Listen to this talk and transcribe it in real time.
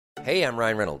Hey, I'm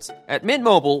Ryan Reynolds. At Mint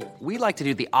Mobile, we like to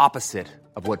do the opposite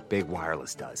of what Big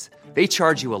Wireless does. They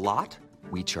charge you a lot,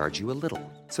 we charge you a little.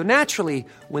 So naturally,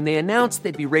 when they announced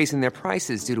they'd be raising their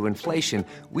prices due to inflation,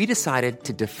 we decided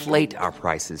to deflate our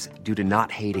prices due to not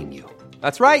hating you.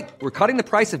 That's right. We're cutting the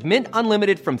price of Mint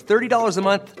Unlimited from $30 a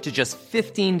month to just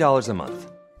 $15 a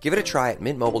month. Give it a try at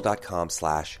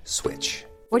mintmobile.com/switch.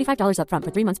 $45 up front for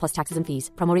 3 months plus taxes and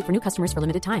fees. Promo rate for new customers for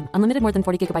limited time. Unlimited more than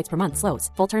 40 gigabytes per month. Slows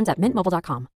full terms at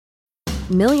mintmobile.com.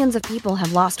 Millions of people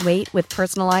have lost weight with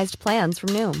personalized plans from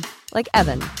Noom. Like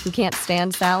Evan, who can't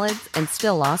stand salads and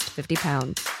still lost 50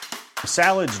 pounds.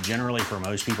 Salads generally for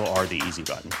most people are the easy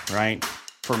button, right?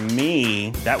 For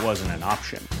me, that wasn't an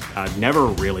option. I never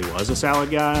really was a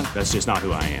salad guy. That's just not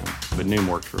who I am. But Noom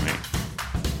worked for me.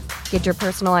 Get your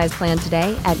personalized plan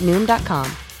today at Noom.com.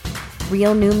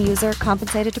 Real Noom user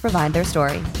compensated to provide their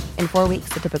story. In 4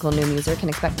 weeks, the typical Noom user can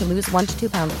expect to lose 1 to 2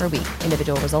 pounds per week.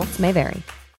 Individual results may vary.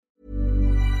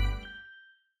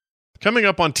 Coming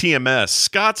up on TMS,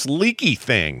 Scott's leaky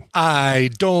thing. I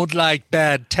don't like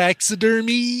bad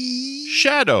taxidermy.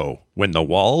 Shadow, when the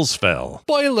walls fell.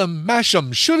 Boil 'em, mash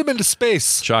 'em, shoot 'em into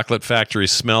space. Chocolate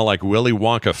factories smell like Willy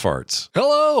Wonka farts.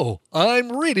 Hello,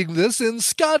 I'm reading this in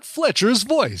Scott Fletcher's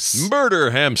voice.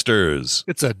 Murder hamsters.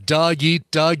 It's a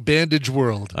dog-eat-dog bandage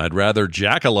world. I'd rather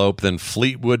jackalope than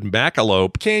Fleetwood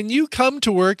Macalope. Can you come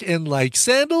to work in, like,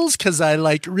 sandals? Because I,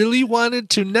 really wanted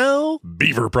to know.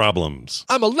 Beaver problems.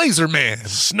 I'm a laser man.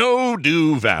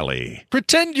 Snowdew Valley.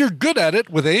 Pretend you're good at it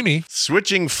with Amy.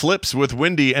 Switching flips with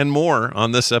Wendy and more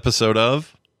on this episode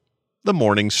of The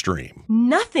Morning Stream.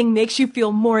 Nothing makes you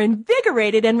feel more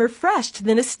invigorated and refreshed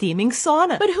than a steaming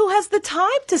sauna. But who has the time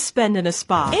to spend in a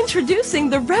spa?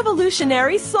 Introducing the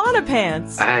revolutionary sauna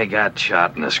pants. I got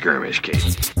shot in a skirmish, Kate.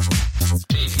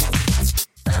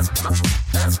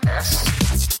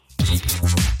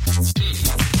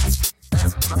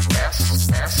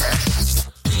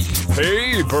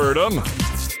 Hey, Birdum.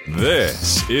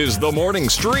 This is The Morning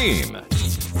Stream.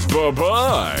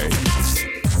 Bye-bye.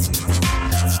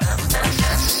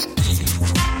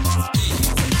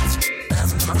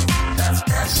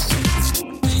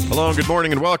 Hello, good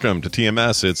morning, and welcome to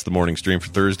TMS. It's the morning stream for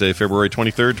Thursday, February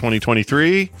 23rd,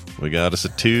 2023. We got us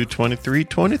at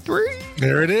 2/23/23.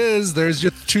 There it is. There's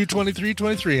your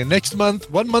 2/23/23. And next month,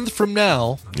 1 month from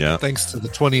now, thanks to the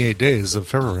 28 days of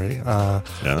February,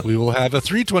 we will have a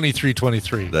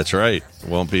 3/23/23. That's right.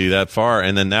 Won't be that far.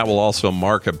 And then that will also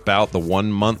mark about the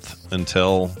 1 month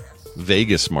until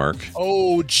Vegas mark.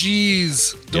 Oh,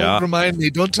 geez. Don't remind me.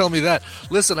 Don't tell me that.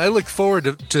 Listen, I look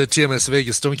forward to TMS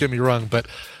Vegas. Don't get me wrong, but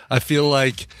I feel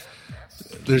like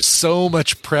there's so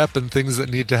much prep and things that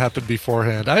need to happen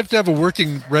beforehand. I have to have a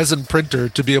working resin printer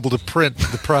to be able to print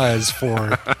the prize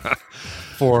for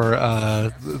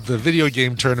the video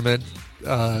game tournament.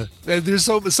 And there's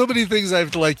so many things I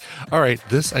have to all right,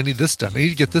 I need this done. I need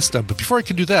to get this done. But before I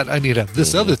can do that, I need to have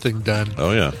this other thing done.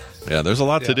 Oh, yeah. Yeah, there's a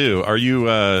lot to do. Are you,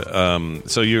 I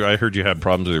heard you had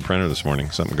problems with your printer this morning.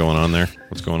 Something going on there?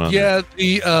 What's going on there?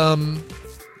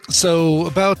 So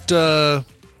about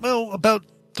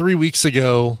 3 weeks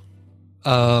ago,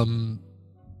 I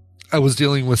was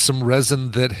dealing with some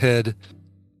resin that had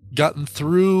gotten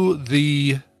through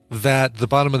the vat. The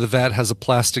bottom of the vat has a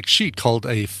plastic sheet called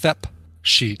a FEP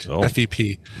sheet,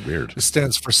 FEP. Weird. It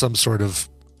stands for some sort of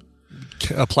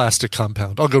a plastic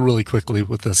compound. I'll go really quickly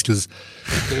with this because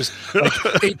there's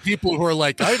 8 people who are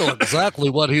like, I know exactly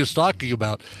what he's talking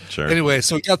about. Sure. Anyway,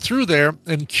 so it got through there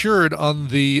and cured on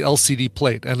the LCD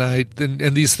plate.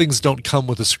 And these things don't come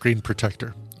with a screen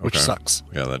protector, which sucks.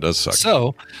 Yeah, that does suck.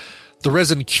 So the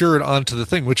resin cured onto the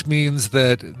thing, which means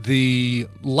that the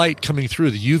light coming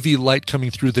through, the UV light coming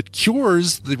through that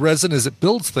cures the resin as it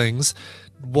builds things,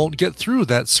 won't get through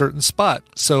that certain spot.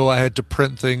 So I had to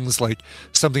print things like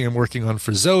something I'm working on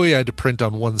for Zoe. I had to print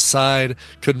on one side,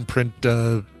 couldn't print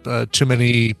too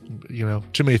many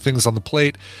things on the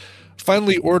plate.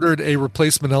 Finally ordered a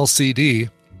replacement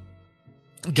LCD,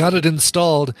 got it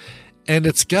installed, and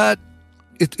it's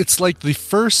like the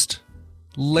first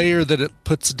layer that it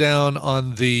puts down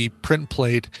on the print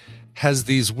plate has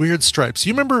these weird stripes.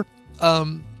 You remember,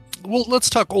 let's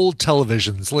talk old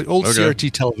televisions, like old CRT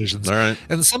televisions. All right.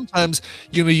 And sometimes,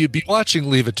 you'd be watching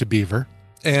Leave It to Beaver,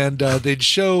 and they'd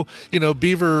show,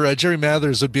 Beaver, Jerry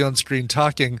Mathers would be on screen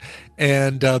talking,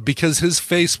 and because his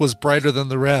face was brighter than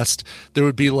the rest, there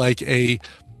would be like a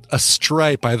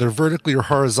stripe, either vertically or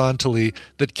horizontally,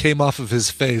 that came off of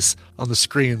his face on the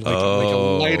screen, like a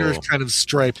lighter kind of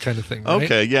stripe kind of thing. Right?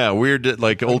 Okay, yeah, weird,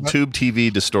 like old tube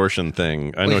TV distortion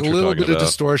thing. I know what you're talking about. A little bit of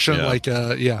distortion,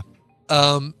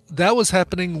 that was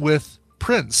happening with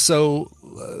prints. So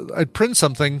I'd print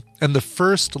something, and the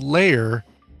first layer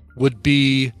would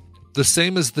be the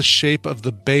same as the shape of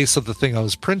the base of the thing I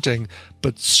was printing,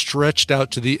 but stretched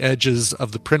out to the edges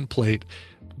of the print plate,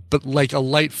 but like a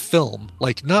light film,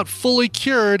 like not fully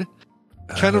cured,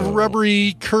 kind of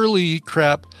rubbery, curly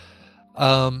crap.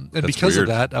 And that's because weird.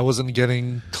 Of that, I wasn't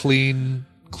getting clean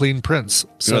prints.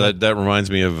 So that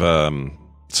reminds me of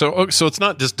so it's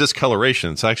not just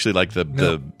discoloration. It's actually like the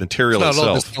material it's not itself.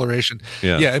 All discoloration.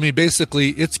 Yeah. I mean,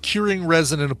 basically, it's curing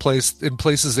resin in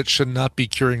places it should not be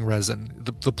curing resin.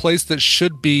 The place that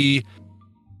should be,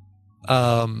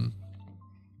 the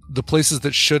places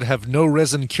that should have no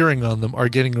resin curing on them are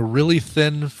getting a really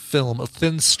thin film, a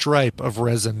thin stripe of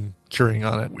resin curing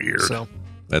on it. Weird. So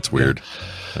that's weird.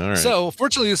 Yeah. All right. So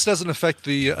fortunately, this doesn't affect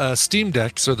the Steam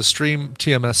Decks or the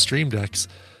TMS Stream Decks.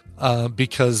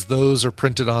 Because those are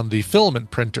printed on the filament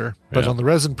printer, but on the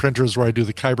resin printers where I do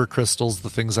the Kyber crystals, the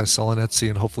things I sell on Etsy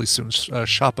and hopefully soon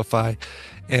Shopify,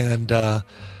 and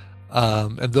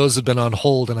those have been on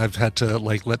hold, and I've had to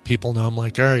like let people know. I'm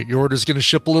like, all right, your order's going to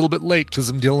ship a little bit late because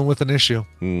I'm dealing with an issue.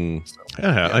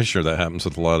 I'm sure that happens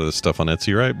with a lot of the stuff on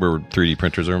Etsy, right? Where 3D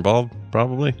printers are involved,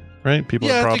 probably, right? People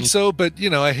have problems. I think so, but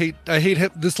I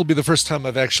hate. This will be the first time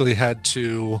I've actually had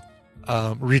to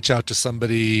reach out to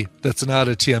somebody that's not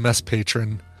a TMS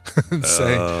patron and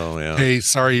say, hey,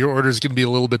 sorry, your order is going to be a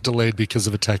little bit delayed because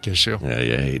of a tech issue. Yeah,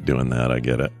 you hate doing that. I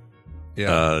get it.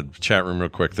 Yeah. Chat room real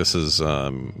quick. This is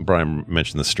Brian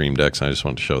mentioned the Stream Decks. I just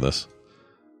wanted to show this.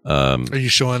 Are you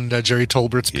showing Jerry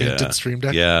Tolbert's painted Stream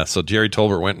Deck? Yeah, so Jerry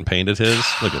Tolbert went and painted his.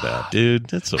 Look at that, dude.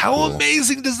 That's so How cool.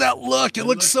 amazing does that look? It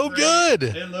looks so good.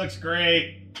 It looks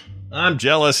great. I'm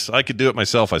jealous. I could do it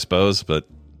myself, I suppose, but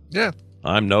yeah.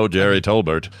 I'm no Jerry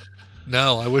Tolbert.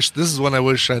 No, I wish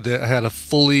I had a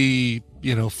fully,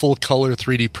 full color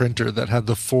 3D printer that had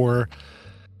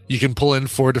you can pull in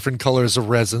 4 different colors of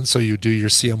resin. So you do your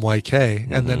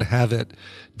CMYK and then have it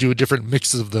do different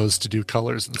mixes of those to do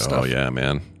colors and stuff. Oh yeah,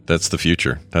 man. That's the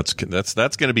future. That's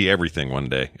going to be everything one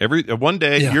day. One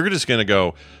day you're just going to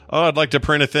go, oh, I'd like to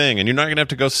print a thing, and you're not going to have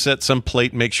to go set some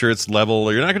plate, and make sure it's level,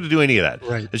 or you're not going to do any of that.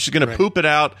 Right. It's just going to poop it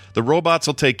out. The robots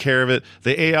will take care of it.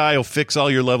 The AI will fix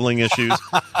all your leveling issues.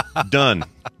 Done.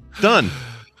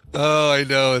 Oh, I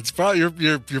know. It's probably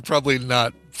you're probably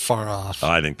not far off.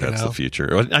 I think that's the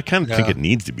future. I kind of think it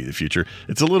needs to be the future.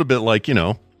 It's a little bit like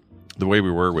the way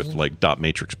we were with like dot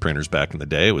matrix printers back in the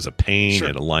day. It was a pain. You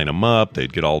had to line them up.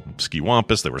 They'd get all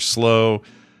ski-wampus. They were slow.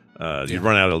 You'd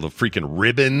run out of the freaking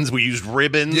ribbons. We used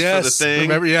ribbons for the thing.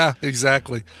 Remember? Yeah,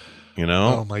 exactly.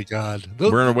 Oh my God.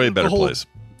 We're in a way better place.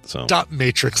 So dot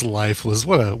matrix life was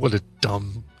what a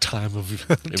dumb time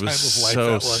of it was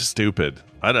so stupid.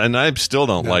 I still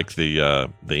don't like the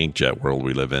inkjet world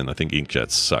we live in. I think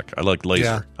inkjets suck. I like laser.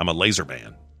 Yeah. I'm a laser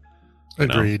man.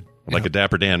 Agreed. I'm like a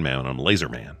Dapper Dan man. I'm a laser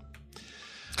man.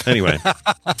 Anyway,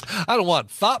 I don't want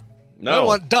FOP. No. I don't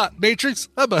want dot matrix.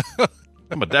 I'm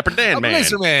a Dapper Dan man. I'm a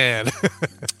laser man.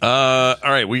 All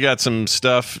right, we got some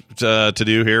stuff to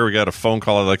do here. We got a phone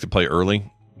call I'd like to play early.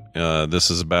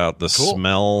 This is about the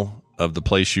smell of the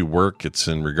place you work. It's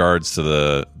in regards to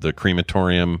the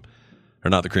crematorium,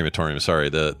 or not the crematorium, sorry,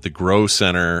 the grow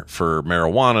center for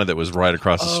marijuana that was right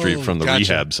across the street from the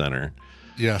rehab center.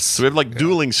 Yes. So we have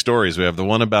dueling stories. We have the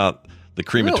one about the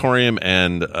crematorium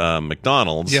and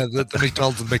McDonald's. Yeah, the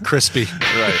McDonald's and McCrispy.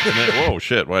 Right. And then, whoa,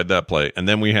 shit, why'd that play? And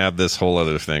then we have this whole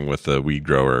other thing with the weed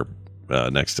grower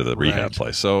next to the rehab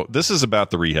place. So this is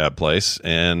about the rehab place,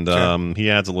 and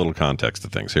he adds a little context to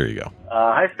things. Here you go.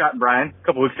 Hi, Scott and Brian. A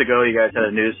couple weeks ago, you guys had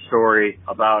a news story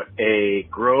about a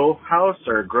grow house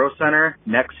or grow center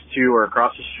next to or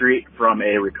across the street from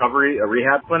a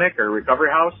rehab clinic or recovery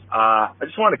house. I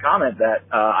just wanted to comment that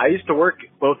I used to work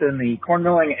both in the corn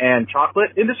milling and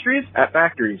chocolate industries at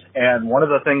factories, and one of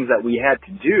the things that we had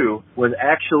to do was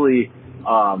actually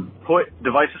put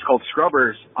devices called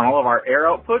scrubbers on all of our air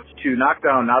outputs to knock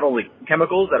down not only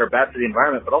chemicals that are bad for the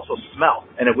environment, but also smell.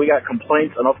 And if we got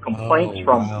enough complaints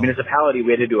from municipality,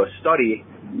 we had to do a study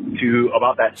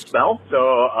about that smell. So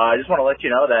I just want to let you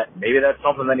know that maybe that's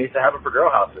something that needs to happen for grow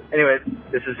houses. Anyways,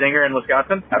 this is Zinger in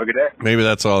Wisconsin. Have a good day. Maybe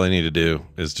that's all they need to do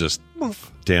is just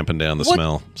dampen down the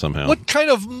smell somehow. What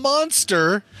kind of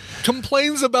monster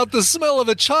complains about the smell of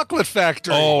a chocolate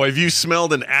factory? Oh, have you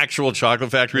smelled an actual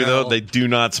chocolate factory, though? They do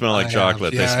not smell like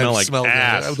chocolate. They smell like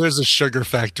ass. There's a sugar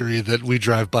factory that we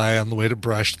drive by on the way to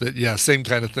Brush that, same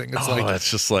kind of thing. It's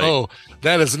it's just like,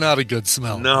 that is not a good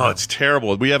smell. No, it's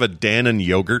terrible. We have a Dannon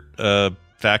yogurt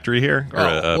factory here, or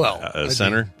a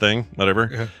center thing, whatever.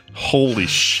 Yeah. Holy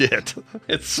shit.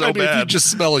 It's so bad. If you just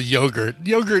smell a yogurt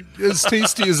as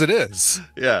tasty as it is.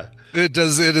 Yeah. It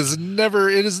is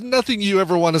nothing you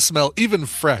ever want to smell, even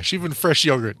fresh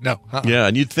yogurt. No. Yeah,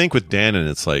 and you'd think with Dannon,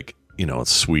 it's like,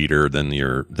 it's sweeter than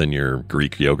your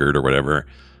Greek yogurt or whatever.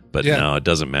 But no, it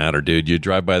doesn't matter, dude. You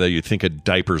drive by there, you think of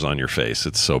diapers on your face.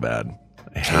 It's so bad.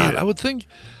 I hate it. I would think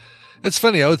it's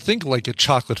funny. I would think like a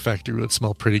chocolate factory would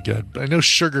smell pretty good. But I know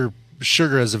sugar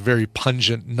has a very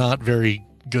pungent, not very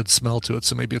good smell to it.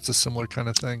 So maybe it's a similar kind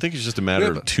of thing. I think it's just a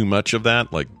matter of too much of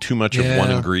that, like too much of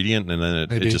one ingredient, and then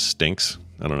it just stinks.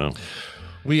 I don't know.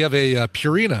 We have a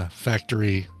Purina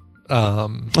factory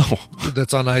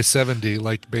that's on I-70.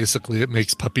 Like basically it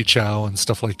makes puppy chow and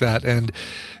stuff like that. And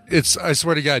I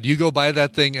swear to God, you go by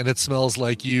that thing and it smells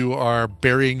like you are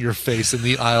burying your face in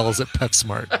the aisles at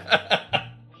PetSmart.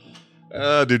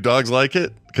 Do dogs like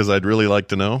it? Because I'd really like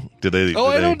to know. I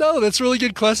don't know. That's a really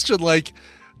good question. Like,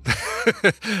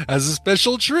 as a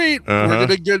special treat, we're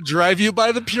going to drive you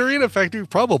by the Purina factory.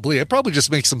 Probably. It probably just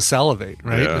makes them salivate,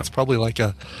 right? Yeah. It's probably like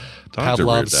a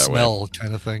Pavlov smell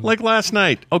kind of thing. Like last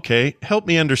night. Okay, help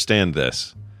me understand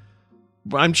this.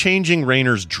 I'm changing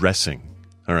Rainer's dressing.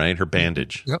 All right, her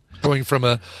bandage. Yep. Going from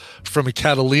a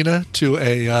Catalina to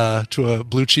a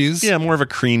blue cheese. Yeah, more of a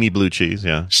creamy blue cheese.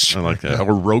 Yeah, sure. I like that.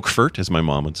 Or Roquefort, as my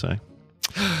mom would say.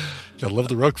 I love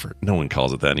the Roquefort. No one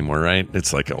calls it that anymore, right?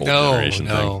 It's like an old generation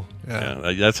thing.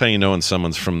 Yeah, that's how you know when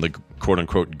someone's from the quote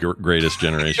unquote greatest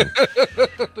generation.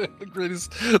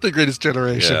 the greatest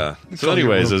generation. Yeah. So,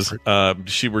 anyways,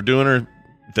 we're doing her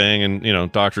thing,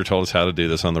 and doctor told us how to do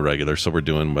this on the regular, so we're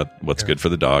doing what's good for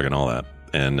the dog and all that.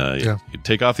 And you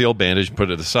take off the old bandage and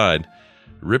put it aside.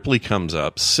 Ripley comes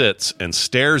up, sits, and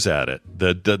stares at it.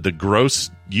 The gross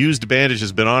used bandage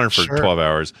has been on her for 12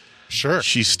 hours. Sure.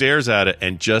 She stares at it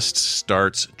and just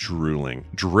starts drooling,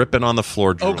 dripping on the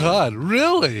floor. Drooling. Oh, God,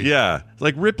 really? Yeah.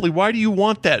 Like, Ripley, why do you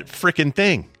want that frickin'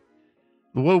 thing?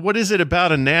 What is it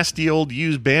about a nasty old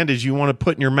used bandage you want to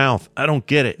put in your mouth? I don't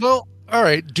get it. Well, all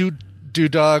right. Do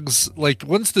dogs, like,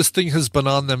 once this thing has been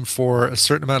on them for a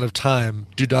certain amount of time,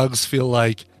 do dogs feel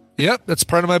like, yep, that's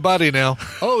part of my body now?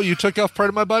 Oh, you took off part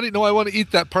of my body? No, I want to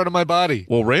eat that part of my body.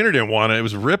 Well, Rainer didn't want it. It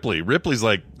was Ripley. Ripley's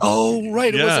like, oh,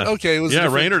 right. Yeah. It wasn't, okay. It was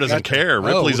Rainer doesn't care.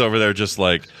 Ripley's over there just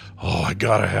like, oh, I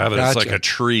got to have it. Gotcha. It's like a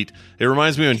treat. It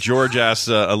reminds me when George asked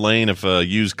Elaine if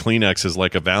used Kleenex is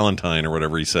like a Valentine or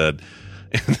whatever he said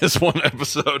in this one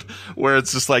episode, where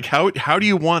it's just like, how do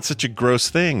you want such a gross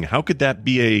thing? How could that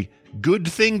be a good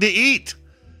thing to eat?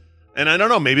 And I don't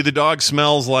know, maybe the dog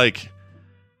smells like,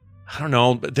 I don't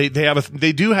know, they have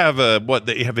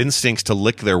instincts to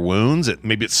lick their wounds.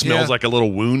 Maybe it smells like a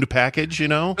little wound package,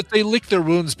 But they lick their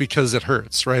wounds because it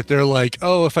hurts, right? They're like,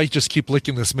 oh, if I just keep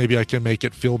licking this, maybe I can make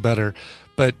it feel better.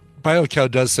 But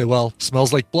BioCow does say, well,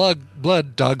 smells like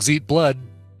blood, dogs eat blood.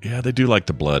 Yeah, they do like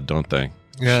the blood, don't they?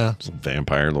 Yeah, it's a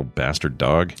vampire, little bastard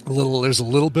dog. There's a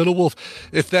little bit of wolf.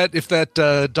 If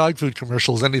that dog food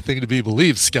commercial is anything to be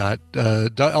believed, Scott,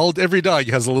 every dog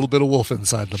has a little bit of wolf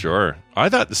inside them. Sure, I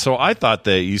thought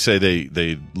that you say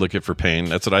they lick it for pain.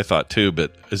 That's what I thought too.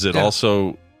 But is it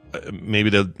also maybe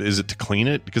is it to clean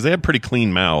it, because they have pretty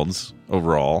clean mouths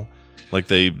overall? Like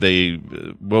they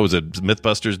what was it?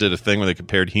 MythBusters did a thing where they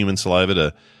compared human saliva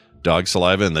to dog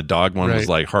saliva, and the dog one was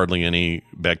like hardly any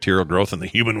bacterial growth, and the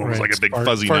human one was like a big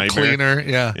fuzzy nightmare. Cleaner,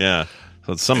 yeah.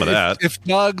 So it's some of that. Do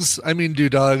dogs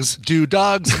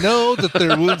know that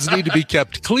their wounds need to be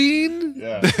kept clean?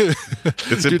 Yeah,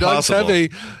 it's do impossible. Dogs have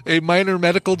a minor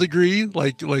medical degree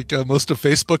like most of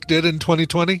Facebook did in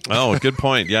 2020? Oh, good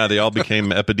point. Yeah, they all became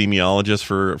epidemiologists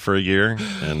for a year,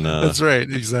 and that's right,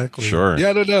 exactly. Sure. Yeah,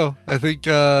 I don't know.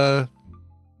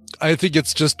 I think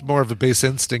it's just more of a base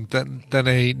instinct than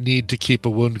a need to keep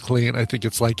a wound clean. I think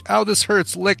it's like, ow, this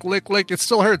hurts. Lick, lick, lick. It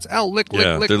still hurts. Ow, lick, lick,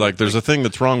 lick. Yeah, they're like, there's a thing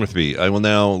that's wrong with me. I will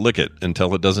now lick it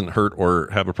until it doesn't hurt or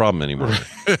have a problem anymore.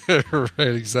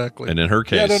 Right, exactly. And in her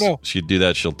case, she'd do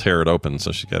that. She'll tear it open,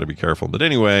 so she's got to be careful. But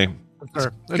anyway.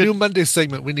 A new Monday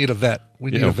segment. We need a vet. We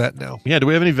need a vet now. Yeah, do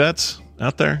we have any vets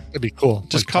out there? That'd be cool.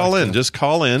 Just call in. Just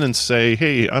call in and say,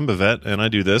 hey, I'm a vet, and I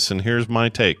do this, and here's my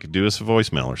take. Do us a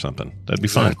voicemail or something. That'd be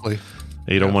fun.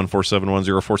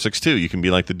 801-471-0462. You can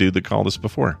be like the dude that called us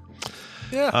before.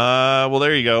 Yeah. Well,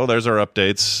 there you go. There's our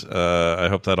updates. I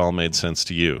hope that all made sense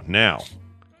to you. Now,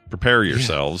 prepare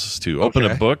yourselves to open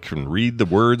a book and read the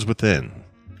words within.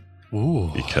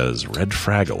 Ooh. Because Red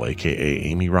Fraggle, a.k.a.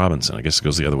 Amy Robinson, I guess it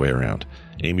goes the other way around.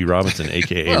 Amy Robinson,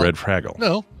 a.k.a. Red Fraggle.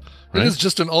 No, right? It is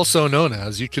just an also known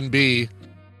as. You can be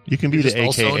the AKA.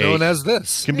 Also known as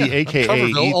this. Can be AKA.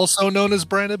 Coverville, also known as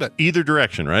Brian Ibbett. Either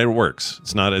direction, right? It works.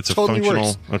 It's not. It's totally a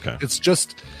functional. Works. Okay.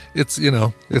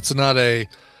 It's not a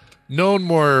known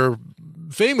more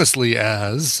famously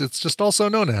as. It's just also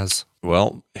known as.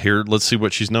 Well, here, let's see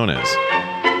what she's known as.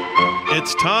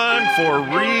 It's time for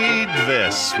Read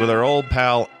This with our old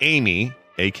pal Amy,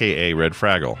 AKA Red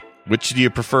Fraggle. Which do you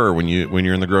prefer when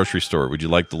you're in the grocery store? Would you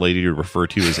like the lady to refer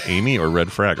to you as Amy or Red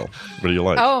Fraggle? What do you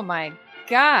like? Oh my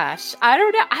gosh, I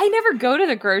don't know. I never go to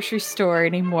the grocery store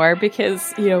anymore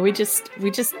because we just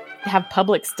have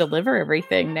Publix deliver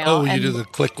everything now. Oh, you do the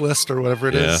click list or whatever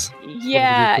it is.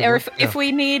 Yeah, or if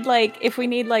we need like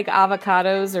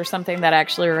avocados or something that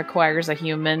actually requires a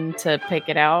human to pick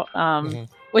it out.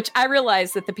 Which I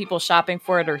realize that the people shopping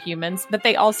for it are humans, but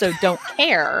they also don't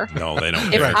care. No, they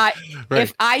don't.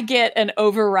 If I get an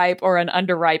overripe or an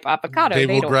underripe avocado, they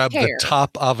will don't grab care. the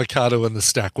top avocado in the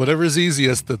stack, whatever is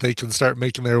easiest that they can start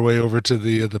making their way over to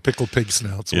the pickled pig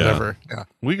snouts, whatever. Yeah,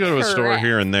 we go to a store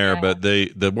here and there, but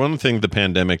the one thing the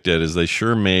pandemic did is they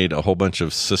sure made a whole bunch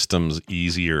of systems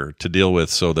easier to deal with,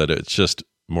 so that it's just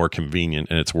more convenient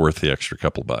and it's worth the extra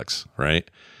couple bucks,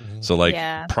 right? So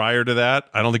prior to that,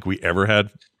 I don't think we ever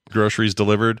had groceries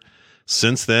delivered.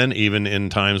 Since then, even in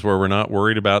times where we're not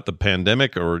worried about the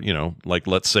pandemic or, like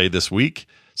let's say this week,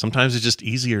 sometimes it's just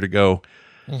easier to go,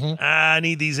 I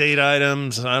need these 8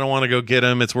 items. I don't want to go get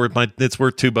them. It's worth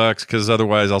 $2 because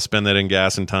otherwise I'll spend that in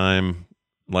gas and time.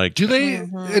 Like, do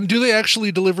they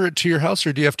actually deliver it to your house,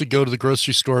 or do you have to go to the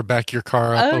grocery store, back your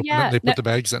car up, open it, and they put the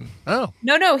bags in? Oh,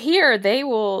 no. Here they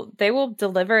will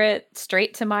deliver it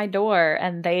straight to my door,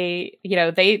 and they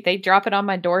drop it on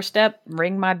my doorstep,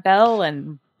 ring my bell,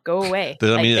 and go away.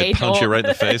 Does that mean they punch you right in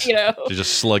the face? They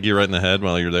just slug you right in the head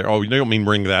while you're there. Oh, you don't mean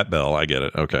ring that bell. I get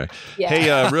it. Okay. Yeah.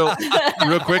 Hey,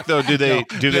 real quick though, do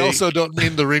they also don't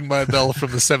mean the ring my bell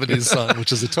from the 70s song,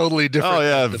 which is a totally different. Oh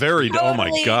yeah, oh my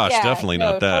gosh, definitely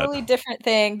not that. Totally different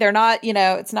thing. They're not,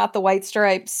 it's not the White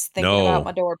Stripes thinking about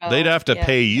my doorbell. They'd have to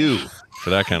pay you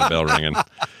for that kind of bell ringing.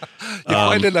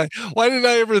 Why did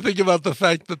I ever think about the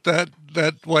fact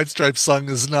that White Stripes song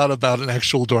is not about an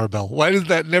actual doorbell? Why did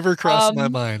that never cross my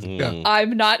mind? Yeah.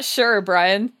 I'm not sure,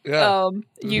 Brian. Yeah.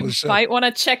 You might want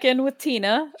to check in with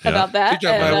Tina about that. I think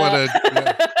I might want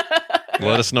to.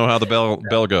 Let us know how the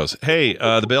bell goes. Hey,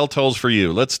 the bell tolls for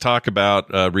you. Let's talk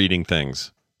about reading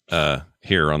things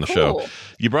here on the show.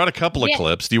 You brought a couple of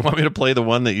clips. Do you want me to play the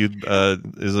one that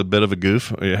is a bit of a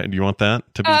goof? Do you want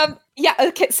that to be? Yeah.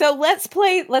 Okay. So let's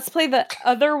play the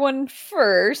other one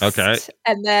first. Okay.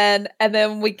 And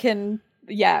then we can.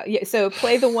 Yeah. So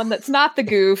play the one that's not the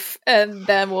goof, and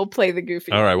then we'll play the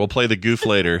goofy. All right. We'll play the goof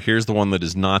later. Here's the one that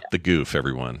is not the goof,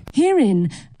 everyone. Herein,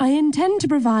 I intend to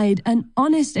provide an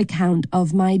honest account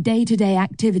of my day-to-day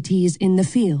activities in the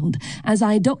field as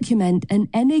I document an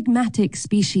enigmatic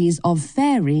species of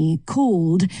fairy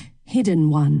called Hidden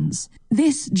Ones.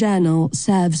 This journal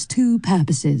serves 2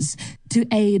 purposes: to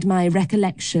aid my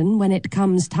recollection when it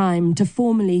comes time to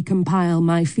formally compile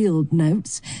my field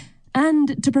notes,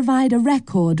 and to provide a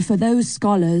record for those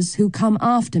scholars who come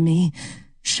after me,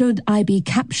 should I be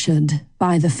captured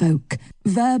by the folk.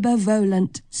 Verba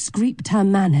volant, scripta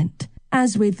manent.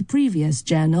 As with previous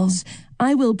journals,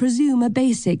 I will presume a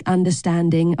basic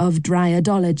understanding of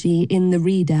dryadology in the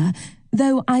reader,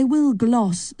 though I will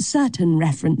gloss certain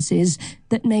references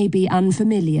that may be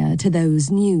unfamiliar to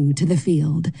those new to the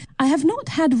field. I have not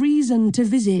had reason to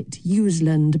visit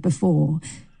Useland before,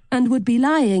 and would be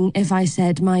lying if I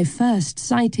said my first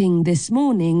sighting this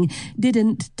morning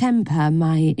didn't temper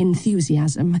my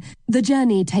enthusiasm. The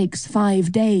journey takes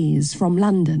 5 days from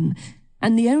London,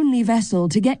 and the only vessel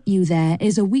to get you there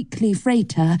is a weekly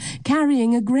freighter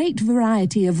carrying a great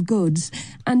variety of goods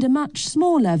and a much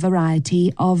smaller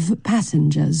variety of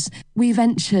passengers. We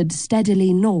ventured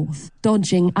steadily north,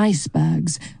 dodging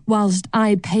icebergs, whilst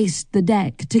I paced the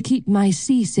deck to keep my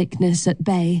seasickness at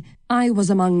bay. I was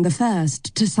among the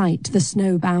first to sight the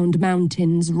snowbound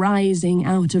mountains rising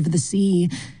out of the sea,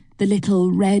 the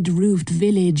little red-roofed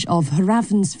village of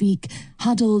Ravensvik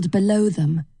huddled below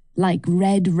them, like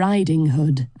Red Riding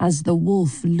Hood as the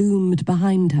wolf loomed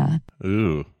behind her.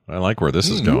 Ooh, I like where this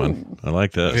is going. I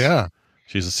like this. Yeah.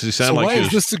 She sounds so like why is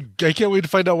this I can't wait to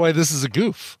find out why this is a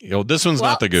goof. This one's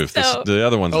not the goof. The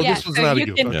other one's. This one's not a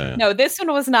goof. No, this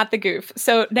one was not the goof.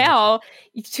 So now,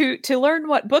 to learn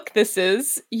what book this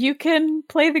is, you can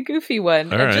play the goofy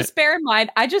one. All right. Just bear in mind,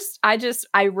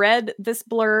 I read this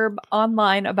blurb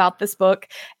online about this book,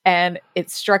 and it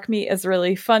struck me as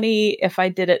really funny if I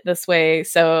did it this way.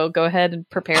 So go ahead and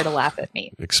prepare to laugh at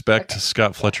me. Expect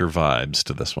Scott Fletcher vibes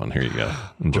to this one. Here you go.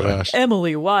 Enjoy. Gosh.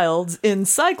 Emily Wilde's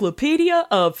Encyclopedia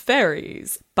of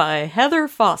Fairies by Heather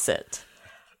Fawcett.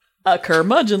 A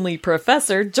curmudgeonly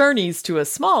professor journeys to a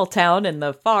small town in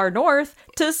the far north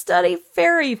to study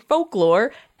fairy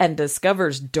folklore and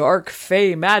discovers dark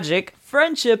fae magic,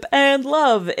 friendship, and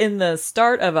love in the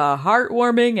start of a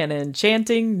heartwarming and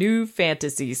enchanting new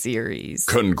fantasy series.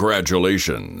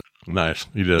 Congratulations. Nice.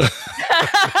 You did it.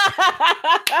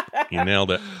 You nailed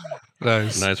it.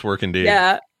 Nice work indeed.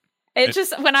 Yeah. It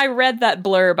just, when I read that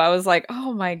blurb, I was like,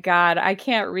 oh my God, I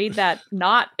can't read that.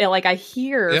 Not like I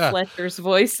hear Fletcher's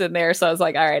voice in there. So I was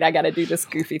like, all right, I got to do this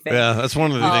goofy thing. Yeah, that's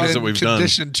one of the things that we've done.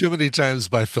 Conditioned too many times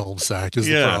by film sack is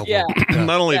the problem. Yeah.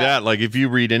 Not only that, like if you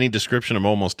read any description of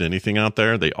almost anything out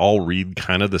there, they all read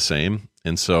kind of the same.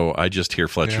 And so I just hear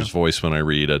Fletcher's voice when I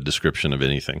read a description of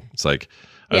anything. It's like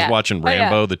I was watching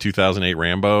Rambo, the 2008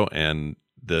 Rambo, and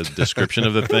the description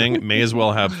of the thing may as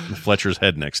well have Fletcher's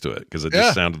head next to it because it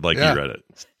just sounded like you read it.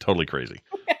 It's totally crazy.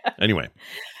 Anyway.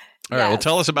 All right. Well,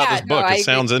 tell us about this book. It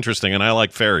sounds interesting, and I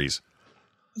like fairies.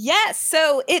 Yes.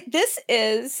 So this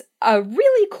is a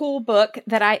really cool book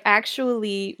that I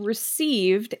actually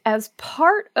received as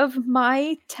part of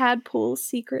my Tadpole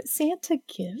Secret Santa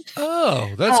gift.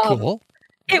 Oh, that's cool.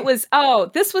 It was,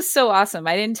 this was so awesome.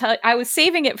 I was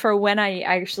saving it for when I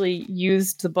actually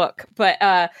used the book. But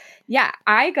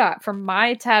I got from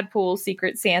my Tadpole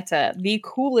Secret Santa the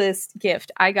coolest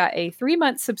gift. I got a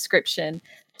 3-month subscription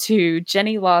to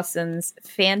Jenny Lawson's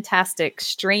fantastic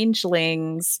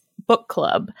Strangelings book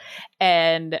club.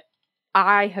 And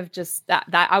I have just, that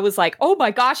I was like, oh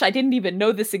my gosh, I didn't even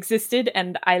know this existed.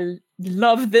 And I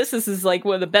love this. This is like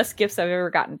one of the best gifts I've ever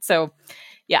gotten. So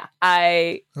yeah,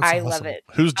 I love it.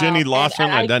 Who's Jenny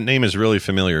Lawson? That name is really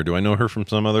familiar. Do I know her from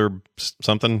some other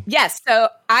something? Yes. So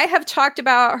I have talked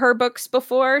about her books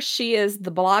before. She is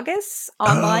the bloggess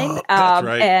online. That's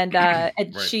right. And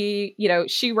Right.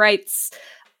 she writes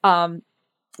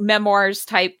memoirs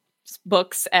type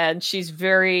books, and she's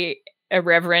very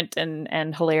irreverent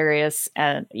and hilarious.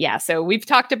 And so we've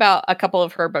talked about a couple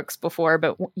of her books before,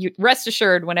 but you rest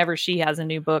assured, whenever she has a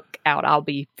new book out, I'll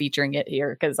be featuring it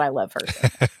here because I love her.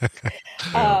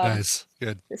 Nice.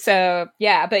 Good. So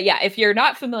if you're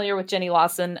not familiar with Jenny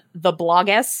Lawson,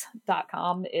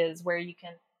 thebloggess.com is where you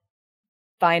can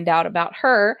find out about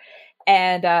her.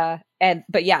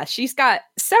 But she's got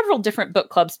several different book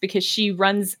clubs because she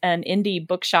runs an indie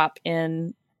bookshop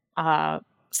in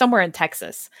somewhere in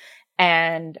Texas.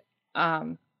 And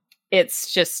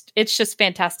it's just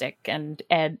fantastic, and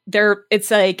it's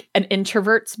like an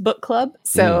introverts book club.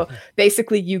 So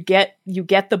basically, you get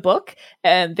the book,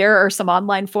 and there are some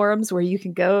online forums where you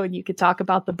can go and you can talk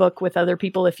about the book with other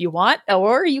people if you want,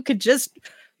 or you could just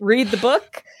read the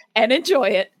book and enjoy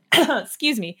it.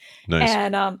 Excuse me. Nice.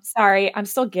 And sorry, I'm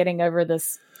still getting over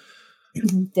this.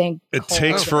 Dang, it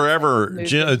takes forever.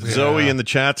 Zoe in the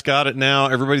chat's got it now.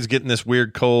 Everybody's getting this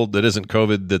weird cold that isn't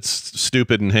COVID, that's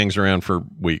stupid and hangs around for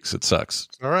weeks. It sucks.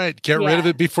 All right, get rid of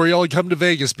it before y'all come to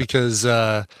Vegas, because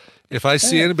if I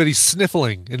see anybody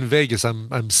sniffling in Vegas,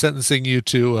 I'm sentencing you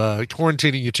to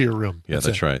quarantining you to your room. Yeah,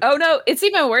 that's right. Oh no, it's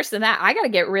even worse than that. I got to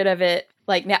get rid of it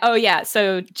like now. Oh yeah,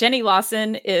 so Jenny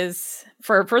Lawson is.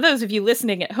 For those of you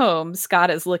listening at home, Scott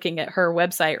is looking at her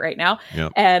website right now,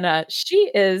 and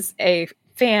she is a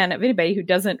fan of anybody who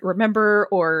doesn't remember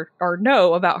or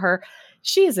know about her.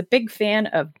 She is a big fan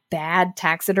of bad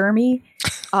taxidermy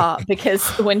because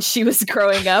when she was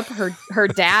growing up, her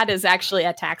dad is actually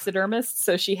a taxidermist,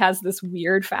 so she has this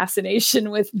weird fascination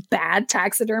with bad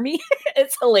taxidermy.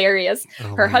 It's hilarious.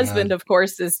 Her husband, of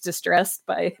course, is distressed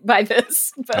by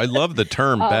this. But, I love the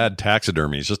term bad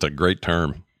taxidermy. It's just a great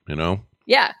term, you know?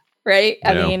 Yeah. Right.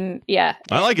 I mean, yeah.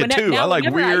 I like it too. I like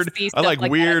weird. I like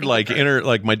weird, like inner.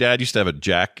 Like my dad used to have a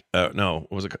jackalope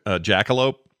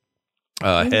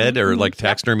head, or like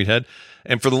taxidermied head.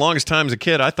 And for the longest time as a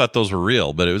kid, I thought those were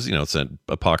real, but it was, it's an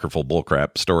apocryphal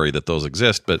bullcrap story that those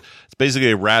exist. But it's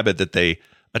basically a rabbit that they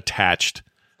attached,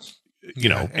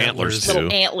 antlers to.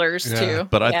 Little antlers too.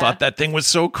 But I thought that thing was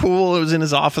so cool. It was in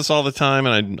his office all the time,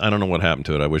 and I don't know what happened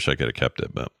to it. I wish I could have kept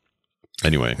it, but.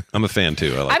 Anyway, I'm a fan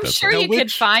too. I like I'm that sure you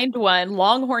could find one.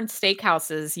 Longhorn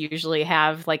Steakhouses usually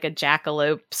have like a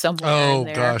jackalope somewhere in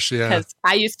there. Oh gosh, yeah. Because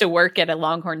I used to work at a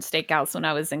Longhorn Steakhouse when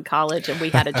I was in college, and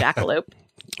we had a jackalope.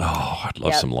 Oh, I'd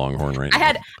love some Longhorn right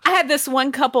now. I had this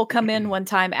one couple come in one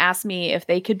time, ask me if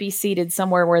they could be seated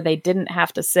somewhere where they didn't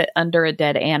have to sit under a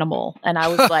dead animal, and I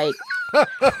was like,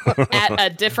 at a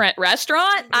different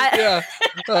restaurant.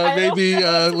 Maybe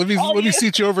let me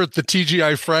seat you over at the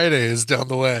TGI Fridays down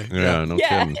the way. Yeah, no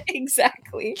kidding.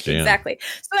 Exactly. Damn. Exactly.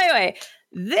 So anyway,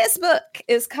 this book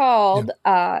is called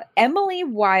Emily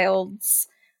Wild's.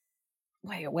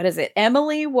 Wait, what is it?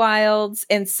 Emily Wild's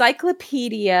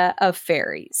Encyclopedia of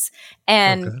Fairies.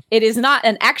 And it is not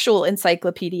an actual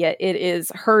encyclopedia. It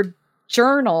is her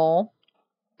journal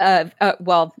of,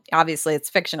 well, obviously it's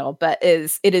fictional, but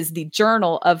it is the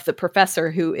journal of the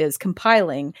professor who is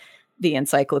compiling the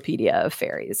Encyclopedia of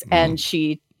Fairies. And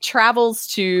she travels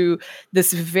to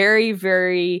this very,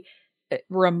 very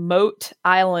remote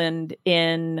island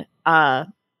in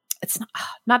it's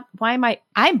not why am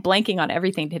I'm blanking on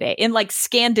everything today, in like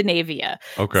Scandinavia.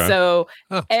 Okay. So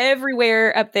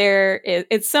everywhere up there,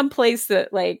 it's some place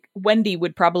that like Wendy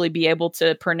would probably be able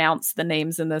to pronounce the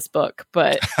names in this book,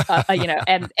 but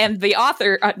and the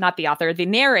author, not the author, the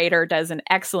narrator does an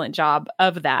excellent job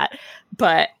of that.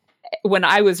 But when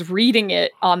I was reading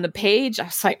it on the page, I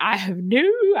was like, I have no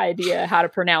idea how to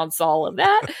pronounce all of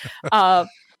that.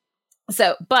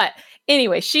 But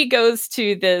anyway, she goes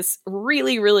to this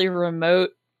really, really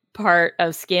remote part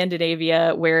of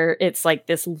Scandinavia where it's like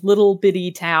this little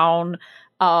bitty town,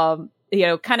 kind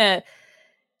of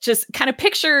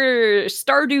picture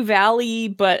Stardew Valley,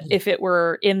 but if it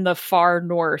were in the far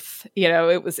north,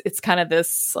 it's kind of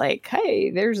this like,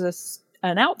 hey, there's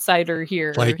an outsider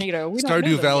here. Like we don't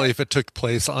Stardew know Valley yet. if it took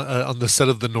place on the set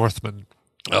of The Northman.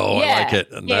 Oh, Yeah. I like it.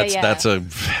 That's a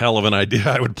hell of an idea.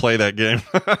 I would play that game.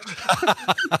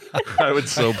 I would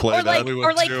so play that.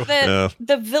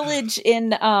 The village in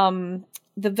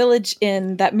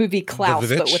that movie Klaus,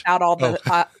 but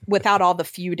without all the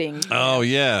feuding. Oh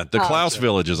yeah, the Klaus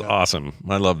village is awesome.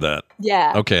 I love that.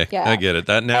 Yeah. Okay, yeah. I get it.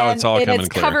 That now it's all coming it's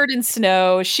clear. Covered in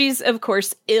snow. She's of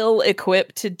course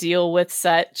ill-equipped to deal with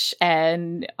such,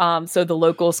 and so the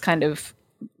locals kind of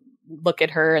look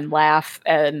at her and laugh,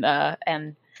 but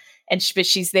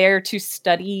she's there to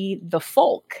study the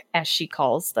folk, as she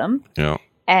calls them. Yeah.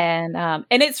 And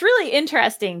it's really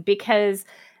interesting because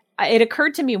it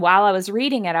occurred to me while I was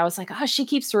reading it, I was like, oh, she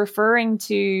keeps referring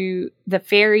to the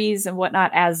fairies and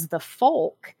whatnot as the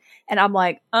folk. And I'm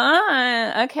like,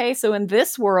 okay. So in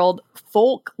this world,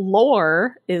 folk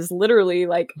lore is literally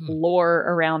like lore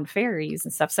around fairies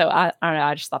and stuff. So I don't know.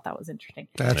 I just thought that was interesting.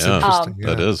 That's interesting.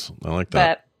 That is. I like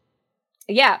that.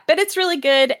 But it's really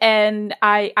good, and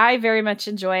I very much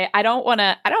enjoy it. I don't want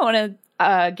to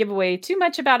give away too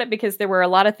much about it because there were a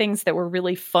lot of things that were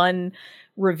really fun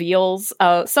reveals.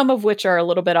 Some of which are a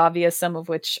little bit obvious, some of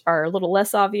which are a little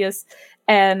less obvious,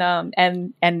 and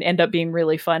end up being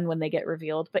really fun when they get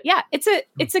revealed. But yeah, it's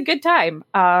a good time.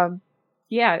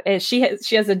 She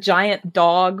has a giant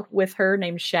dog with her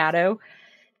named Shadow,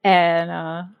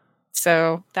 and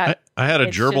so that I had a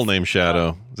gerbil named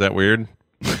Shadow. Is that weird?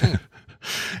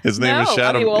 His name is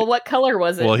Shadow. I mean, well, what color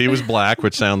was it? Well, he was black,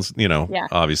 which sounds, Yeah.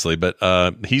 obviously, but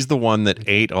he's the one that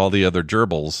ate all the other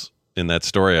gerbils in that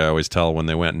story. I always tell when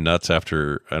they went nuts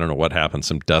after, I don't know what happened,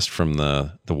 some dust from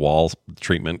the wall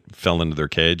treatment fell into their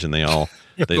cage, and the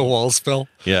walls fell.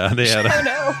 Yeah, they had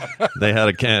they had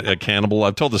a cannibal.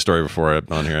 I've told the story before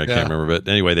on here. I can't remember, but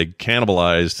anyway, they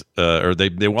cannibalized, or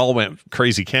they all went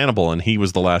crazy cannibal, and he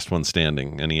was the last one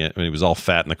standing, and he was all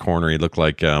fat in the corner. He looked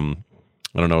like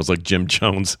I don't know, it was like Jim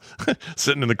Jones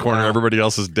sitting in the corner. Wow. Everybody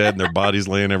else is dead and their bodies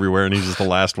laying everywhere, and he's just the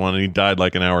last one, and he died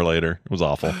like an hour later. It was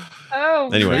awful. Oh,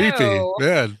 anyway, creepy,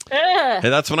 man. Hey,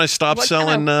 that's when I stopped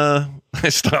selling. I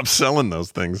stopped selling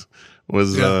those things.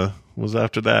 Was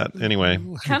after that. Anyway,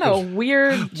 kind of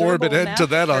weird, morbid end to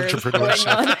that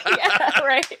entrepreneurship. Yeah,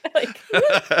 right.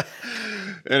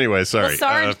 Anyway, sorry.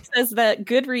 Sarge says that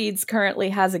Goodreads currently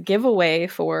has a giveaway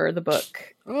for the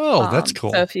book. Oh, that's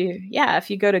cool. So if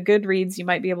you go to Goodreads, you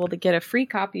might be able to get a free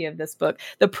copy of this book.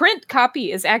 The print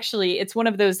copy is actually, it's one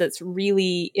of those that's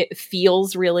really, it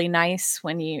feels really nice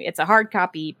when it's a hard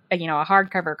copy, a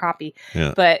hardcover copy,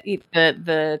 but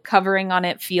the covering on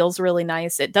it feels really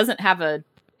nice. It doesn't have a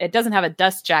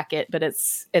dust jacket, but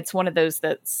it's one of those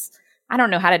that's, I don't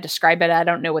know how to describe it. I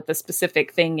don't know what the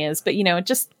specific thing is, but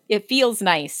it feels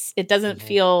nice. It doesn't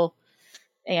feel,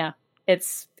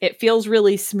 it feels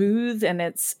really smooth, and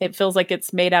it feels like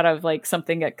it's made out of like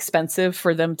something expensive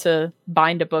for them to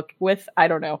bind a book with. I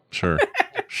don't know. Sure.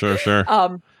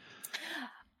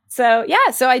 So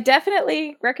I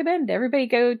definitely recommend everybody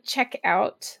go check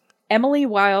out Emily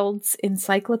Wilde's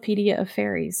Encyclopedia of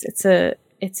Fairies. It's a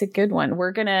good one.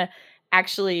 We're gonna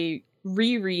actually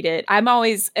reread it. I'm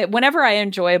always, whenever I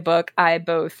enjoy a book, I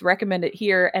both recommend it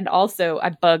here and also I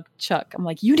bug Chuck. I'm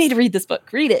like, you need to read this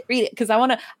book. Read it, because I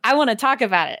want to talk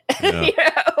about it. Yeah.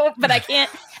 But I can't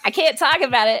talk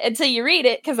about it until you read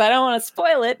it, because I don't want to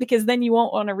spoil it, because then you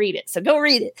won't want to read it. So go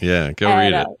read it. Yeah,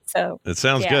 read it. So it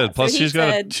sounds good. Plus, she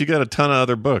got a ton of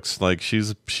other books. Like she's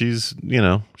a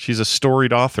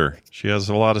storied author. She has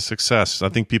a lot of success. I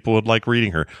think people would like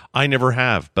reading her. I never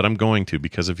have, but I'm going to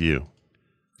because of you.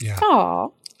 Yeah.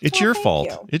 Aww. It's your fault.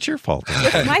 It's your fault.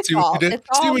 It's my fault. It's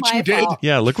all my fault.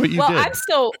 Yeah, look what you did.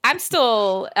 I'm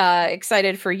still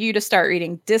excited for you to start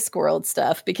reading Discworld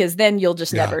stuff, because then you'll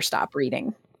just never stop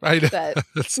reading. I know. But,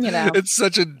 it's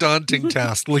such a daunting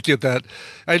task. Look at that.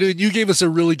 I know you gave us a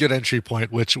really good entry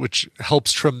point, which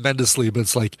helps tremendously. But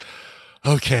it's like,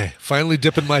 Okay, finally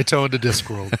dipping my toe into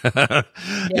Discworld.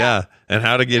 Yeah, and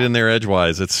how to get in there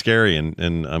edgewise. It's scary,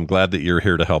 and I'm glad that you're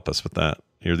here to help us with that.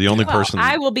 You're the only person.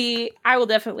 I will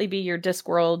definitely be your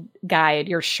Discworld guide,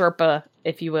 your Sherpa,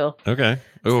 if you will. Okay.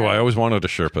 Oh, I always wanted a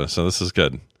Sherpa, so this is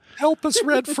good. Help us,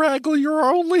 Red Fraggle. You're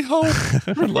our only hope.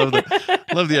 I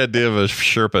love the idea of a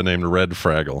Sherpa named Red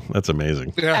Fraggle. That's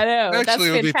amazing. Yeah, I know. Actually, That's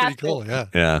it would be fantastic. pretty cool. Yeah.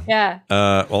 Yeah.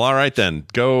 Yeah. Well, all right then.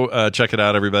 Go check it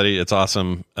out, everybody. It's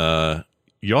awesome.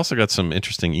 You also got some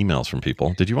interesting emails from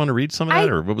people. Did you want to read some of that,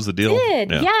 or what was the deal?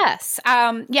 Yes.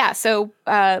 So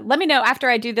let me know after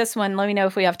I do this one. Let me know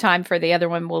if we have time for the other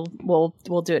one.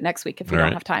 We'll do it next week if we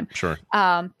don't have time. Sure.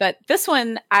 But this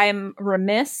one, I'm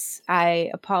remiss. I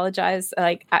apologize.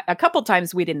 Like a couple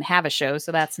times we didn't have a show,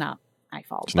 so that's not my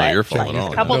fault. It's not your fault at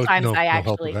all. A couple times no I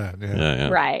help actually, with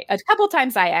that, right. A couple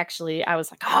times I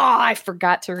was like, I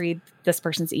forgot to read this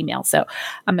person's email. So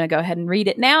I'm going to go ahead and read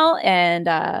it now.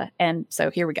 And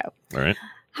so here we go. All right.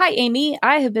 Hi, Amy.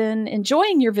 I have been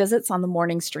enjoying your visits on the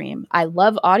morning stream. I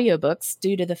love audiobooks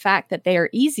due to the fact that they are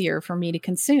easier for me to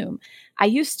consume. I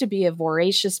used to be a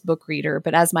voracious book reader,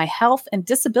 but as my health and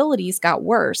disabilities got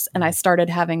worse and I started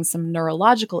having some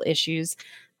neurological issues,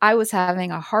 I was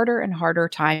having a harder and harder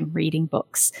time reading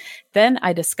books. Then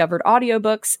I discovered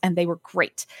audiobooks and they were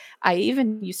great. I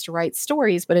even used to write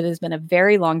stories, but it has been a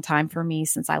very long time for me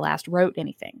since I last wrote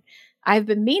anything. I've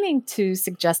been meaning to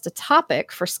suggest a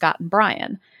topic for Scott and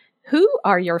Brian. Who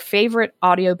are your favorite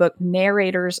audiobook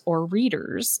narrators or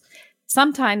readers?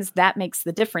 Sometimes that makes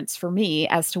the difference for me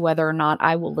as to whether or not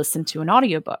I will listen to an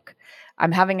audiobook.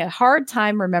 I'm having a hard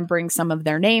time remembering some of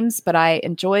their names, but I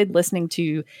enjoyed listening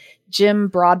to Jim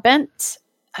Broadbent,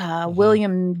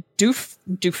 William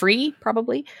Dufresne,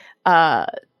 probably,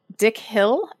 Dick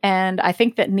Hill, and I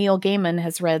think that Neil Gaiman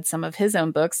has read some of his own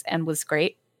books and was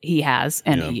great. He has,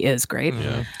 and he is great.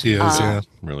 Yeah, he is.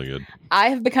 Really good. I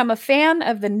have become a fan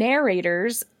of the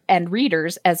narrators and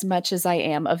readers as much as I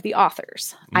am of the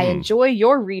authors. I enjoy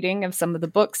your reading of some of the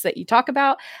books that you talk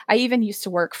about. I even used to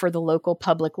work for the local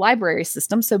public library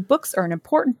system, so books are an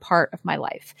important part of my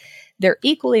life. They're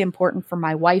equally important for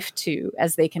my wife, too,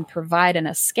 as they can provide an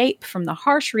escape from the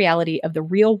harsh reality of the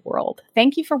real world.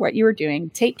 Thank you for what you are doing.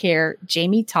 Take care,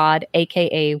 Jamie Todd,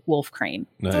 a.k.a. Wolf Crane.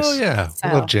 Nice. Oh, yeah. So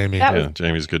I love Jamie.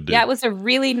 Jamie's good dude. Yeah, it was a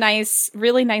really nice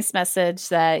message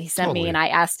that he sent me, and I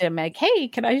asked him, like, "Hey,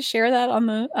 can I share that on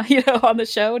the on the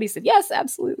show?" And he said, "Yes,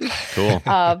 absolutely." Cool.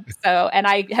 And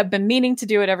I have been meaning to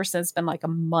do it ever since. It's been like a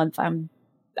month. I'm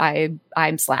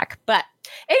slack, but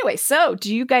anyway. So,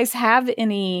 do you guys have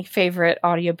any favorite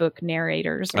audiobook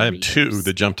narrators? I have two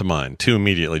that jump to mind. Two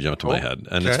immediately jump to my head,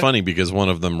 and it's funny because one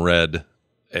of them read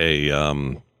a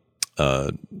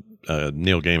Neil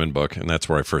Gaiman book, and that's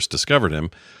where I first discovered him.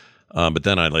 But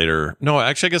then I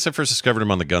guess I first discovered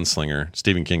him on The Gunslinger.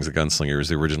 Stephen King's The Gunslinger is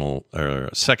the original,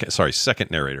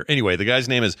 second narrator. Anyway, the guy's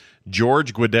name is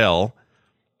George Guidall.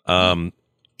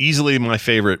 Easily my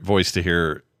favorite voice to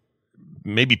hear,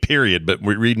 maybe period, but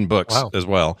we're reading books as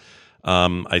well.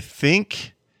 I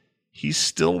think he's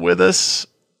still with us.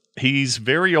 He's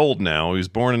very old now. He was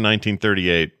born in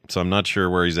 1938, so I'm not sure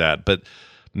where he's at. But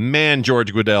man,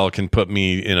 George Guidall can put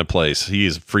me in a place. He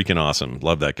is freaking awesome.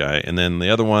 Love that guy. And then the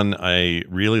other one I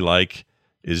really like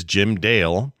is Jim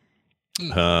Dale.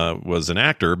 Was an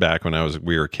actor back when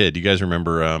we were a kid. You guys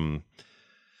remember?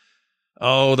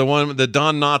 The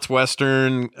Don Knotts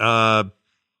Western. The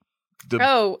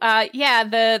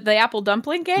Apple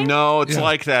Dumpling Gang. No, it's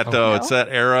like that though. No? It's that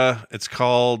era. It's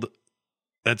called.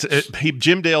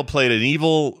 Jim Dale played an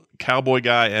evil cowboy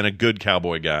guy and a good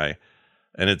cowboy guy,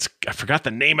 and I forgot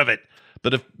the name of it.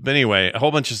 But anyway, a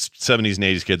whole bunch of 70s and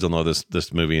 80s kids will know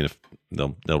this movie, and if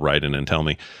they'll write in and tell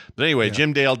me. But anyway,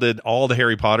 Jim Dale did all the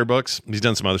Harry Potter books. He's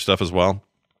done some other stuff as well.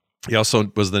 He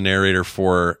also was the narrator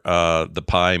for the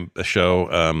Pie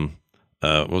show.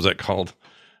 What was that called?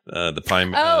 The Pie.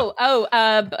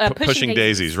 Pushing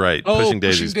Daisies, right? Oh, Pushing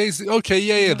Daisies. Okay,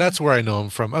 yeah, that's where I know him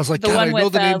from. I was like, the God, one I know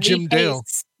with, the name Lee Jim Dale.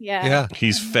 Pace. Yeah.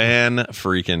 He's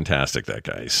fan-freaking-tastic, that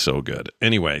guy. He's so good.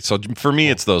 Anyway, so for me,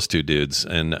 it's those two dudes.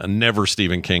 And never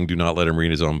Stephen King. Do not let him read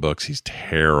his own books. He's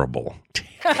terrible.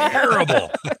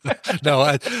 Terrible.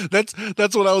 No,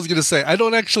 that's what I was going to say. I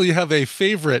don't actually have a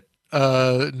favorite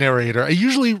narrator. I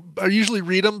usually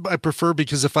read them. I prefer,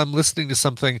 because if I'm listening to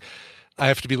something, I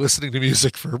have to be listening to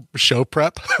music for show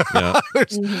prep. Yeah.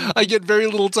 I get very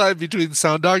little time between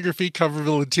soundography,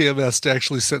 Coverville, and TMS to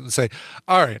actually sit and say,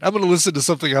 all right, I'm going to listen to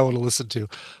something I want to listen to.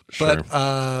 Sure.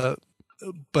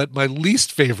 But my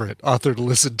least favorite author to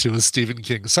listen to is Stephen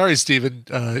King. Sorry, Stephen,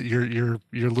 your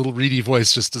little reedy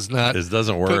voice just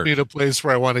doesn't work. Put me in a place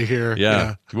where I want to hear.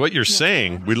 Yeah. What you're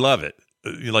saying, we love it.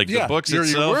 Like the books your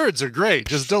itself. Your words are great.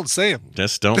 Just don't say them.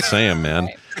 Just don't say them, man.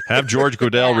 Have George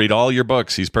Godel read all your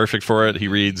books. He's perfect for it. He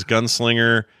reads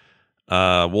Gunslinger,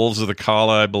 Wolves of the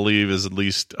Kala, I believe, is at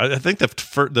least. I think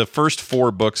the first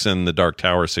 4 books in the Dark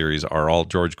Tower series are all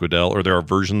George Godel, or there are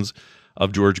versions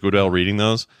of George Godel reading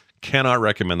those. Cannot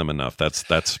recommend them enough. That's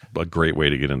a great way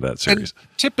to get into that series.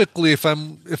 And typically, if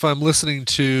I'm listening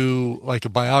to like a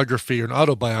biography or an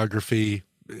autobiography,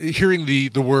 hearing the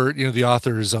word, the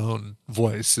author's own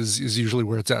voice is usually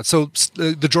where it's at. So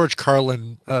the George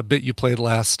Carlin bit you played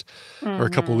last or a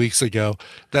couple of weeks ago,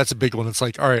 that's a big one. It's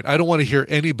like, all right, I don't want to hear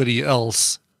anybody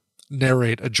else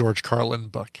narrate a George Carlin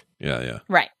book. Yeah.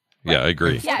 Right. Yeah, I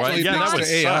agree. Yeah, well, again, that would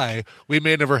AI. We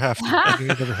may never have to.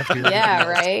 Yeah,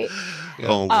 right.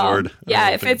 Oh Lord. Yeah,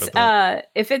 if it's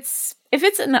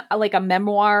like a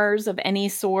memoirs of any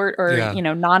sort or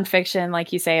nonfiction,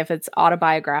 like you say, if it's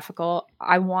autobiographical,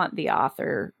 I want the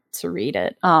author to read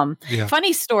it.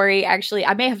 Funny story, actually,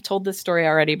 I may have told this story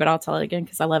already, but I'll tell it again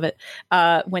because I love it.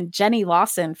 When Jenny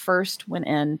Lawson first went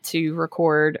in to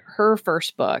record her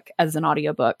first book as an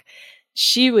audiobook,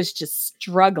 she was just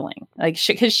struggling, like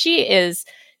because she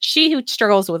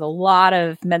struggles with a lot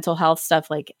of mental health stuff.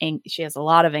 Like she has a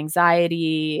lot of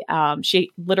anxiety. She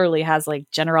literally has like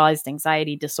generalized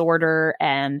anxiety disorder,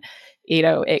 and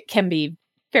it can be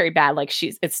very bad. Like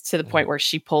it's to the point where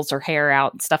she pulls her hair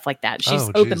out and stuff like that. She's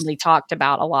openly talked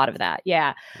about a lot of that.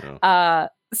 Yeah.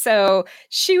 So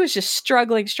she was just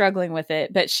struggling with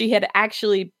it, but she had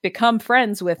actually become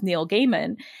friends with Neil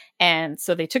Gaiman. And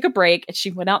so they took a break and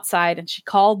she went outside and she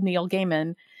called Neil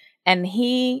Gaiman, and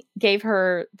he gave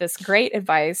her this great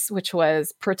advice, which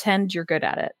was pretend you're good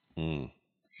at it.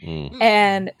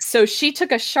 And so she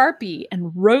took a Sharpie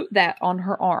and wrote that on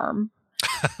her arm.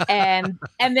 and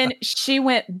then she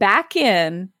went back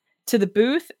in to the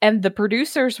booth, and the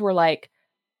producers were like,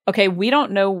 okay, we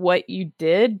don't know what you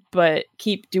did, but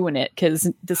keep doing it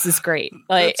because this is great.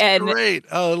 Like, That's great.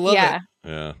 Oh, I love it.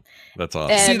 Yeah. That's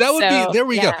awesome. See, that would be, there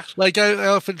we go. Like I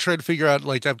often try to figure out,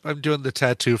 like I'm doing the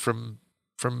tattoo from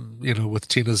with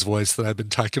Tina's voice that I've been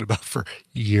talking about for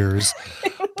years.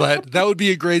 But that would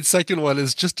be a great second one,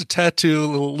 is just a tattoo,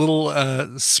 a little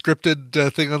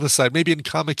scripted thing on the side, maybe in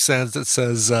Comic Sans that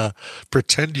says,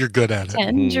 pretend you're good at it.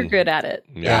 Pretend you're good at it.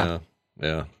 Yeah.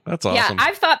 That's awesome. Yeah,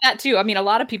 I've thought that too. I mean, a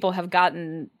lot of people have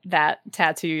gotten that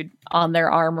tattooed on their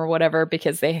arm or whatever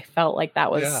because they felt like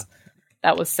that was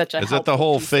such a. Is that the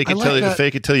whole fake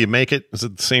it till you make it? Is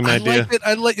it the same idea?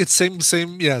 I like it.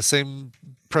 Same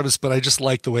premise, but I just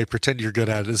like the way pretend you're good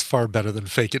at it is far better than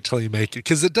fake it till you make it,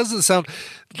 because it doesn't sound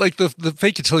like the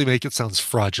fake it till you make it sounds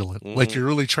fraudulent, like you're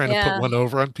really trying to put one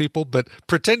over on people. But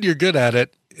pretend you're good at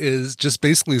it is just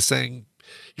basically saying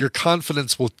your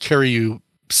confidence will carry you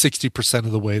 60%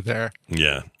 of the way there.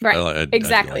 Yeah. Right.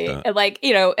 Exactly.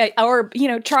 Or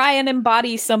try and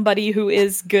embody somebody who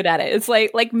is good at it. It's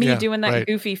like me doing that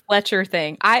goofy Fletcher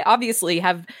thing. I obviously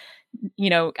have,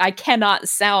 I cannot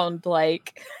sound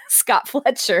like Scott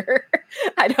Fletcher.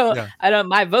 I don't,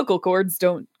 my vocal cords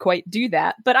don't quite do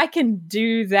that, but I can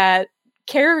do that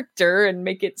character and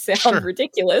make it sound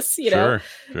ridiculous, know.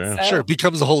 Sure, it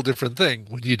becomes a whole different thing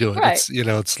when you do it. Right.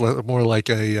 It's more like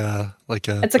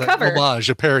it's a cover, homage,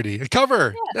 a parody, a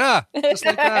cover. Yeah, just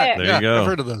like that. There you go. I've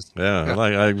heard of those.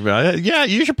 Yeah,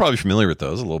 you should probably be familiar with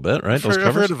those a little bit, right?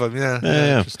 I've heard of them.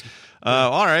 Yeah.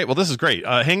 All right. Well, this is great.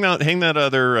 Hang that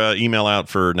other email out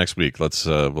for next week. Let's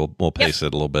we'll pace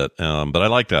it a little bit. But I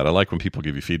like that. I like when people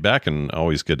give you feedback, and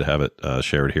always good to have it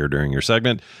shared here during your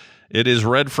segment. It is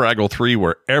Red Fraggle 3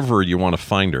 wherever you want to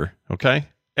find her. Okay,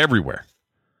 everywhere.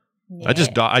 Yeah. I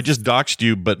just doxed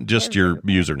you, but just your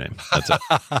username. That's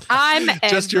it. I'm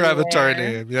just your avatar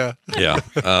name. Yeah.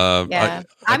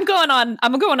 I'm going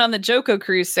on the Joko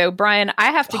cruise. So Brian,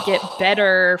 I have to get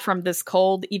better from this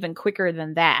cold even quicker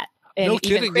than that. No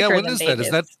kidding. Yeah. When is that? Is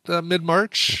that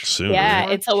mid-March? Soon. Yeah.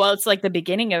 It's like the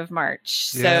beginning of March.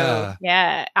 So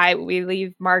we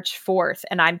leave March 4th,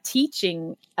 and I'm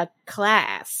teaching a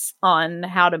class on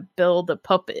how to build a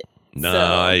puppet.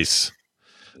 Nice.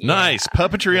 Nice.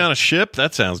 Puppetry on a ship.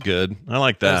 That sounds good. I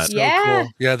like that. So cool.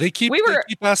 Yeah. They keep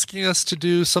asking us to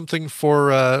do something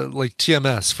for like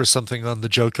TMS for something on the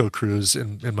Joko cruise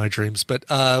in my dreams. But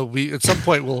we at some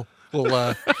point we'll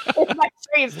my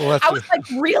dreams. I was like,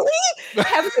 really?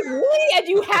 And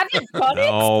you haven't done it?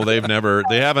 No,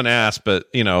 they haven't asked, but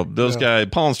those guys,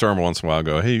 Paul and Storm once in a while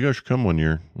go, hey, you guys should come one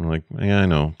year. I'm like, yeah, I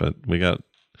know, but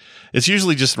it's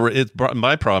usually just,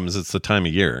 my problem is it's the time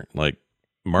of year. Like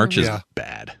March is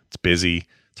bad. It's busy.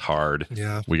 It's hard.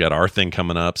 Yeah. We got our thing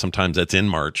coming up. Sometimes that's in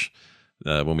March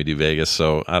when we do Vegas.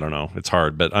 So I don't know. It's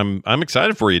hard, but I'm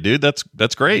excited for you, dude.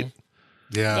 That's great.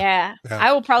 Yeah.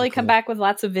 I will probably come back with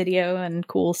lots of video and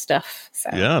cool stuff. So.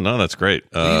 Yeah, no, that's great.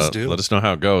 Please do. Let us know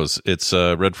how it goes. It's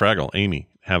Red Fraggle. Amy,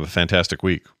 have a fantastic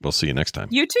week. We'll see you next time.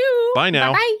 You too. Bye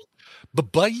now. Bye-bye.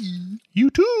 Bye-bye. You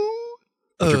too.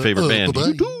 What's your favorite band? bye-bye.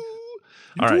 You too.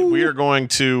 All right, we are going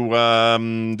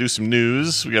to do some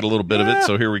news. We got a little bit of it,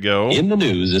 so here we go. In the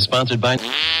News is sponsored by...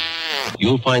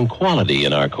 You'll find quality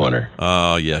in our corner.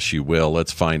 Oh, yes, you will.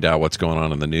 Let's find out what's going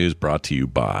on in the news, brought to you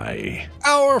by...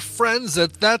 Our friends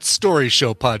at That Story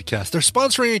Show podcast. They're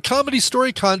sponsoring a comedy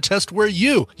story contest where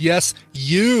you, yes,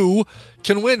 you,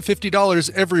 can win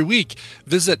 $50 every week.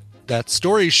 Visit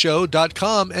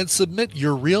thatstoryshow.com and submit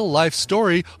your real-life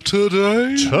story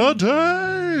today.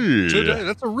 Today.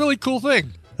 That's a really cool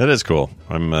thing. That is cool.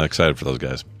 I'm excited for those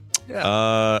guys. Yeah.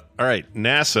 All right,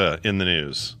 NASA in the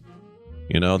news.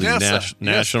 You know, the NASA.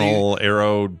 National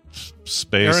Aeronautic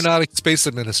Space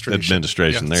Administration.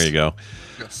 Yes. There you go.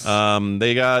 Yes.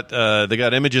 They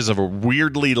got images of a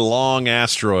weirdly long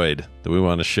asteroid that we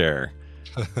want to share.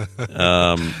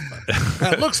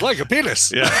 That looks like a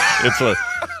penis. Yeah,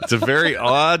 it's a very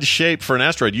odd shape for an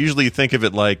asteroid. Usually you think of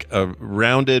it like a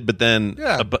rounded, but then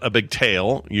a big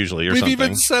tail, usually, or We've something. We've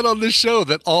even said on this show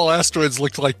that all asteroids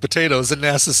look like potatoes, and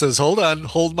NASA says, hold on,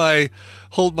 hold my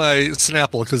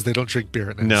Snapple, because they don't drink beer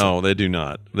at NASA. No, they do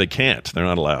not. They can't. They're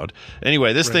not allowed.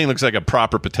 Anyway, this thing looks like a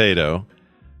proper potato.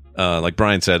 Like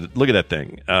Brian said, look at that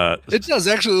thing. It does.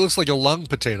 Actually, it looks like a lung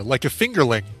potato, like a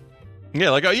fingerling.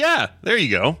 Yeah, like, oh yeah, there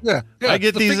you go. Yeah, I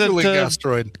get the these at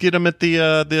asteroid. Get them at the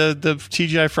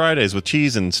TGI Fridays with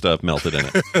cheese and stuff melted in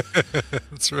it.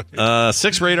 That's right.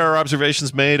 6 radar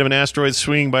observations made of an asteroid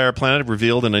swinging by our planet have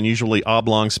revealed an unusually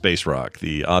oblong space rock.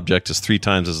 The object is 3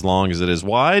 times as long as it is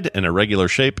wide and a regular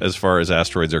shape as far as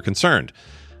asteroids are concerned.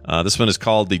 This one is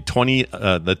called the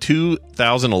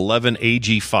 2011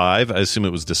 AG5. I assume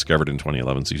it was discovered in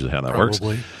 2011. It's usually how that works.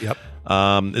 Probably. Yep.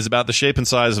 Is about the shape and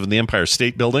size of the Empire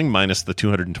State Building minus the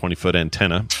 220-foot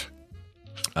antenna.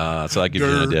 So that gives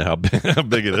you an idea how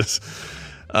big it is.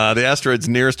 The asteroid's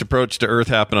nearest approach to Earth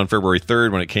happened on February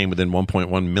 3rd when it came within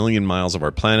 1.1 million miles of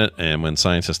our planet. And when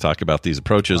scientists talk about these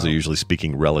approaches, they're usually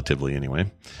speaking relatively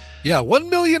anyway. Yeah, 1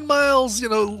 million miles,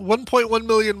 1.1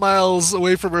 million miles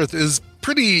away from Earth is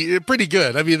pretty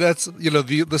good. I mean, that's,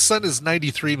 the sun is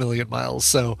 93 million miles.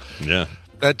 So yeah.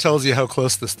 That tells you how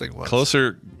close this thing was.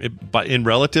 Closer, in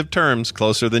relative terms,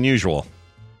 closer than usual,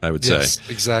 I would say. Yes,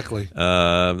 exactly.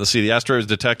 Let's see. The asteroid was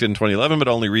detected in 2011, but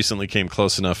only recently came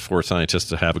close enough for scientists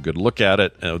to have a good look at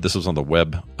it. This was on the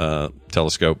Webb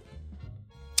telescope.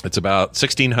 It's about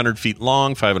 1,600 feet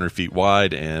long, 500 feet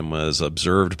wide, and was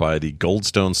observed by the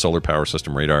Goldstone Solar Power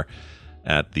System radar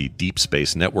at the Deep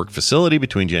Space Network facility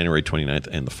between January 29th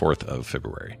and the 4th of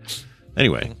February.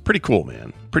 Anyway, pretty cool,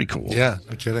 man. Pretty cool. Yeah,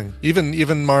 no kidding.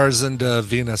 Even Mars and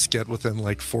Venus get within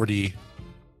like 40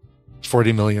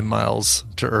 million miles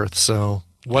to Earth. So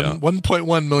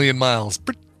 1.1 million miles.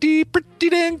 Pretty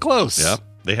dang close. Yeah.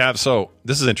 They have, so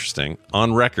this is interesting.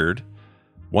 On record,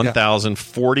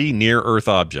 1,040 near-Earth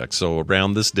objects, so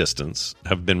around this distance,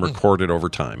 have been recorded over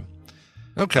time.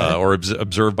 Okay. Or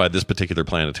observed by this particular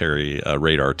planetary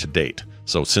radar to date.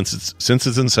 So since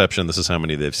its inception, this is how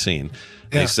many they've seen.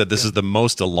 They said this is the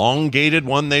most elongated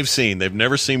one they've seen. They've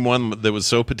never seen one that was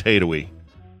so potato-y.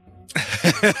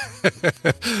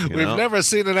 We've never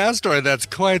seen an asteroid that's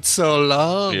quite so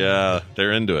long. Yeah,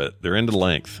 they're into it. They're into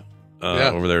length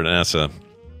over there at NASA.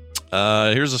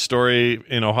 Here's a story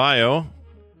in Ohio.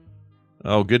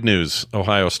 Oh, good news.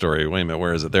 Ohio story. Wait a minute.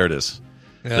 Where is it? There it is.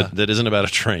 Yeah. That isn't about a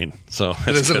train. So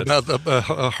it isn't about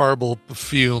a horrible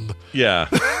fume. Yeah.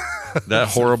 That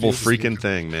horrible freaking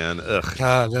thing, man. Ugh.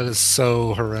 God, that is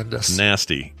so horrendous.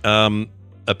 Nasty. A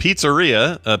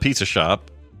pizza shop,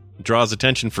 draws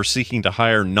attention for seeking to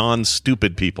hire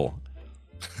non-stupid people.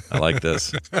 I like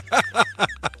this.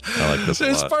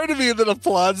 There's part of me that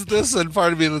applauds this, and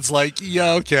part of me that's like,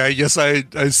 yeah, okay, I guess I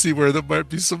see where there might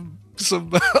be some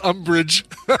umbrage.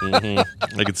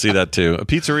 Mm-hmm. I could see that too. A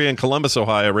pizzeria in Columbus,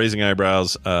 Ohio, raising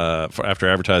eyebrows after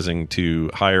advertising to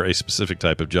hire a specific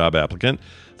type of job applicant.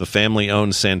 The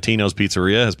family-owned Santino's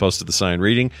Pizzeria has posted the sign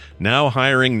reading, "Now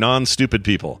hiring non-stupid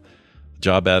people." The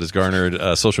job ad has garnered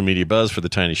social media buzz for the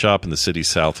tiny shop in the city's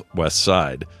southwest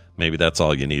side. Maybe that's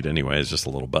all you need anyway, is just a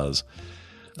little buzz.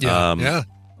 Yeah.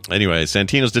 Anyway,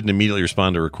 Santino's didn't immediately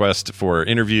respond to a request for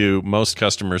interview. Most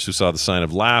customers who saw the sign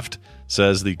have laughed,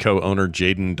 says the co-owner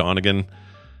Jaden Donegan.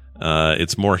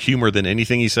 It's more humor than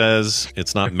anything, he says.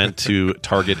 It's not meant to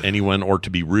target anyone or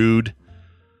to be rude.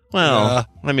 Well,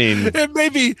 I mean, it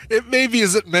maybe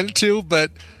isn't meant to,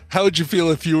 but how would you feel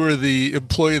if you were the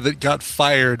employee that got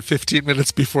fired 15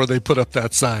 minutes before they put up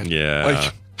that sign?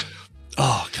 Yeah.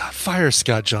 Oh God, fire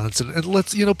Scott Johnson, and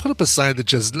let's put up a sign that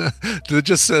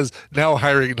just says now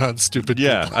hiring non-stupid.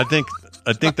 Yeah, people.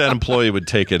 I think that employee would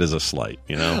take it as a slight.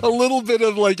 A little bit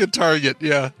of like a target.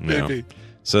 Yeah, maybe. Yeah.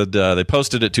 So they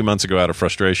posted it 2 months ago out of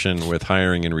frustration with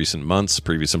hiring in recent months.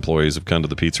 Previous employees have come to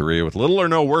the pizzeria with little or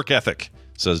no work ethic,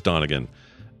 says Donegan,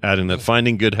 adding that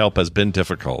finding good help has been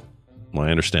difficult. Well,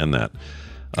 I understand that.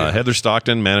 Heather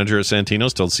Stockton, manager at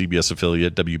Santino's, told CBS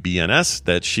affiliate WBNS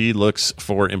that she looks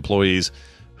for an employee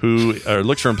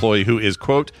who is,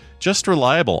 quote, just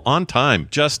reliable, on time,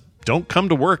 just don't come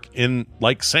to work in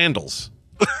like sandals.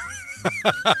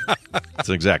 That's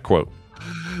an exact quote.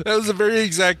 That was a very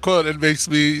exact quote. It makes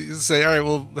me say, all right,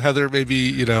 well, Heather,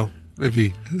 maybe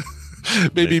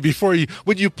before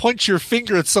when you point your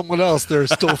finger at someone else, there are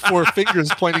still 4 fingers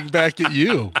pointing back at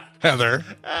you, Heather.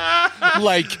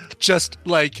 Just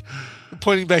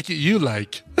pointing back at you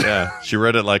like. Yeah, she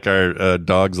read it like our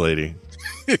dogs lady.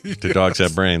 Do dogs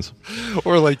have brains?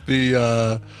 Or like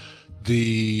the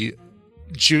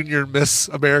Junior Miss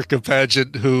America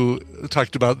pageant who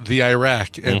talked about the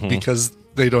Iraq and because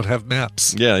they don't have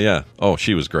maps. Yeah. Oh,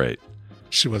 she was great.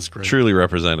 She was great. Truly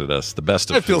represented us. The best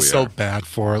of I feel who we so are. bad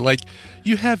for her. Like,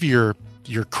 you have your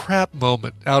crap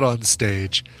moment out on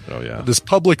stage. Oh yeah. This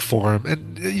public forum,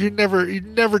 and you're never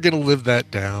going to live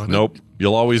that down. Nope.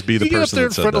 You'll always be the person. You get up there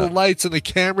in front of the lights and the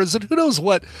cameras, and who knows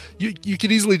what? You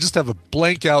could easily just have a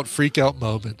blank out, freak out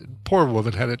moment. And poor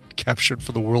woman had it captured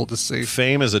for the world to see.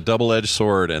 Fame is a double-edged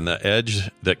sword, and the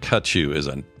edge that cuts you is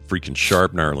a freaking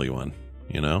sharp, gnarly one.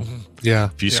 Yeah.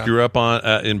 If you screw up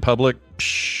on in public,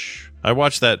 I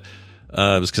watched that.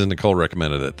 It was because Nicole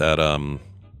recommended it. That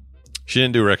she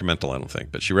didn't do a recommendal, I don't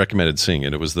think, but she recommended seeing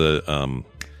it. It was the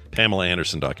Pamela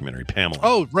Anderson documentary. Pamela.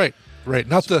 Oh, right.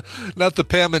 Not the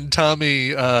Pam and Tommy.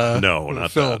 No,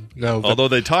 not film. That. No, although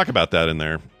they talk about that in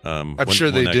there. I'm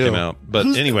sure they do. Came out. But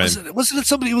anyway, wasn't it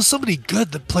somebody? It was somebody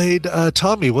good that played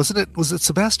Tommy, wasn't it? Was it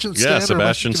Sebastian Stan? Yeah,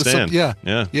 Sebastian Stan. Yeah.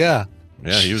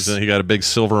 Yeah, he got a big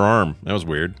silver arm. That was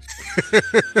weird.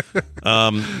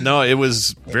 No, it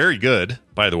was very good,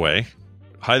 by the way.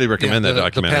 Highly recommend that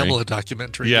documentary. The Pamela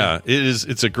documentary. Yeah, it is.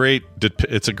 It's a great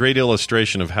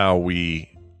illustration of how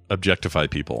we objectify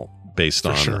people based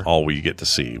on all we get to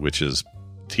see, which is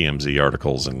TMZ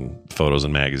articles and photos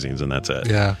and magazines, and that's it.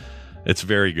 Yeah, it's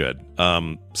very good.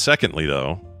 Secondly,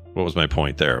 though, what was my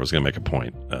point there? I was going to make a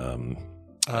point.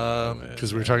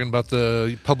 Because we were talking about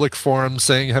the public forum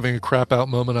having a crap out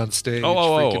moment on stage.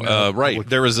 Right.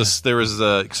 There was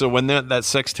so when that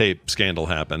sex tape scandal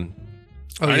happened,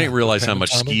 I didn't realize how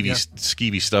much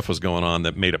skeevy stuff was going on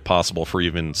that made it possible for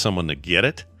even someone to get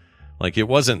it. Like, it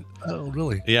wasn't. Oh,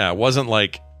 really? Yeah, it wasn't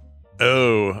like,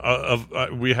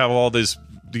 we have all these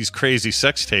crazy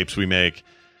sex tapes we make.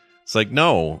 It's like,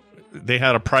 no. They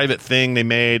had a private thing they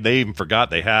made. They even forgot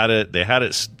they had it. They had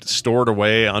it stored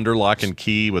away under lock and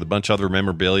key with a bunch of other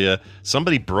memorabilia.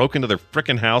 Somebody broke into their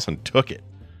freaking house and took it.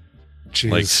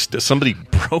 Jeez. Like, somebody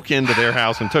broke into their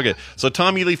house and took it. So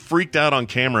Tommy Lee freaked out on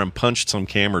camera and punched some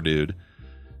camera dude.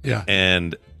 Yeah.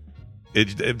 And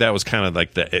that was kind of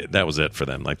like that was it for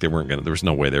them. Like, there was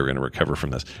no way they were going to recover from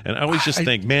this. And I always just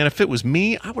think, man, if it was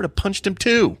me, I would have punched him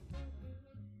too.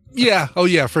 Yeah. Oh,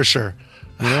 yeah, for sure.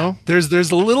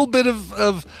 There's a little bit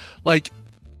of like,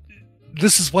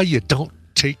 this is why you don't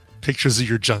take pictures of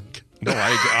your junk. No,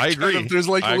 I agree. There's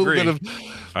like a little bit of.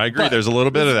 I agree. There's a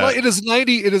little bit of that. It is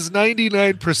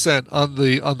 99%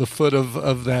 on the foot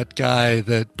of that guy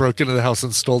that broke into the house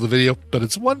and stole the video, but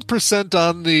it's 1%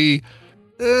 on the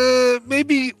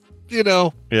maybe.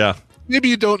 Yeah. Maybe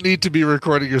you don't need to be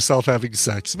recording yourself having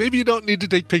sex. Maybe you don't need to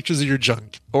take pictures of your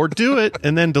junk, or do it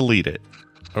and then delete it.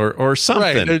 Or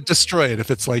something. Right, or destroy it if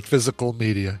it's like physical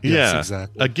media. Yes,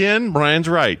 exactly. Again, Brian's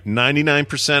right.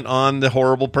 99% on the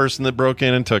horrible person that broke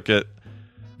in and took it.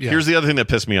 Yeah. Here's the other thing that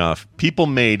pissed me off. People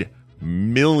made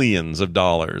millions of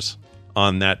dollars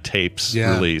on that tape's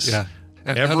release. Yeah.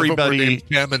 And everybody,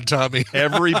 Pam and Tommy.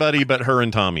 Everybody but her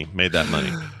and Tommy made that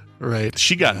money. Right.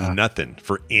 She got nothing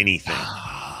for anything.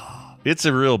 It's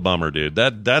a real bummer, dude.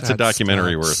 That's a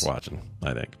documentary worth watching,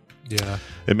 I think. Yeah.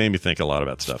 It made me think a lot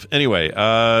about stuff. Anyway,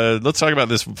 let's talk about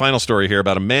this final story here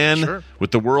about a man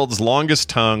with the world's longest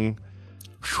tongue.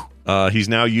 He's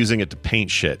now using it to paint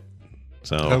shit.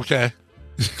 So okay.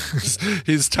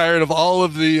 He's tired of all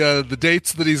of the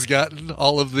dates that he's gotten,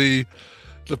 all of the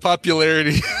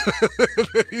popularity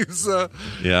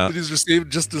that he's received.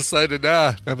 Just decided,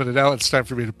 now it's time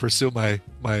for me to pursue my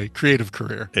creative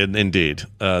career. Indeed.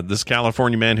 This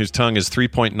California man whose tongue is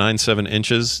 3.97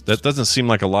 inches. That doesn't seem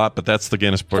like a lot, but that's the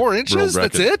Guinness Book 4 inches? World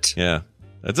Record. That's it? Yeah.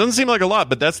 It doesn't seem like a lot,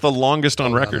 but that's the longest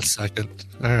on record. Hold on a second.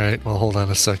 All right. Well, hold on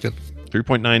a second.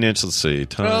 3.9 inch. Let's see.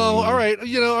 Tongue. Oh, all right.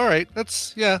 All right.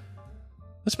 That's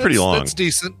pretty long. That's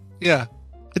decent. Yeah.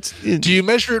 Do you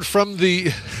measure it from the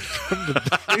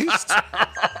base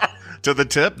to the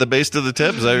tip? The base to the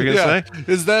tip? Is that what you're gonna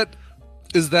say?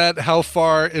 Is that how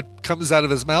far it comes out of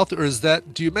his mouth, or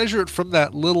do you measure it from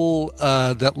that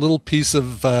little piece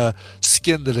of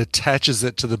skin that attaches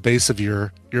it to the base of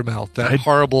your mouth? That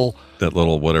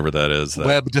little whatever that is.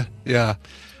 Webbed. Yeah.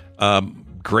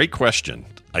 Great question.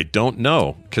 I don't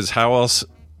know, because how else?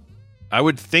 I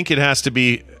would think it has to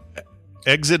be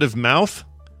exit of mouth.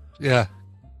 Yeah.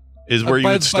 Is where you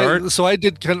would start. So I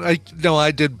did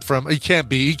from. He can't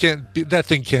be. That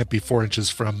thing can't be 4 inches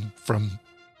from.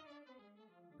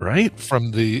 Right?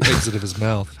 From the exit of his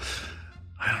mouth.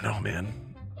 I don't know, man.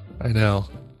 I know.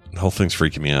 The whole thing's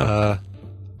freaking me out.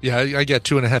 Yeah, I get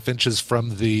 2.5 inches from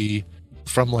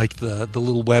like the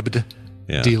little webbed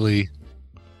dealy.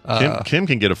 Kim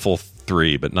can get a full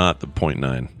 3, but not the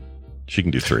 0.9. She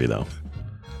can do 3 though.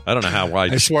 I don't know how. Why?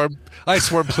 I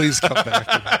swear, please come back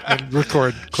and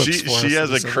record clips for us. She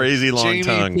has a crazy long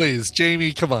tongue. Please,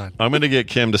 Jamie, come on. I'm going to get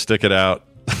Kim to stick it out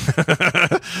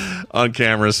on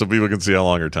camera so people can see how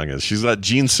long her tongue is. She's got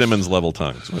Gene Simmons level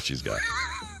tongue. Is what she's got.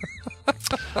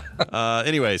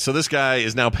 Anyway, so this guy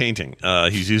is now painting.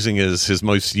 He's using his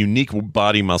most unique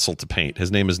body muscle to paint.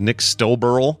 His name is Nick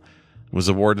Stolberl. Was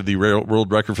awarded the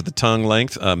world record for the tongue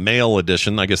length, male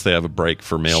edition. I guess they have a break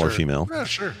for male or female. Yeah,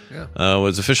 sure. Yeah.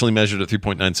 Was officially measured at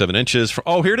 3.97 inches.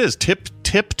 Here it is, tip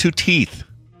to teeth.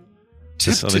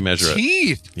 Tip That's how they measure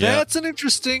teeth. Yeah. That's an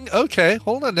interesting. Okay,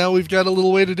 hold on. Now we've got a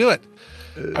little way to do it.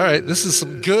 All right, this is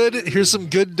some good. Here's some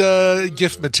good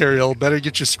gift material. Better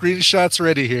get your screenshots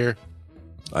ready here.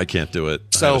 I can't do it.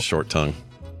 I have a short tongue.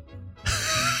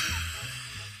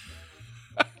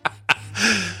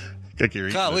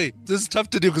 Golly, this is tough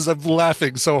to do because I'm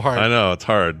laughing so hard. I know, it's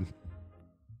hard.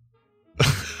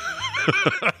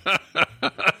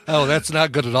 Oh, that's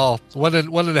not good at all.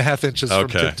 1.5 inches from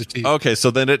tip to teeth. Okay, so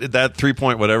then that 3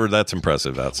 point whatever, that's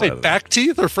impressive outside. Wait, of back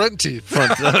teeth or front teeth?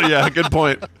 Front. Yeah, good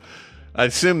point. I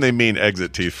assume they mean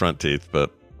exit teeth, front teeth,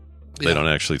 but they don't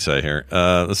actually say here.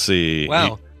 Let's see.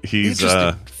 Wow. He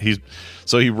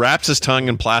wraps his tongue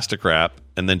in plastic wrap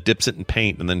and then dips it in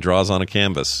paint and then draws on a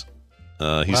canvas.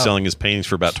 He's selling his paintings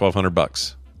for about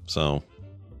 $1,200. So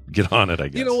get on it, I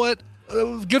guess. You know what?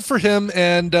 Good for him.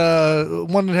 And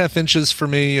 1.5 inches for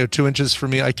me, or 2 inches for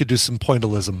me, I could do some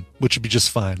pointillism, which would be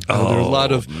just fine. There are a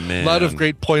lot of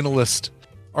great pointillist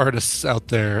artists out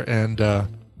there. And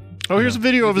here's a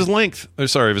video of his length.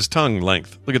 Of his tongue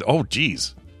length. Look at. Oh,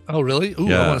 geez. Oh, really? Ooh,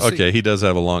 yeah. I wanna see. Okay. He does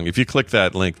have a long. If you click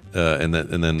that link and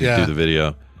then do the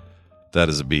video, that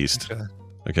is a beast.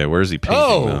 Okay. Where is he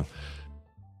painting now?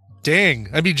 Dang.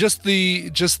 I mean, just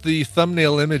the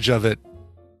thumbnail image of it.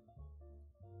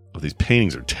 Oh, these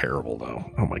paintings are terrible, though.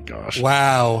 Oh, my gosh.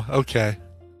 Wow. Okay.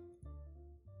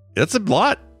 That's a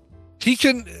lot. He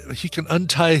can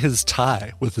untie his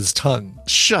tie with his tongue.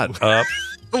 Shut up.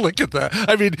 Look at that.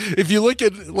 I mean, if you look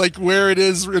at like where it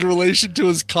is in relation to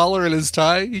his collar and his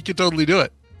tie, he can totally do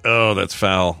it. Oh, that's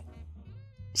foul.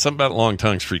 Something about long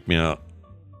tongues freak me out.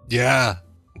 Yeah.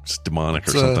 It's demonic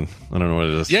or something. I don't know what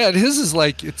it is. Yeah, his is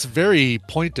like, it's very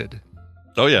pointed.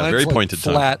 Oh, yeah, Mine's very like pointed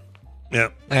flat. Tongue. Yeah.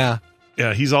 Yeah.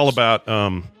 Yeah, he's all about,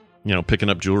 picking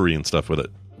up jewelry and stuff with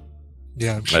it.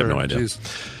 Yeah, I'm sure. I have no idea.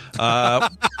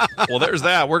 Well, there's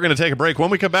that. We're going to take a break. When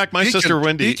we come back,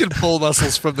 Wendy. He can pull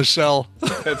muscles from the shell.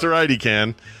 That's right, he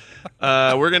can.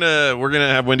 We're gonna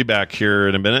have Wendy back here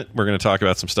in a minute. We're gonna talk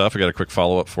about some stuff. I got a quick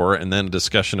follow up for her, and then a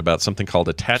discussion about something called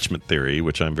attachment theory,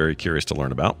 which I'm very curious to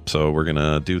learn about. So we're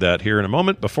gonna do that here in a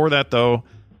moment. Before that, though,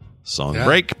 song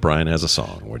break. Brian has a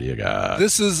song. What do you got?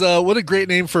 This is what a great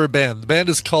name for a band. The band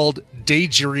is called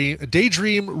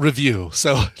Daydream Review.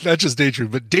 So not just Daydream,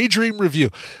 but Daydream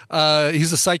Review.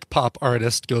 He's a psych pop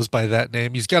artist, goes by that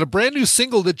name. He's got a brand new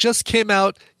single that just came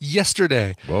out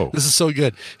yesterday. Whoa. This is so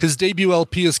good. His debut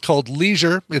LP is called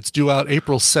Leisure. It's due out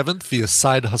April 7th via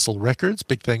Side Hustle Records.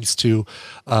 Big thanks to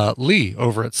Lee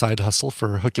over at Side Hustle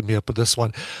for hooking me up with this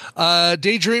one.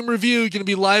 Daydream Review, going to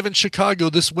be live in Chicago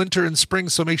this winter and spring,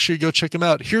 so make sure you go check him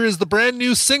out. Here is the brand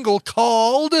new single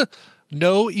called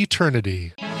No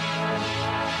Eternity.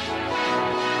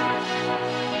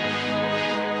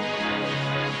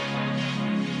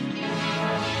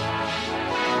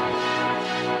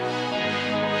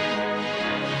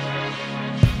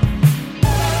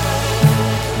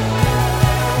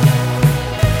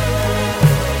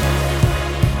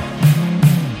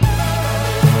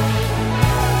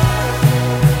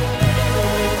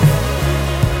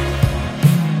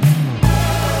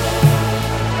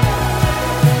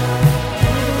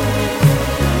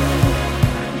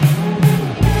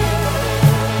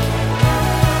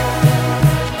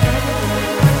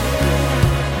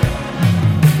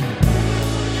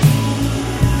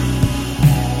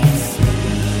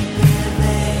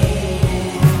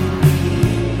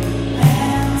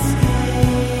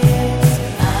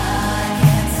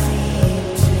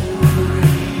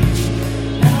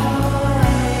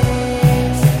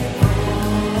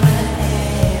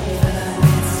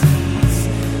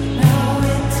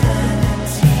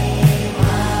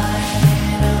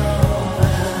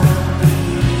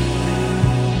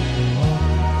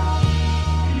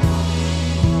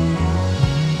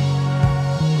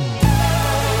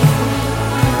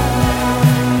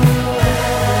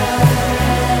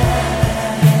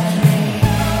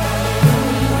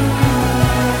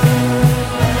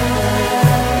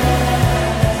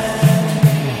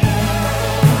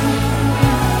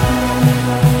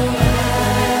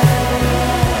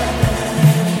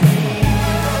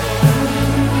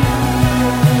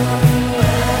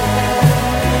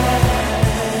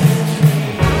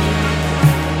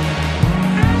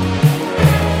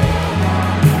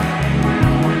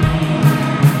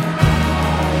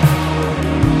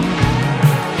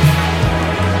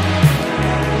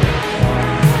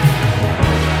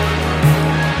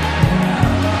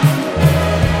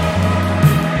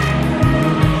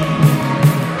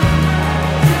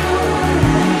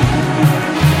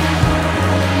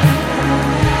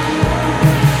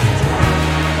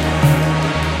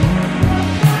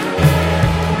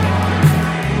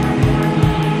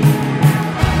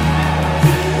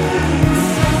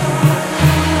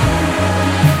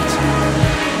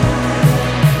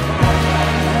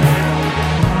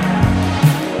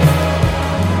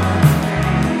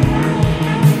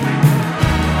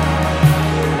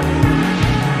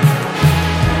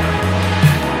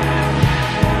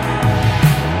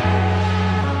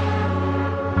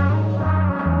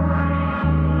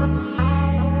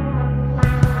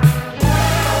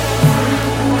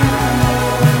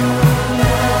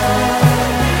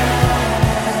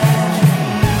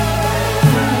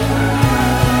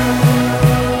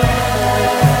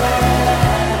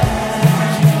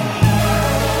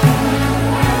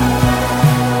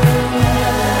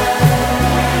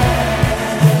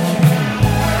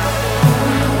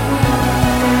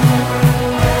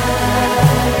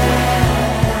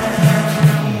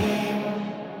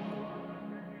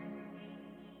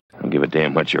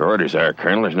 what your orders are,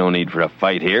 Colonel. There's no need for a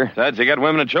fight here. Besides, they got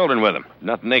women and children with them.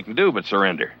 Nothing they can do but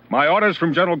surrender. My orders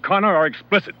from General Connor are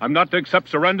explicit. I'm not to accept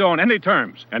surrender on any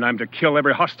terms, and I'm to kill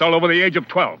every hostile over the age of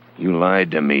 12. You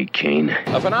lied to me, Kane.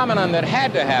 A phenomenon that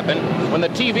had to happen when the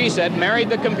TV set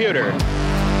married the computer.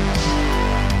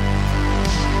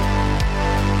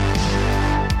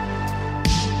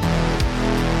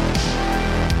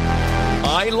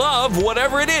 I love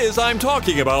whatever it is I'm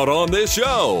talking about on this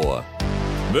show.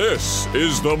 This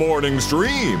is the Morning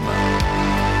Stream.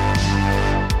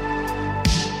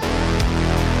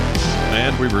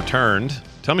 And we returned.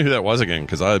 Tell me who that was again,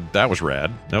 because that was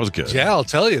rad. That was good. Yeah, I'll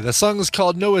tell you. The song is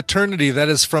called No Eternity. That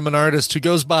is from an artist who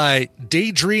goes by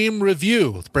Daydream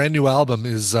Review. The brand new album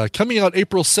is coming out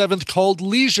April 7th called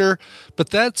Leisure,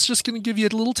 but that's just going to give you a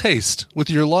little taste with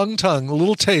your long tongue, a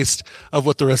little taste of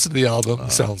what the rest of the album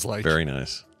sounds like. Very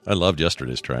nice. I loved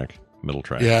yesterday's track. Middle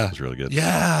track. Yeah. It was really good.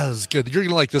 Yeah, it was good. You're going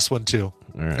to like this one, too.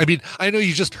 All right. I mean, I know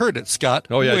you just heard it, Scott.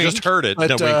 Oh, yeah, Wink, I just heard it.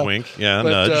 but, No, wink. Yeah, but,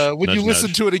 nudge. when you nudge, listen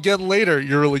nudge. to it again later,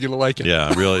 you're really going to like it.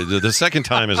 Yeah, really. The second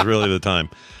time is really the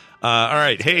time. All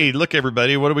right. Hey, look,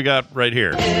 everybody. What do we got right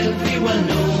here? Everyone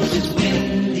knows it's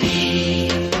Wendy.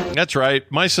 That's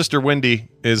right. My sister Wendy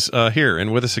is here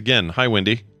and with us again. Hi,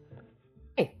 Wendy.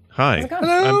 Hi.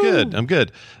 I'm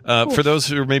good. For those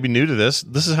who are maybe new to this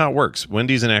is how it works.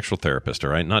 Wendy's an actual therapist,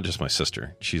 all right? Not just my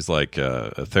sister. She's like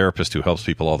a therapist who helps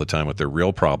people all the time with their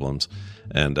real problems.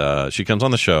 And she comes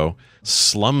on the show,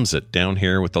 slums it down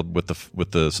here with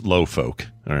the low folk,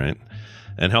 all right?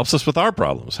 And helps us with our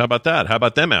problems. How about that? How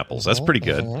about them apples? That's pretty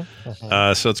good.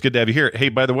 So it's good to have you here. Hey,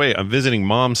 by the way, I'm visiting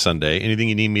Mom Sunday. Anything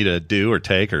you need me to do or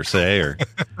take or say or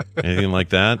anything like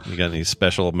that? You got any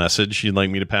special message you'd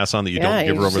like me to pass on that you don't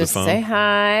give her over the phone? Say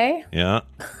hi. Yeah.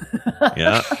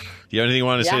 Yeah. Do you have anything you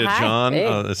want to say to hi. John?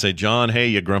 Hey. Say, John, hey,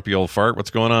 you grumpy old fart.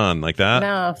 What's going on? Like that?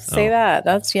 No, say that.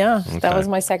 That's, Okay. That was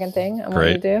my second thing I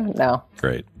wanted to do. No.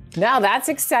 Great. No, that's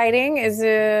exciting.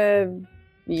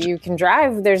 You can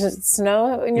drive. There's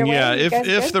snow in your way. Yeah, You guys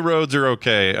if good? the roads are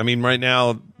okay. I mean, right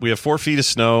now we have 4 feet of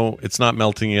snow. It's not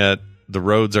melting yet. The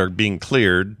roads are being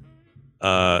cleared.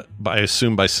 But I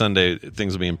assume by Sunday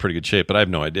things will be in pretty good shape. But I have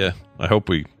no idea. I hope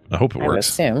it works. I would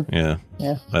assume. Yeah.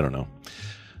 Yeah. I don't know.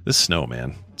 This snow,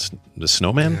 man. The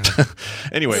snowman.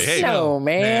 Anyway, hey,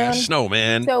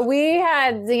 snowman. So we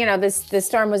had, this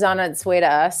storm was on its way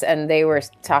to us, and they were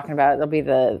talking about it'll be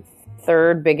the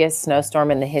third biggest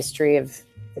snowstorm in the history of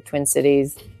the Twin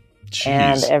Cities. Jeez.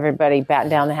 And everybody battened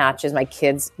down the hatches. My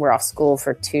kids were off school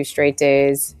for 2 straight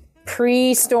days.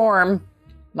 Pre-storm.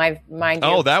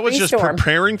 Oh, that was just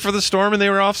preparing for the storm and they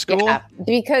were off school? Yeah,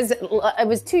 because it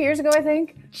was 2 years ago, I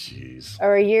think. Jeez.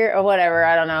 Or a year or whatever.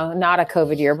 I don't know. Not a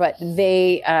COVID year, but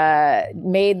they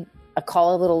made a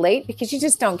call a little late because you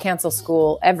just don't cancel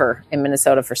school ever in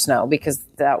Minnesota for snow because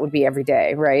that would be every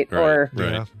day, right? Or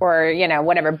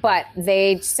whatever. But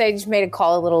they just made a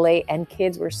call a little late and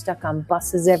kids were stuck on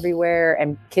buses everywhere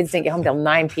and kids didn't get home till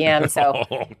 9 p.m. So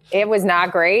it was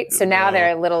not great. So now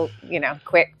they're a little,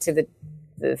 quick to the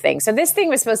thing. So this thing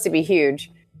was supposed to be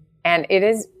huge and it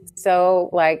is so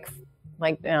like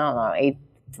I don't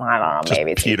know,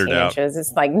 maybe it's 18 inches.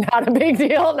 It's like not a big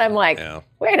deal. And I'm like,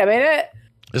 wait a minute.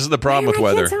 This is the problem with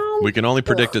weather. We can only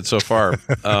predict it so far.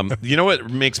 You know what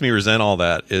makes me resent all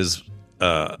that is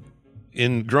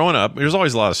in growing up, there's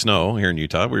always a lot of snow here in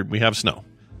Utah. We have snow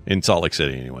in Salt Lake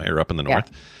City anyway, or up in the north.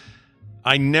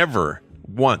 I never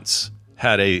once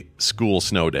had a school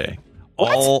snow day.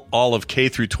 All of K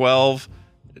through 12,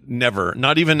 never.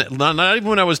 Not even when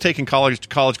I was taking college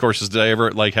courses did I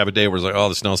ever like have a day where it's like, oh,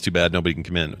 the snow's too bad, nobody can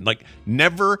come in. Like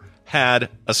never had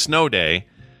a snow day.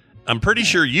 I'm pretty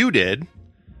sure you did.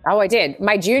 Oh, I did.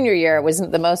 My junior year, it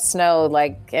wasn't the most snow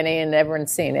like any and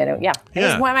everyone's seen it. It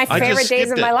was one of my favorite days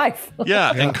of my life.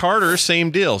 Yeah, and Carter, same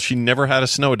deal. She never had a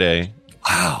snow day.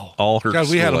 Wow. All her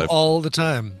God, we had them life. all the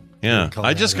time. Yeah,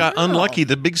 I just got unlucky.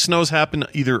 The big snows happen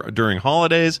either during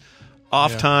holidays,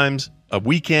 off times, a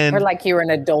weekend. Or like you were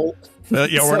an adult. When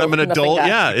I'm an adult.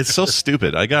 Yeah, it's so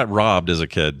stupid. I got robbed as a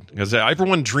kid because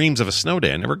everyone dreams of a snow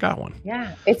day. I never got one.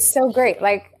 Yeah, it's so great.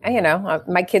 Like,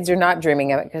 my kids are not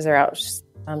dreaming of it because they're out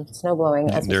snow blowing.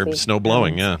 They're snow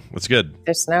blowing. Yeah, that's good.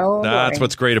 They're snow. That's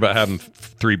what's great about having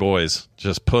 3 boys.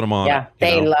 Just put them on. Yeah,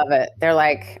 they love it. They're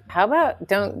like, how about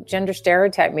don't gender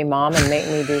stereotype me, Mom, and make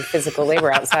me do physical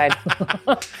labor outside.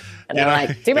 And they're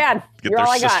like, too bad. Get You're their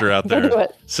all I got. sister out Go do there.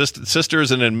 it. Sister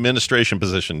is in an administration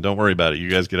position. Don't worry about it. You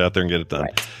guys get out there and get it done.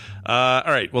 Right.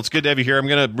 All right. Well, it's good to have you here. I'm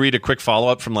going to read a quick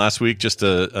follow-up from last week just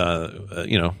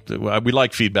to, we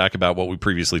like feedback about what we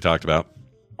previously talked about.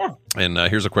 Yeah. And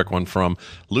here's a quick one from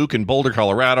Luke in Boulder,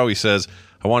 Colorado. He says,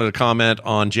 I wanted to comment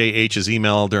on JH's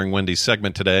email during Wendy's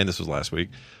segment today, and this was last week.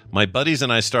 My buddies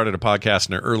and I started a podcast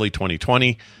in early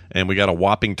 2020, and we got a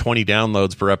whopping 20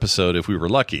 downloads per episode if we were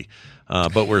lucky.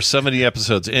 But we're 70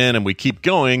 episodes in, and we keep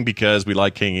going because we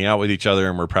like hanging out with each other,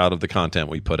 and we're proud of the content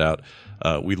we put out.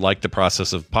 We like the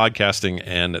process of podcasting,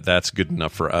 and that's good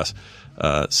enough for us,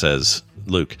 says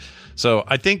Luke. So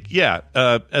I think,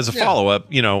 as a follow-up,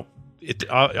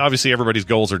 obviously everybody's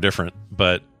goals are different,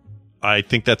 but I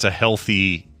think that's a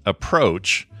healthy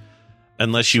approach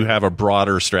unless you have a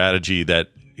broader strategy that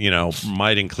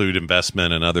might include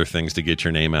investment and other things to get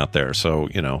your name out there. So,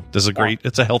 this is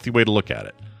it's a healthy way to look at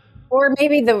it. Or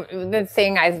maybe the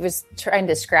thing I was trying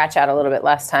to scratch out a little bit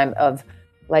last time of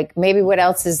like, maybe what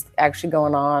else is actually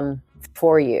going on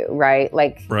for you, right?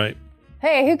 Like, right.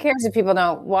 Hey, who cares if people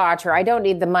don't watch, or I don't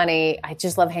need the money. I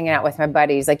just love hanging out with my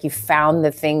buddies. Like, you found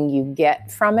the thing you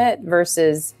get from it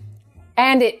versus,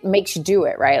 and it makes you do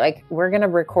it, right? Like, we're going to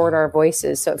record our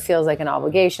voices. So it feels like an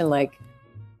obligation. Like,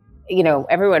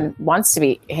 everyone wants to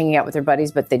be hanging out with their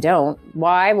buddies, but they don't.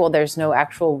 Why? Well, there's no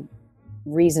actual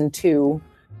reason to.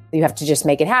 You have to just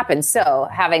make it happen. So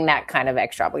having that kind of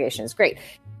extra obligation is great.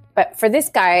 But for this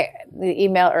guy,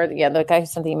 the guy who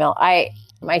sent the email,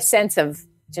 my sense of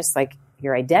just like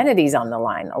your identity's on the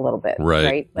line a little bit,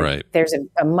 right? Like, right. There's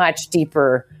a much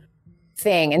deeper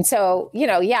thing. And so,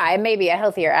 it may be a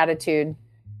healthier attitude,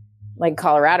 like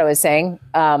Colorado is saying.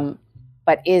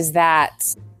 But is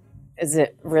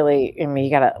it really, you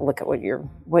got to look at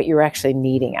what you're actually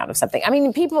needing out of something. I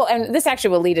mean, people, and this actually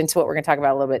will lead into what we're going to talk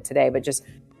about a little bit today, but just,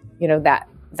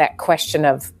 that question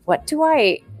of what do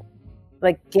I,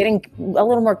 like, getting a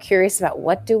little more curious about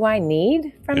what do I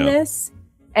need from this?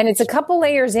 And it's a couple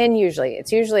layers in usually.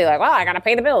 It's usually like, well, I got to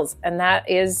pay the bills. And that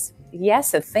is,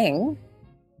 yes, a thing.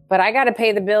 But I got to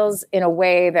pay the bills in a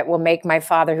way that will make my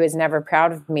father, who is never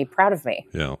proud of me,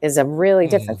 is a really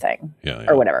different thing.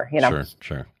 Or whatever,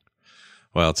 Sure.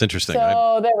 Well, it's interesting.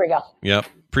 So there we go. Yep.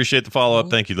 Appreciate the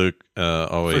follow-up. Thank you, Luke.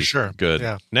 Always for sure. Good.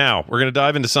 Yeah. Now, we're going to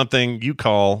dive into something you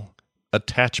call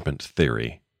attachment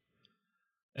theory.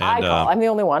 And, I'm the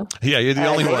only one. Yeah, you're the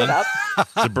only one. It's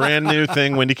a brand new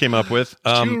thing Wendy came up with.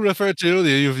 You refer to,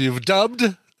 you've dubbed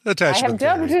attachment I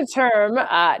have dubbed the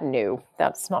term new.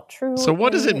 That's not true. So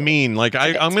what does it mean? Like,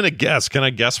 I'm going to guess. Can I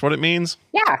guess what it means?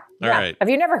 Yeah. All right. Have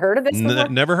you never heard of this before?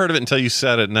 Never heard of it until you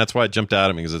said it, and that's why it jumped out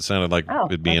at me, because it sounded like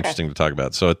it'd be interesting to talk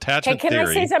about. So attachment can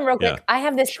theory. I say something real quick? Yeah. I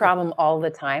have this problem all the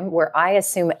time where I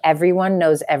assume everyone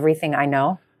knows everything I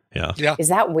know. Yeah. Is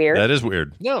that weird? That is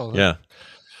weird. No. Yeah.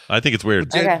 I think it's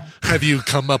weird. Okay. Have you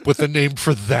come up with a name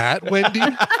for that, Wendy?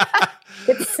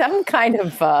 It's some kind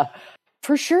of,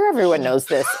 for sure everyone knows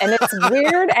this. And it's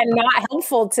weird and not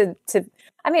helpful to,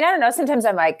 I mean, I don't know. Sometimes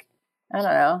I'm like, I don't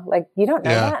know, like, you don't know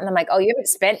that? And I'm like, oh, you haven't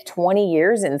spent 20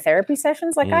 years in therapy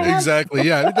sessions like I have? Exactly.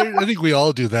 Yeah. I think we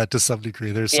all do that to some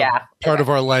degree. There's some part of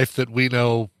our life that we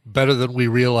know better than we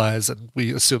realize, and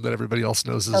we assume that everybody else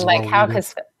knows as well. Like, how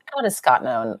does Scott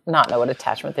not know what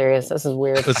attachment theory is? This is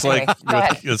weird. It's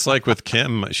it's like with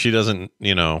Kim. She doesn't,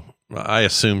 I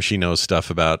assume she knows stuff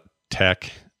about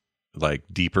tech, like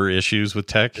deeper issues with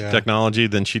technology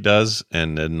than she does,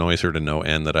 and it annoys her to no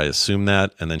end that I assume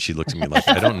that. And then she looks at me like,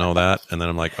 I don't know that. And then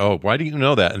I'm like, oh, why do you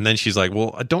know that? And then she's like,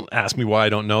 well, don't ask me why I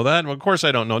don't know that. Well, of course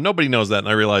I don't know. Nobody knows that. And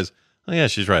I realize, oh yeah,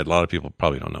 she's right. A lot of people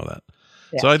probably don't know that.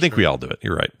 Yeah, so I think we all do it.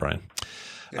 You're right, Brian.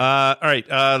 All right.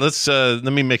 Let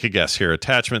me make a guess here.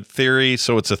 Attachment theory.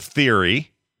 So it's a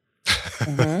theory. I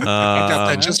got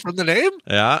that just from the name.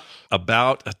 Yeah,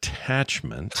 about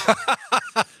attachment.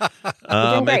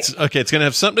 It's going to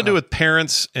have something to do with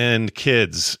parents and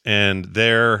kids and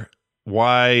their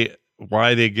why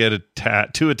they get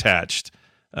too attached,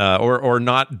 or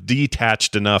not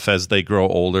detached enough as they grow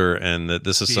older, and that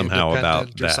this is somehow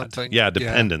about that. Something. Yeah,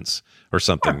 dependence or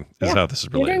something is how this is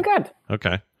related. You're doing good.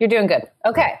 Okay, you're doing good.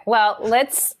 Okay, well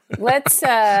let's let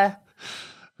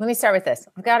me start with this.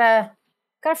 I've got a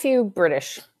few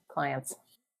British clients,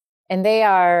 and they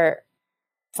are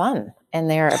fun, and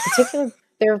they're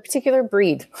a particular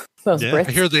breed. Those Brits.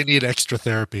 I hear they need extra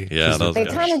therapy. Yeah, they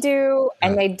kind of do,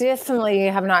 and they definitely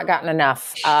have not gotten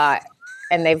enough.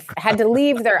 And they've had to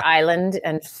leave their island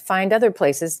and find other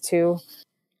places to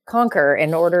conquer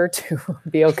in order to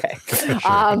be okay. Sure.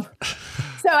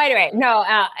 So anyway, no,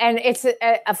 and it's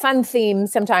a fun theme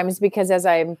sometimes, because as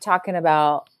I'm talking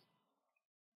about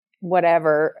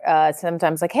whatever,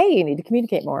 sometimes like, hey, you need to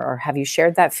communicate more, or have you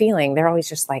shared that feeling? They're always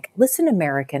just like, listen,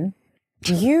 American,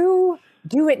 you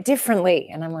do it differently.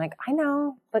 And I'm like, I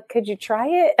know, but could you try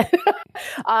it?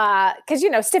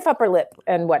 Because, stiff upper lip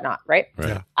and whatnot, right?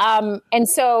 Right. And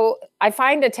so I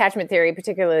find attachment theory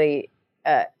particularly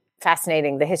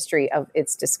fascinating. The history of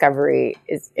its discovery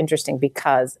is interesting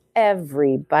because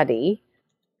everybody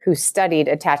who studied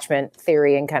attachment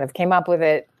theory and kind of came up with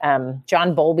it,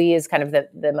 John Bowlby is kind of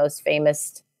the most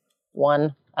famous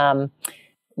one,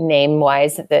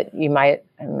 name-wise, that you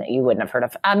wouldn't have heard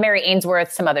of. Mary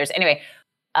Ainsworth, some others. Anyway,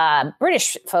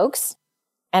 British folks.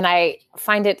 And I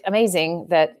find it amazing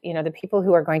that, the people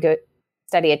who are going to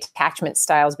study attachment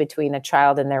styles between a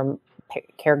child and their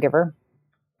caregiver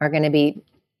are going to be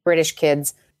British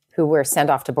kids who were sent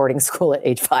off to boarding school at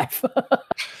age 5.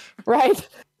 Right?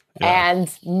 Yeah.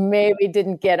 And maybe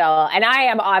didn't get all. And I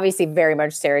am obviously very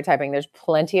much stereotyping. There's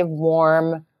plenty of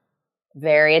warm,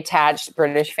 very attached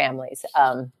British families.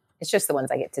 It's just the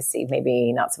ones I get to see,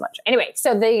 maybe not so much. Anyway,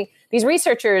 so these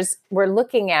researchers were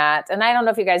looking at, and I don't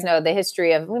know if you guys know the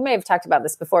history of, we may have talked about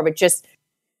this before, but just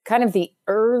kind of the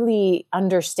early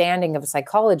understanding of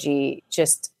psychology,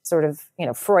 just sort of,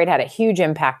 Freud had a huge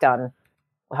impact on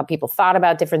how people thought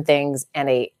about different things, and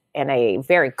a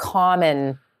very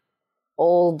common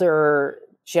older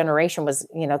generation was,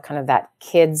 kind of that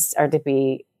kids are to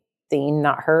be seen,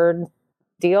 not heard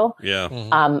deal. Yeah.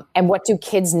 Mm-hmm. And what do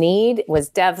kids need was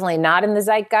definitely not in the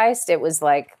zeitgeist. It was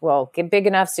like, well, get big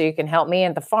enough so you can help me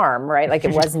at the farm, right? Like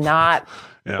it was not,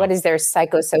 what is their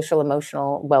psychosocial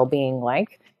emotional well-being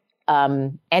like?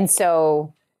 And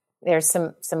so there's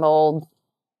some old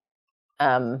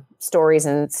stories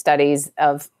and studies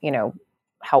of,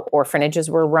 how orphanages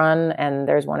were run. And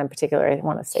there's one in particular, I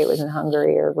want to say it was in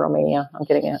Hungary or Romania. I'm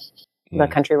getting the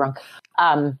country wrong.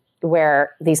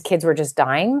 Where these kids were just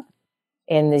dying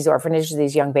in these orphanages.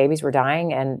 These young babies were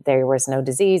dying and there was no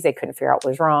disease. They couldn't figure out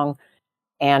what was wrong.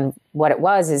 And what it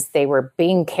was is they were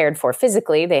being cared for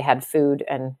physically. They had food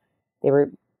and they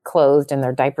were clothed and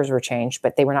their diapers were changed,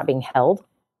 but they were not being held.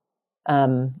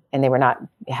 And they were not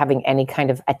having any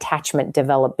kind of attachment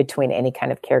develop between any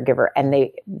kind of caregiver, and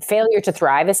failure to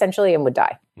thrive essentially, and would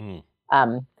die.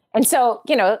 And so,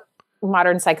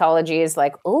 modern psychology is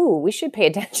like, oh, we should pay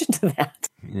attention to that.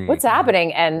 What's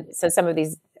happening? And so some of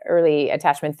these early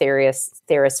attachment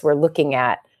theorists were looking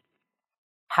at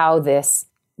how this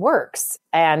works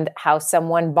and how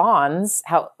someone bonds,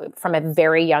 how from a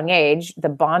very young age, the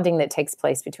bonding that takes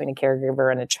place between a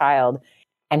caregiver and a child,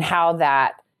 and how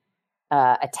that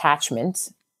attachment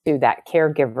to that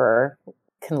caregiver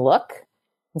can look.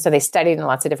 And so they studied in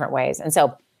lots of different ways. And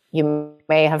so you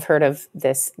may have heard of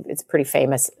this. It's a pretty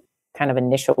famous kind of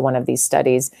initial one of these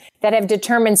studies that have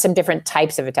determined some different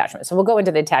types of attachment. So we'll go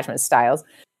into the attachment styles.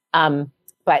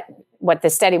 But what the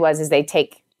study was is they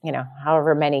take,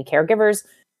 however many caregivers,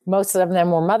 most of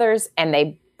them were mothers, and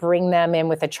they bring them in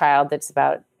with a child that's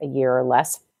about a year or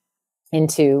less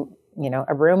into,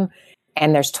 a room.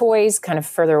 And there's toys kind of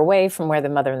further away from where the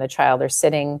mother and the child are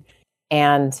sitting.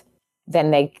 And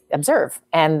then they observe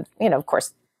and, of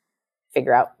course,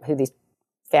 figure out who these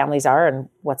families are and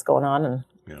what's going on and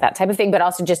that type of thing, but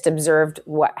also just observed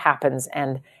what happens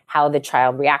and how the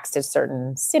child reacts to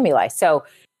certain stimuli. So,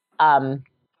 and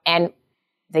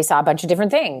they saw a bunch of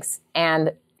different things.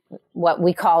 And what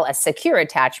we call a secure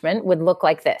attachment would look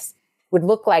like this. Would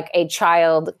look like a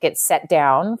child gets set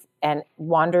down and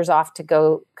wanders off to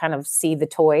go kind of see the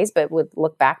toys, but would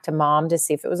look back to mom to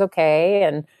see if it was okay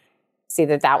and see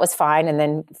that was fine, and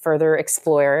then further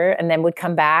explore, and then would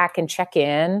come back and check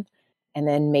in, and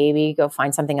then maybe go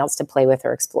find something else to play with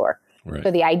or explore. Right.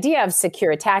 So the idea of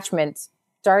secure attachment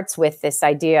starts with this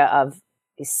idea of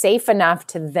safe enough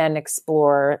to then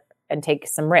explore and take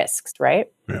some risks,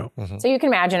 right? Yeah. Mm-hmm. So you can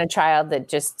imagine a child that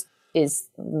just is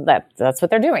that's what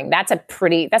they're doing. That's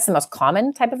the most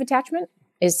common type of attachment,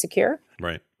 is secure.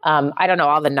 Right. I don't know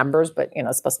all the numbers, but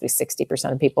it's supposed to be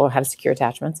 60% of people have secure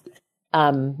attachments.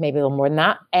 Maybe a little more than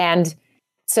that. And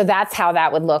so that's how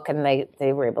that would look. And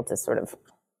they were able to sort of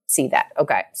see that.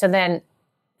 Okay. So then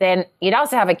you'd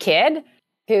also have a kid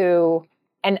who,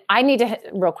 and I need to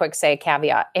real quick say a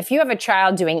caveat. If you have a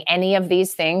child doing any of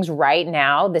these things right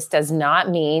now, this does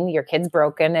not mean your kid's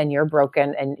broken and you're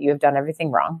broken and you have done everything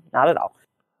wrong. Not at all.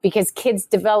 Because kids'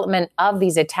 development of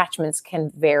these attachments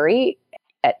can vary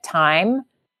at time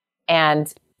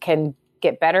and can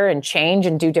get better and change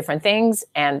and do different things.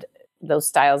 And those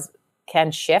styles can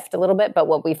shift a little bit. But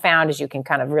what we found is you can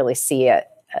kind of really see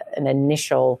an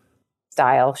initial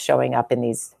style showing up in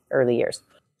these early years.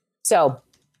 So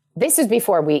this is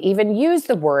before we even used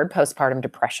the word postpartum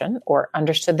depression or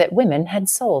understood that women had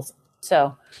souls.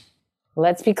 So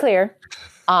let's be clear.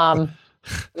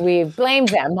 We blamed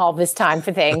them all this time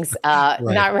for things, right.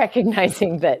 Not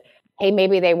recognizing that, hey,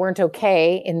 maybe they weren't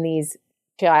okay in these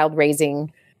child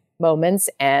raising moments.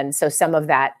 And so some of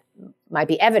that might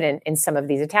be evident in some of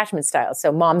these attachment styles.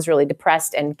 So mom's really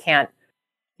depressed and can't,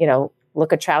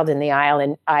 look a child in the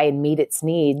eye and meet its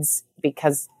needs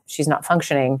because she's not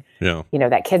functioning,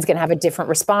 that kid's going to have a different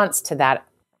response to that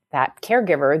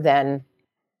caregiver than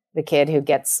the kid who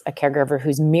gets a caregiver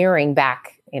who's mirroring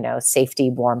back, safety,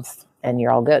 warmth, and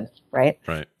you're all good, right?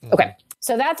 Right. Okay.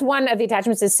 So that's one of the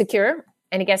attachments is secure.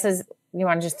 Any guesses? You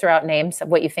want to just throw out names of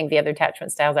what you think the other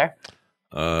attachment styles are?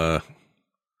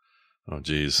 Oh,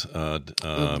 geez.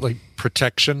 Like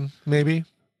protection, maybe?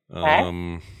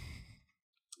 Okay.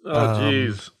 Oh,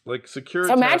 geez. Like secure.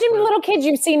 So imagine the little kids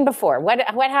you've seen before. What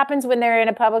happens when they're in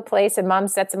a public place and mom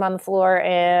sets them on the floor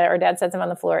or dad sets them on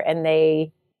the floor and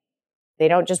they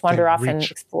don't just wander off and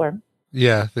explore?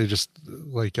 Yeah, they just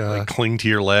like cling to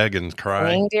your leg and cry.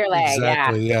 Cling to your leg,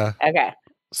 exactly, yeah. Okay.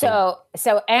 So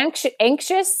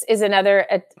anxious is another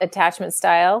attachment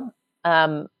style.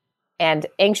 And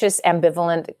anxious,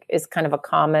 ambivalent is kind of a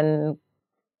common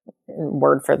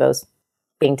word for those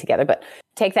being together. But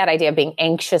take that idea of being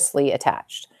anxiously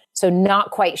attached. So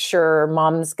not quite sure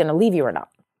mom's going to leave you or not,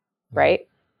 right?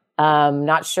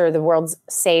 Not sure the world's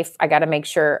safe. I got to make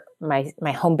sure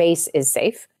my home base is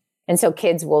safe. And so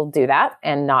kids will do that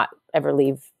and not ever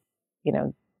leave,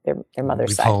 their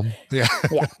mother's side. Home. Yeah.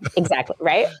 Yeah, exactly.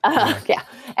 Right. Yeah.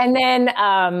 And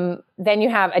then you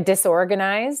have a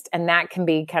disorganized, and that can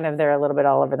be kind of, they're a little bit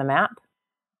all over the map.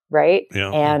 Right.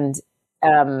 Yeah. And,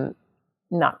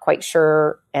 not quite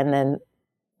sure. And then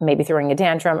maybe throwing a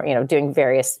tantrum, or, doing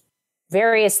various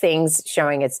things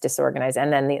showing it's disorganized.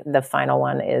 And then the final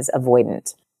one is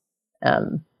avoidant.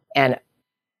 And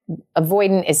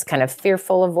avoidant is kind of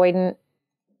fearful avoidant.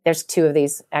 There's two of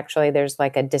these, actually. There's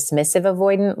like a dismissive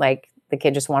avoidant, like the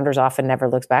kid just wanders off and never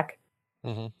looks back.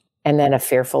 Mm-hmm. And then a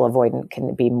fearful avoidant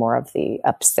can be more of the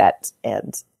upset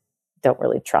and don't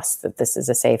really trust that this is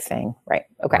a safe thing. Right.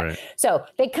 Okay. Right. So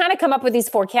they kind of come up with these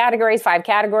 5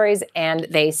 categories, and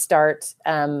they start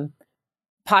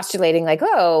postulating like,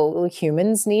 oh,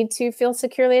 humans need to feel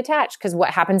securely attached because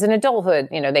what happens in adulthood,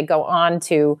 they go on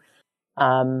to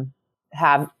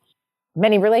have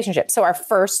many relationships. So our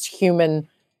first human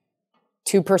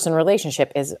 2-person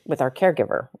relationship is with our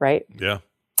caregiver, right? Yeah.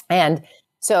 And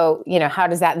so, how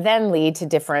does that then lead to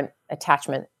different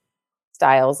attachment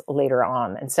styles later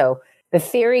on? And so the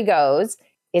theory goes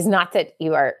is not that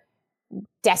you are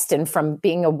destined from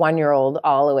being a 1-year-old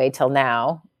all the way till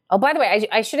now. Oh, by the way,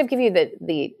 I should have given you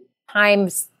the time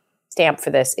stamp for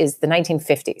this is the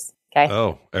 1950s. Okay.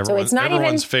 Oh, so it's not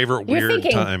everyone's even, favorite weird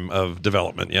time of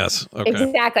development. Yes. Okay.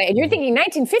 Exactly. And you're thinking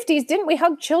 1950s, didn't we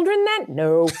hug children then?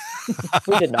 No,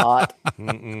 we did not.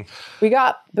 We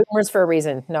got boomers for a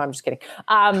reason. No, I'm just kidding.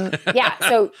 Yeah.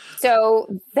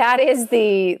 So that is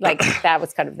that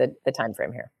was kind of the time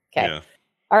frame here. Okay. Yeah.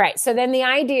 All right. So then the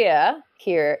idea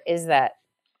here is that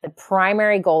the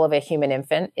primary goal of a human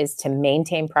infant is to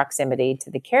maintain proximity to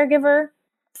the caregiver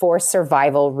for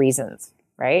survival reasons.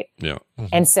 Right? Yeah. Mm-hmm.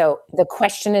 And so the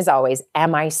question is always,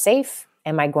 am I safe?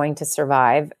 Am I going to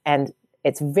survive? And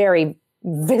it's very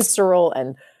visceral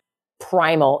and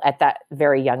primal at that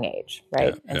very young age,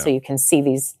 right? So you can see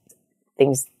these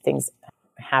things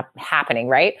happening,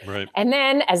 right? Right. And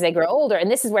then as they grow older, and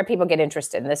this is where people get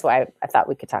interested, and this is why I thought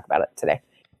we could talk about it today,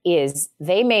 is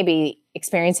they may be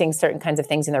experiencing certain kinds of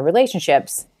things in their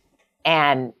relationships,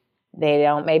 and they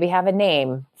don't maybe have a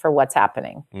name for what's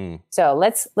happening. So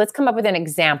let's come up with an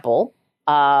example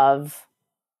of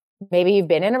maybe you've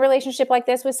been in a relationship like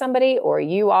this with somebody, or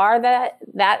you are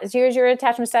here's your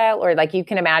attachment style, or like you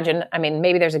can imagine,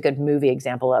 maybe there's a good movie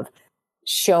example of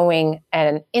showing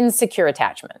an insecure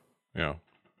attachment. Yeah.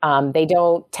 They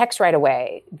don't text right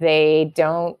away. They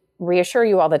don't reassure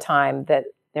you all the time that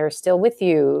they're still with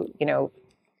you.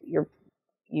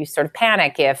 You sort of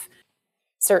panic if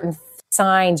certain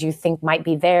signs you think might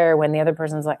be there when the other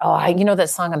person's like, that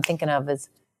song I'm thinking of is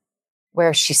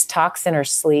where she talks in her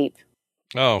sleep.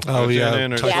 Oh yeah.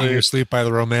 Talking in Your Sleep by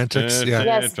the Romantics. Yeah.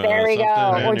 Yes, there we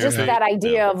go. Or just that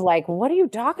idea of like, what are you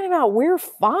talking about? We're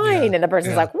fine. Yeah. And the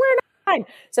person's like, we're not fine.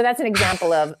 So that's an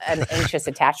example of an anxious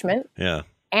attachment. Yeah.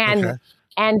 And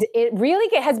it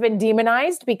really has been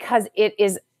demonized because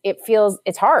it feels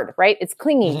it's hard, right? It's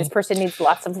clingy. Mm-hmm. This person needs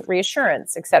lots of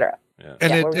reassurance, etc. Yeah.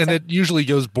 And it usually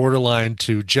goes borderline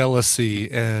to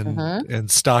jealousy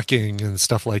and stalking and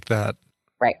stuff like that.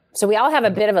 Right. So we all have a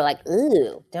bit of a like,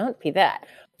 ooh, don't be that.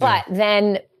 But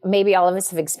then maybe all of us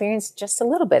have experienced just a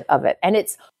little bit of it. And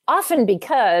it's often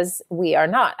because we are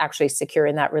not actually secure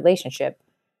in that relationship.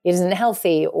 It isn't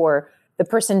healthy, or the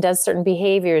person does certain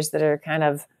behaviors that are kind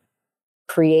of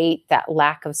create that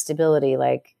lack of stability.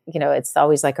 Like, it's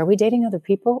always like, are we dating other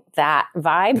people? That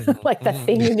vibe, like the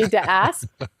thing you need to ask,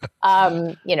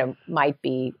 might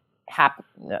be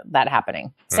that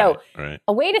happening. So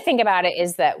a way to think about it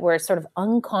is that we're sort of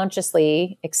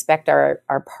unconsciously expect our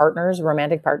partners,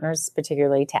 romantic partners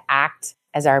particularly, to act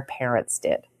as our parents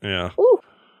did. Yeah. Ooh,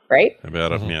 right?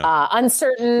 About it, yeah.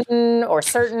 Uncertain or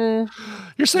certain.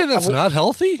 You're saying that's not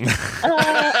healthy?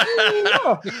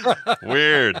 No.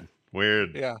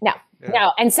 Weird. Yeah.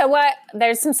 No. And so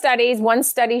there's some studies. One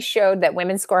study showed that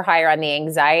women score higher on the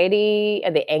anxiety,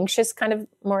 the anxious kind of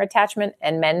more attachment,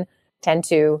 and men tend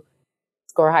to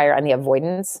score higher on the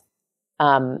avoidance.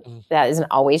 That isn't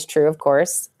always true, of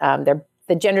course. The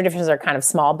gender differences are kind of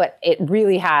small, but it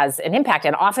really has an impact.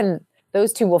 And often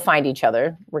those two will find each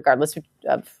other, regardless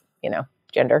of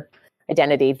gender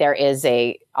identity. There is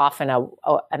often an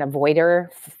avoider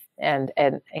and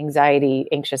an anxiety,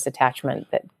 anxious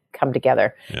attachment that come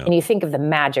together. Yeah. And you think of the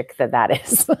magic that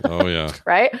is. Oh, yeah.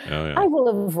 Right? Oh, yeah. I will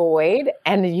avoid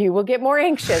and you will get more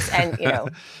anxious. And,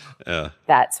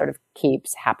 that sort of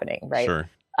keeps happening, right? Sure.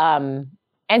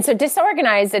 And so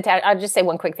disorganized attachment, I'll just say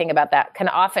one quick thing about that, can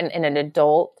often in an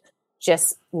adult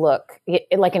just look,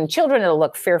 like in children, it'll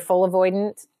look fearful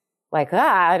avoidant. Like,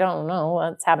 I don't know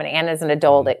what's happening. And as an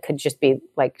adult, it could just be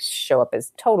like show up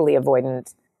as totally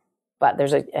avoidant. But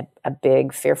there's a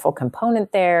big fearful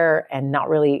component there and not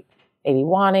really maybe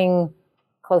wanting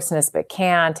closeness, but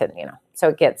can't. And, so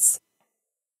it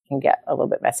can get a little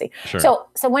bit messy. Sure.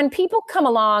 So when people come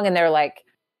along and they're like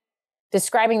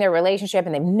describing their relationship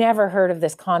and they've never heard of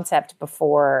this concept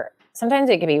before, sometimes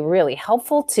it can be really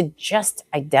helpful to just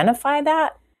identify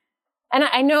that. And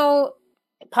I know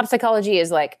pop psychology is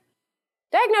like,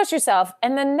 diagnose yourself,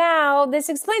 and then now this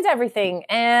explains everything.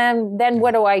 And then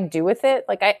what do I do with it?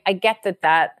 Like, I get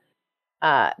that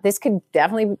this could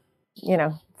definitely,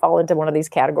 fall into one of these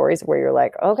categories where you're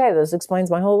like, okay, this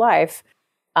explains my whole life.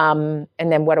 And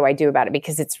then what do I do about it?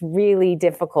 Because it's really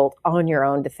difficult on your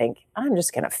own to think, I'm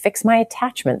just going to fix my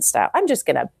attachment style. I'm just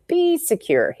going to be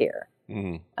secure here.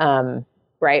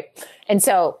 Right. And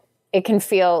so it can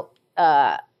feel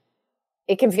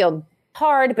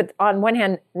hard, but on one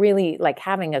hand, really like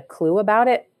having a clue about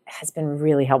it has been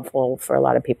really helpful for a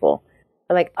lot of people.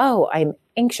 They're like, oh, I'm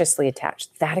anxiously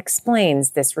attached. That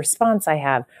explains this response I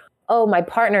have. Oh, my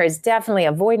partner is definitely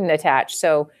avoidant attached.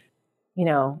 So,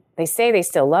 they say they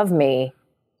still love me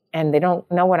and they don't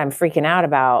know what I'm freaking out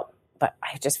about, but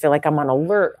I just feel like I'm on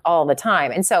alert all the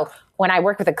time. And so when I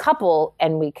work with a couple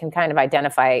and we can kind of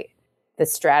identify the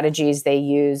strategies they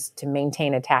use to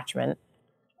maintain attachment,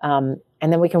 and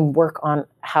then we can work on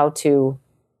how to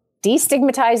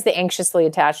destigmatize the anxiously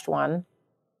attached one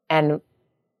and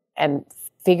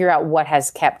figure out what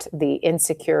has kept the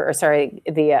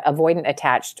the avoidant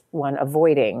attached one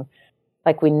avoiding.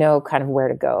 Like we know kind of where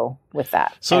to go with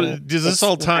that. So does this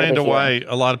all tie into why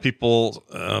a lot of people,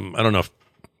 I don't know if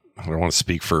I don't want to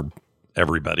speak for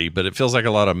everybody, but it feels like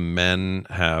a lot of men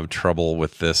have trouble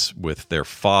with this with their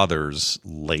fathers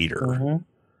later.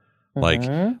 Like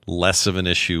less of an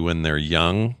issue when they're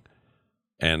young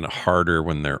and harder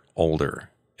when they're older.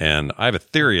 And I have a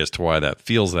theory as to why that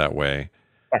feels that way.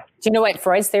 Do you know what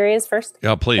Freud's theory is first?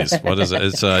 Yeah, please. What is it?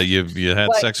 It's you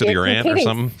had sex with your aunt or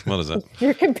something? What is it?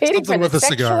 You're competing Something for the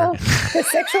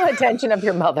sexual attention of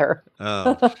your mother.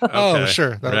 Oh, okay.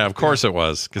 Sure. Yeah, of course it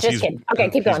was. Just kidding. Okay,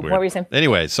 keep going. What were you saying?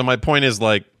 Anyway, so my point is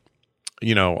like,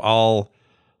 I'll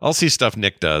see stuff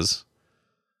Nick does,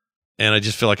 and I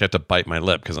just feel like I have to bite my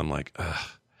lip because I'm like, ugh.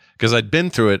 Because I'd been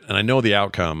through it and I know the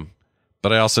outcome,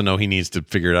 but I also know he needs to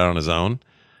figure it out on his own.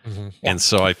 And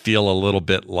so I feel a little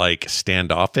bit like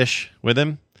standoffish with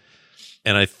him.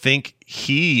 And I think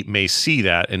he may see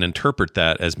that and interpret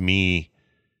that as me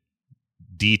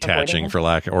detaching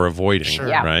avoiding,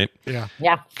 right? Yeah.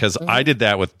 Because I did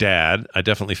that with Dad. I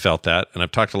definitely felt that. And I've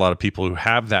talked to a lot of people who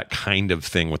have that kind of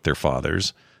thing with their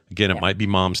fathers. Again, it might be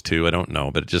moms too. I don't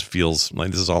know, but it just feels like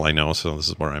this is all I know. So this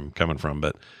is where I'm coming from.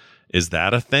 But is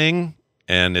that a thing?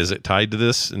 And is it tied to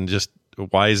this? And just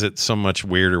why is it so much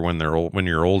weirder when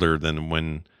you're older than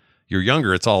when you're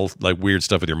younger? It's all like weird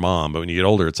stuff with your mom, but when you get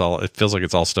older, it feels like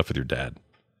it's all stuff with your dad.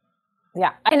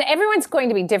 Yeah. And everyone's going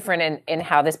to be different in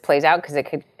how this plays out because it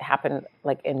could happen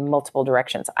like in multiple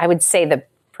directions. I would say the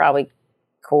probably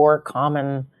core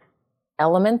common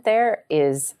element there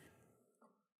is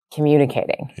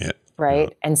communicating. Yeah. Right.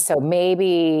 Yeah. And so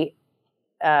maybe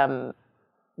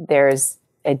there's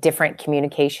a different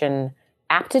communication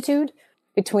aptitude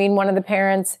between one of the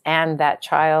parents and that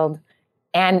child,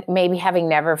 and maybe having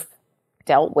never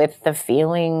dealt with the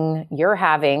feeling you're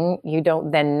having, you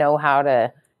don't then know how to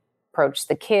approach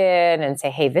the kid and say,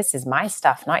 hey, this is my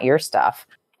stuff, not your stuff.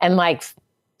 And like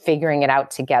figuring it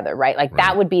out together, right? Like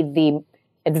that would be the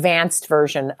advanced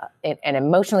version, an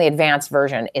emotionally advanced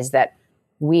version is that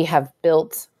we have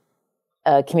built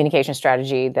a communication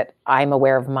strategy that I'm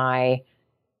aware of my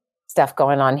stuff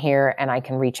going on here and I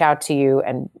can reach out to you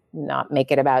and not make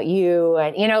it about you.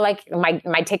 And, like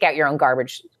my take out your own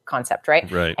garbage concept, right?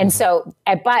 Right. And so,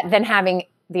 but then having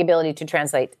the ability to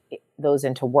translate those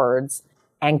into words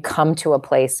and come to a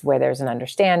place where there's an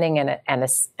understanding and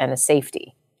a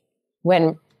safety.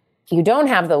 When you don't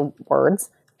have the words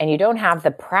and you don't have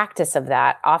the practice of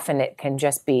that, often it can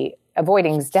just be,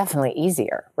 avoiding is definitely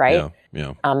easier, right?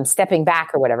 Yeah. Stepping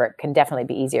back or whatever, it can definitely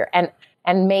be easier.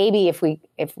 And maybe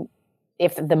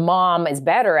if the mom is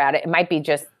better at it, it might be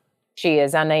just she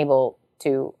is unable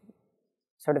to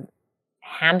sort of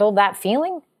handle that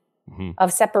feeling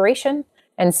of separation.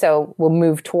 And so we'll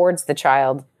move towards the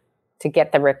child to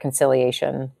get the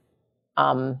reconciliation.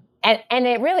 And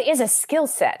it really is a skill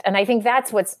set. And I think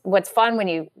that's what's fun when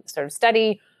you sort of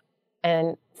study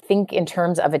and think in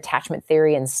terms of attachment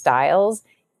theory and styles,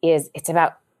 is it's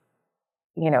about,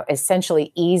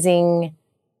 essentially easing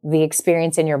the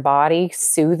experience in your body,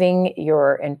 soothing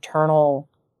your internal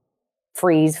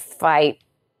freeze, fight,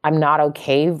 I'm not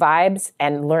okay vibes,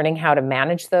 and learning how to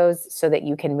manage those so that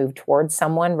you can move towards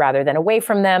someone rather than away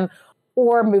from them,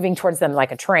 or moving towards them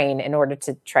like a train in order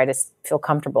to try to feel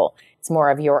comfortable. It's more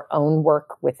of your own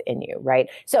work within you, right?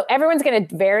 So everyone's going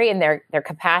to vary in their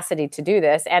capacity to do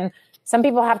this. And some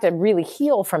people have to really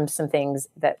heal from some things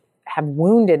that have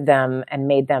wounded them and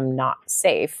made them not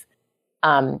safe.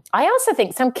 I also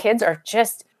think some kids are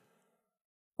just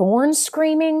born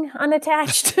screaming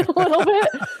unattached a little bit.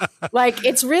 Like,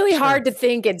 it's really hard to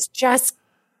think it's just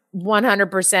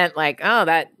 100% like, oh,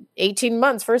 that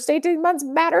first 18 months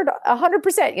mattered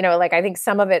 100%. Like, I think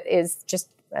some of it is just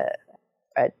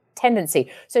a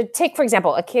tendency. So take, for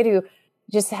example, a kid who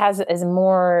just is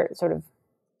more sort of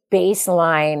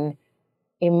baseline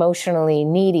emotionally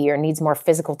needy or needs more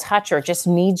physical touch or just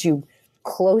needs you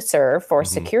closer for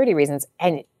security reasons.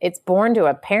 And it's born to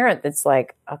a parent that's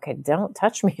like, okay, don't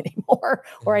touch me anymore,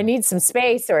 or I need some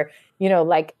space, or,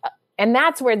 and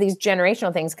that's where these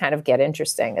generational things kind of get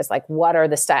interesting, is like, what are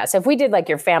the styles? So if we did like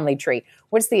your family tree,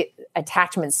 what's the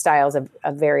attachment styles of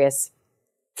various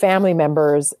family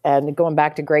members, and going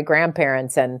back to great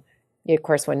grandparents. And of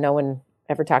course, when no one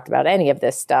ever talked about any of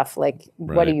this stuff, like,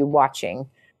 what are you watching?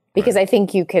 Because I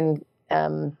think you can,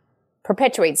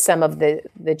 perpetuate some of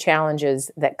the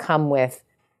challenges that come with,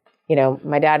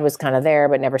 my dad was kind of there,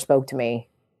 but never spoke to me,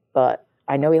 but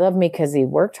I know he loved me because he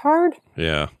worked hard.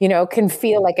 Yeah. Can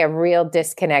feel like a real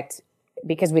disconnect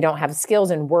because we don't have skills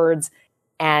and words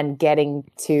and getting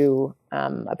to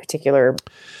a particular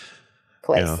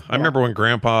place. Yeah. I remember when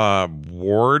Grandpa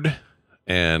Ward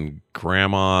and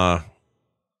Grandma,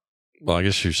 well, I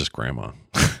guess she was just Grandma.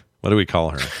 What do we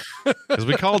call her? Because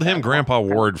we called him Grandpa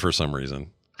Ward for some reason.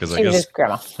 She was just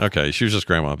Grandma. Okay, she was just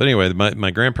Grandma. But anyway,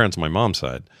 my grandparents on my mom's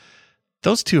side,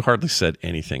 those two hardly said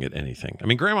anything at anything. I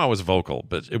mean, Grandma was vocal,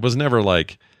 but it was never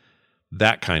like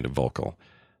that kind of vocal.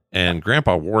 And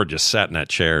Grandpa Ward just sat in that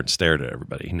chair and stared at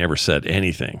everybody. He never said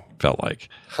anything, felt like.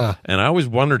 And I always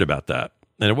wondered about that.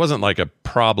 And it wasn't like a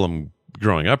problem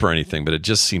growing up or anything, but it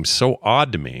just seems so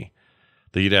odd to me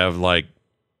that you'd have like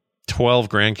 12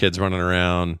 grandkids running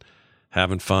around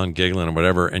having fun, giggling or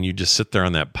whatever, and you just sit there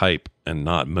on that pipe and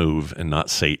not move and not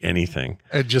say anything.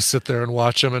 And just sit there and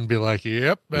watch them and be like,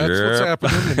 yep, that's what's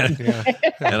happening. Yeah.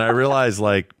 And I realize,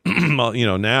 like,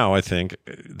 now I think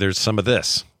there's some of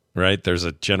this, right? There's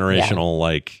a generational,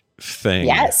 like, thing.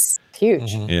 Yes,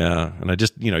 huge. Yeah. And I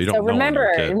just, you don't know.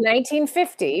 Remember, in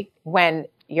 1950, when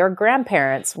your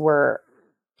grandparents were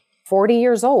 40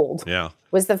 years old,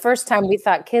 was the first time we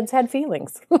thought kids had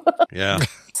feelings. Yeah.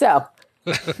 So...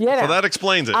 So that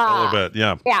explains it a little bit.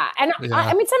 Yeah. Yeah. And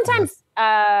I mean, sometimes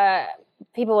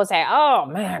people will say, oh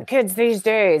man, kids these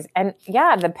days. And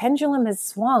the pendulum has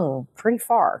swung pretty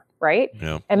far, right?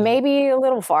 Yeah. And maybe a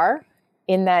little far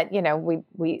in that,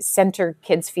 we center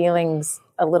kids' feelings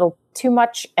a little too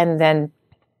much, and then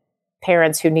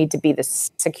parents who need to be the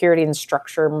security and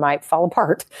structure might fall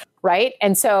apart, right?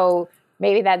 And so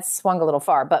maybe that's swung a little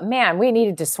far, but man, we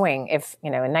needed to swing. If,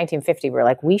 in 1950, we're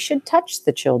like, we should touch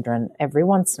the children every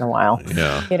once in a while.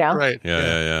 Yeah. Right.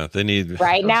 Yeah. They need.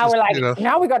 Right. Now we're like,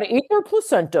 now we got to eat their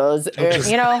placentas. Give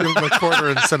them a quarter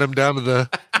and send them down to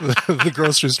the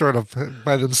grocery store to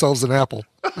buy themselves an apple.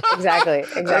 Exactly.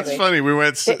 That's funny. We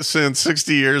went since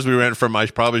 60 years. We went from I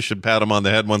probably should pat them on the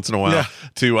head once in a while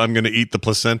to I'm going to eat the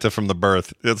placenta from the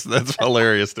birth. That's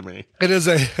hilarious to me.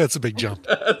 It's a big jump.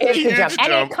 It's a jump,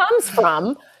 and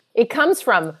it comes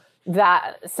from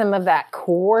that, some of that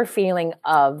core feeling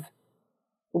of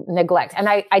neglect. And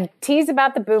I tease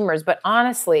about the boomers, but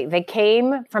honestly, they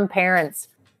came from parents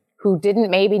who didn't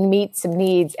maybe meet some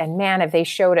needs, and man, if they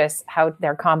showed us how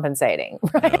they're compensating,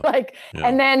 right?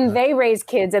 And then they raise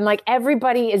kids, and like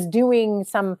everybody is doing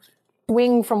some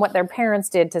swing from what their parents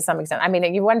did to some extent. I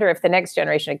mean, you wonder if the next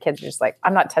generation of kids are just like,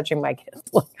 I'm not touching my kids.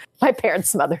 My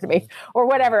parents smothered me, or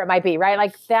whatever it might be, right?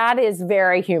 Like that is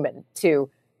very human to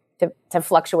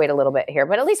fluctuate a little bit here,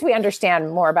 but at least we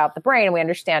understand more about the brain, and we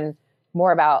understand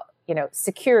more about,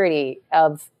 security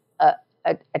of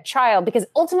a child, because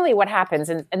ultimately what happens,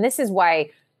 and this is why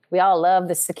we all love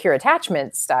the secure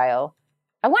attachment style.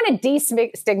 I want to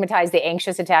destigmatize the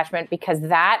anxious attachment, because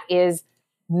that is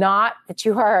not that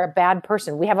you are a bad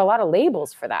person. We have a lot of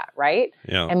labels for that, right?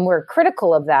 Yeah. And we're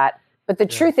critical of that. But the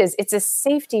truth is, it's a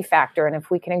safety factor. And if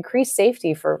we can increase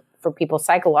safety for people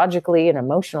psychologically and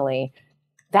emotionally,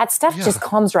 that stuff just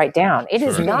calms right down. It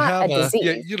is not a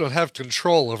disease. You don't have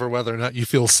control over whether or not you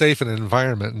feel safe in an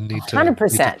environment and need to.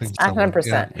 100%.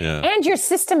 100%. Yeah. And your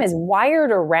system is wired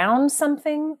around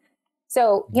something.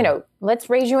 So, let's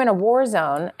raise you in a war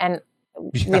zone and,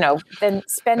 then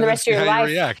spend the rest of your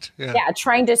life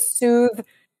trying to soothe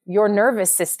your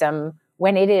nervous system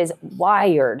when it is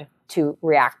wired to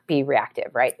be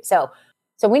reactive, right? So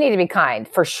we need to be kind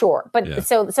for sure. But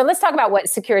so let's talk about what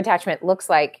secure attachment looks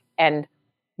like, and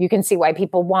you can see why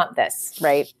people want this,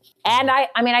 right? And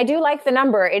I do like the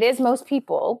number. It is most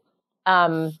people,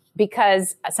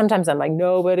 because sometimes I'm like,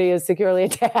 nobody is securely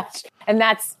attached. And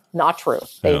that's not true.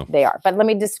 They are. But let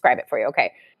me describe it for you.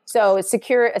 Okay. So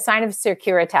a sign of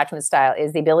secure attachment style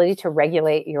is the ability to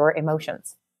regulate your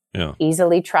emotions. Yeah.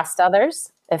 Easily trust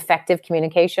others, effective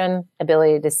communication,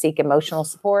 ability to seek emotional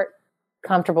support,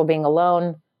 comfortable being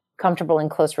alone, comfortable in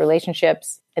close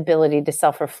relationships, ability to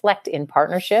self-reflect in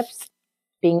partnerships,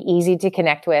 being easy to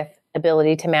connect with,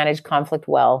 ability to manage conflict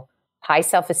well, high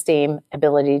self-esteem,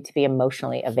 ability to be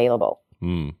emotionally available.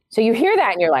 So you hear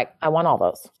that and you're like, I want all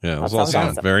those. Yeah, it was That all sounds sound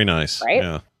awesome. very nice. Right?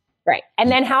 Yeah. Right. And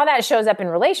then how that shows up in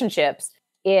relationships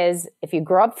is if you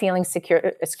grow up feeling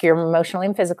secure emotionally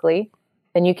and physically,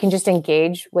 then you can just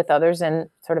engage with others in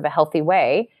sort of a healthy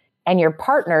way. And your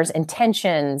partner's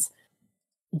intentions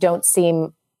don't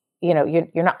seem, you're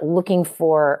not looking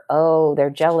for, oh, they're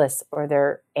jealous or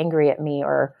they're angry at me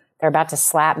or they're about to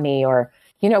slap me or,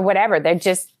 whatever. They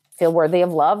just feel worthy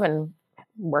of love and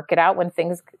work it out when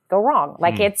things go wrong.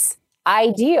 Like it's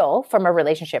ideal from a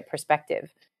relationship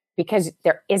perspective because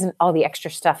there isn't all the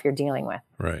extra stuff you're dealing with.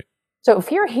 Right. So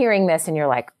if you're hearing this and you're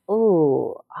like,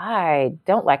 ooh, I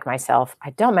don't like myself.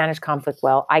 I don't manage conflict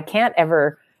well. I can't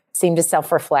ever seem to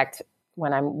self-reflect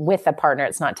when I'm with a partner.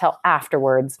 It's not till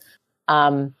afterwards.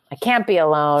 I can't be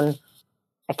alone.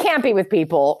 I can't be with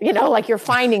people. Like you're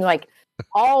finding like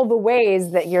all the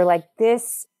ways that you're like,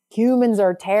 humans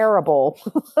are terrible.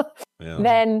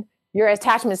 Then your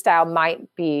attachment style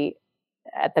might be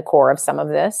at the core of some of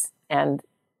this. And,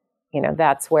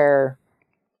 that's where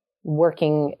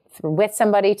working with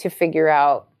somebody to figure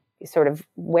out sort of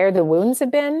where the wounds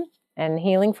have been and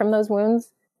healing from those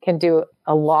wounds can do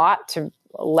a lot to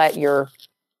let your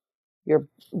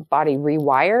body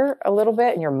rewire a little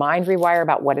bit and your mind rewire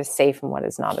about what is safe and what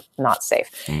is not safe.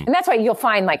 And that's why you'll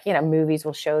find movies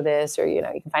will show this, or, you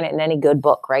can find it in any good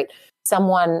book, right?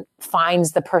 Someone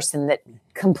finds the person that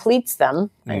completes them,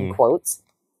 in quotes,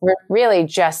 really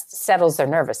just settles their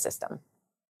nervous system.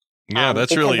 Yeah,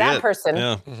 that's really that it. person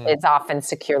Yeah. is often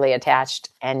securely attached,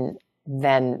 and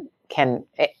then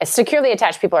securely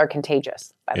attached people are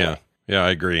contagious, by the way. Yeah, I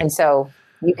agree. And so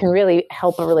you can really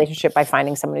help a relationship by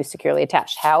finding someone who's securely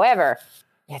attached. However,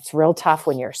 it's real tough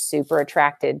when you're super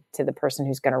attracted to the person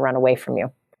who's going to run away from you.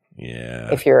 Yeah.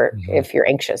 If you're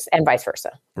anxious, and vice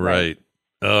versa. Right.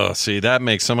 Oh, see, that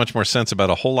makes so much more sense about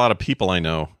a whole lot of people I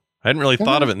know. I hadn't really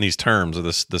thought of it in these terms of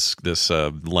this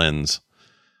lens.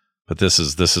 But this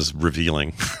is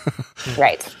revealing.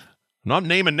 Right. I'm not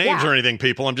naming names or anything,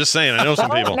 people. I'm just saying I know some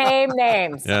people. Don't name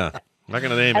names. Yeah. I'm not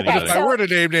going to name Okay, anybody. If I were to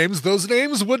name names, those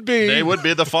names would be. They would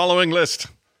be the following list.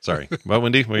 Sorry. What,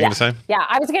 Wendy? What were you going to say? Yeah,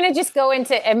 I was going to just go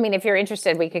into, if you're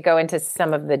interested, we could go into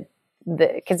some of the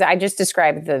because I just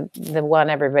described the one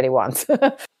everybody wants.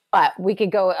 But we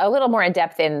could go a little more in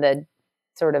depth in the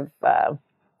sort of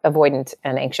avoidant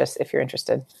and anxious if you're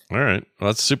interested. All right.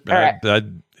 Well, that's super. All right.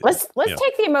 Let's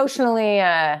take the emotionally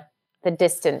the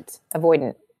distant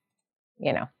avoidant,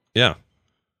 Yeah.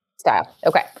 style.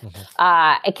 Okay.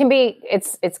 It can be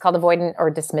it's called avoidant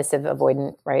or dismissive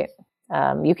avoidant, right?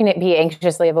 You can be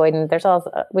anxiously avoidant. There's also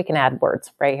we can add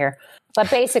words right here. But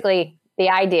basically the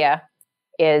idea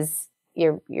is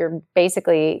you're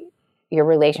basically your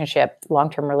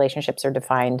long-term relationships are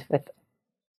defined with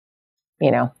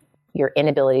your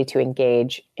inability to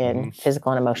engage in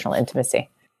physical and emotional intimacy.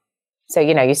 So,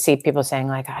 you see people saying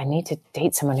like, I need to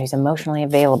date someone who's emotionally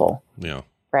available. Yeah.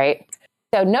 Right.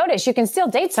 So notice you can still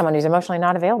date someone who's emotionally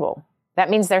not available. That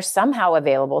means they're somehow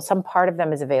available. Some part of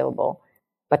them is available,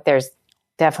 but there's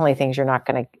definitely things you're not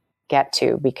going to get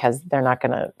to because they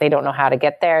don't know how to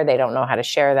get there. They don't know how to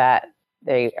share that.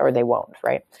 They won't.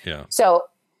 Right. Yeah. So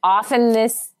often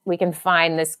we can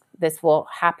find this will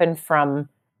happen from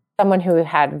someone who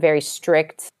had very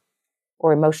strict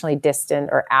or emotionally distant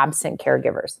or absent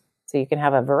caregivers. So you can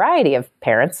have a variety of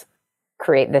parents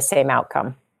create the same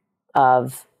outcome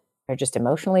of they're just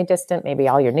emotionally distant. Maybe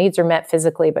all your needs are met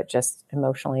physically, but just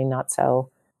emotionally not so,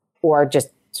 or just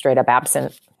straight up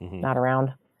absent, not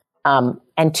around.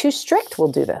 And too strict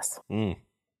will do this.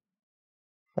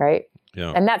 Right?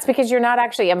 Yeah. And that's because you're not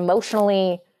actually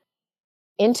emotionally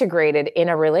integrated in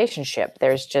a relationship.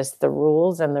 There's just the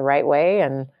rules and the right way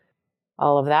and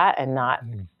all of that and not.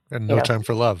 And no time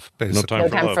for love, basically. No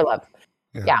time for love.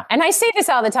 Yeah. And I say this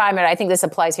all the time, and I think this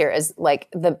applies here, is like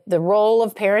the role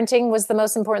of parenting was the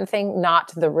most important thing,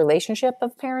 not the relationship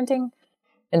of parenting.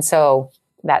 And so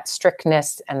that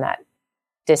strictness and that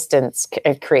distance,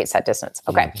 it creates that distance.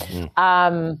 Okay.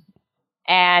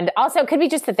 And also it could be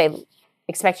just that they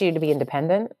expect you to be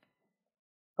independent,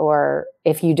 or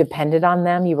if you depended on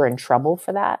them, you were in trouble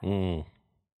for that.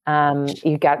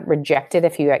 You got rejected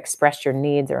if you expressed your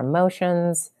needs or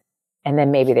emotions. And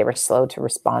then maybe they were slow to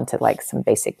respond to like some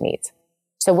basic needs.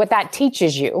 So what that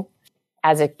teaches you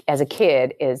as a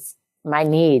kid is my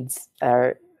needs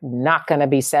are not going to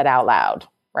be said out loud,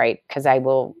 right? Because I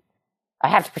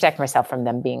have to protect myself from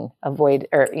them being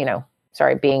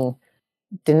being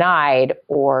denied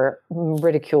or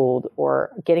ridiculed or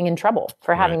getting in trouble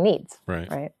for having needs.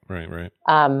 Right.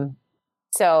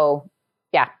 So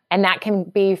yeah. And that can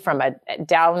be from a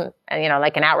down,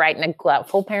 like an outright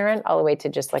neglectful parent all the way to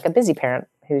just like a busy parent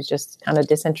who's just kind of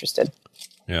disinterested.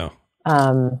 Yeah.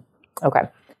 Okay.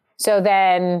 So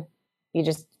then you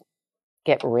just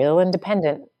get real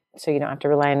independent so you don't have to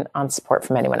rely on support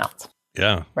from anyone else.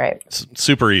 Yeah. Right.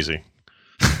 Super easy.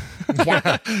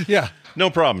 Yeah. No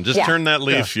problem. Just turn that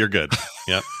leaf. You're good.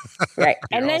 Yep. Right.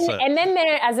 And then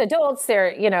as adults,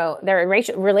 their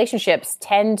relationships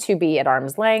tend to be at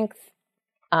arm's length.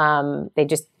 They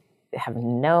just have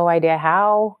no idea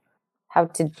how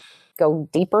to go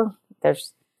deeper.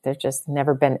 There's just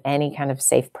never been any kind of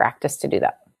safe practice to do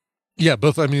that. Yeah,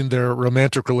 both. I mean, their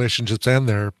romantic relationships and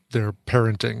their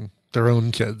parenting their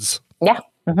own kids. Yeah.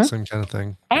 Same kind of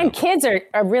thing. And kids are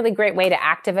a really great way to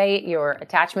activate your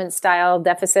attachment style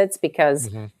deficits because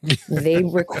they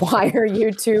require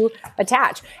you to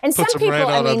attach. And Puts some them people,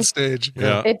 right out on stage.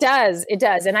 Yeah. It does.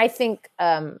 And I think,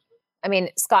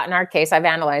 Scott, in our case, I've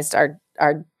analyzed our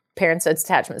parents'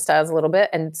 attachment styles a little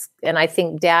bit. And I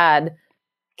think Dad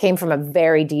came from a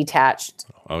very detached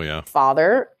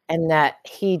father, and that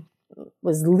he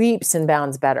was leaps and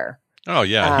bounds better. Oh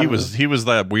yeah, he was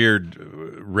that weird,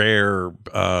 rare,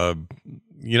 like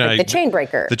the chain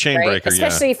breaker. The chain breaker,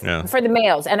 especially for the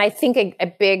males. And I think a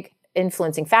big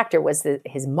influencing factor was that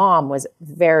his mom was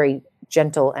very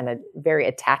gentle and a very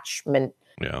attachment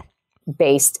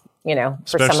based.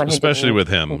 For someone who especially with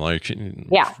him, like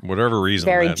whatever reason,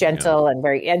 very gentle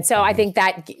and so I think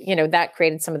that that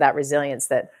created some of that resilience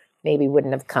that maybe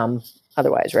wouldn't have come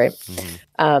otherwise, right?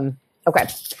 Okay.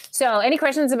 So, any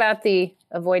questions about the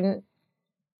avoidant?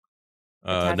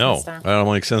 No, that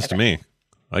don't make sense to me.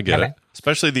 I get it,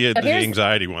 especially the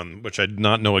anxiety one, which I did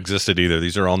not know existed either.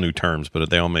 These are all new terms, but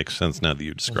they all make sense now that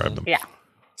you describe them. Yeah.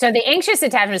 So the anxious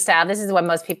attachment style, this is what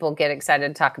most people get excited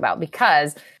to talk about,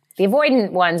 because the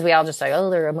avoidant ones, we all just say, oh,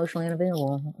 they're emotionally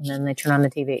unavailable, and then they turn on the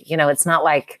TV. It's not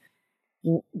like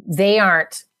they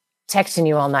aren't texting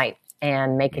you all night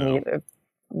and making you,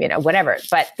 whatever.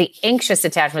 But the anxious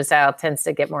attachment style tends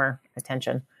to get more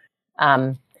attention.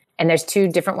 And there's two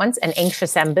different ones, an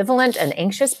anxious ambivalent and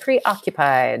anxious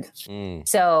preoccupied.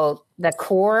 So the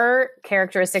core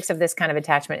characteristics of this kind of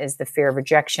attachment is the fear of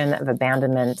rejection, of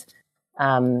abandonment,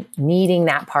 needing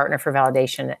that partner for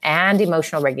validation and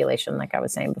emotional regulation, like I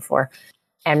was saying before,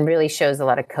 and really shows a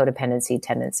lot of codependency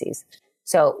tendencies.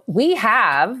 So we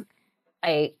have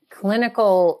a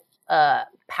clinical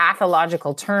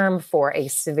pathological term for a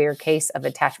severe case of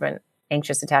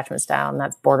anxious attachment style, and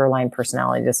that's borderline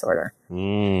personality disorder. So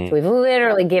we've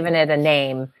literally given it a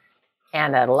name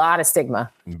and a lot of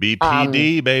stigma.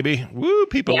 BPD, baby. Woo,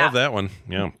 people love that one.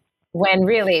 Yeah. When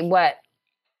really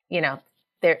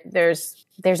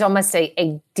there's almost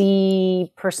a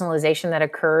depersonalization that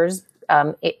occurs.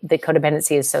 The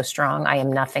codependency is so strong. I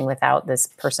am nothing without this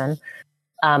person.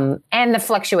 And the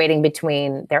fluctuating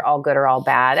between they're all good or all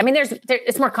bad. I mean,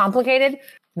 it's more complicated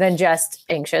than just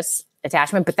anxious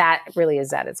attachment, but that really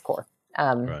is at its core.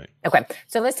 Right. Okay,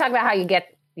 so let's talk about how you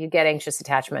get anxious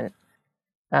attachment.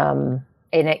 And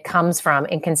it comes from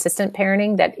inconsistent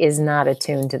parenting that is not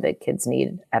attuned to the kid's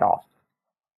need at all.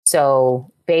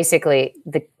 So basically,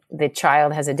 the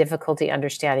child has a difficulty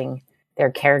understanding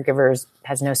their caregivers,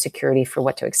 has no security for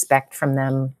what to expect from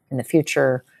them in the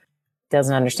future,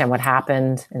 doesn't understand what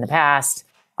happened in the past,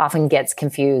 often gets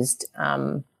confused,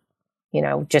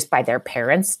 just by their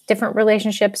parents' different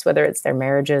relationships, whether it's their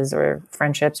marriages or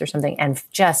friendships or something, and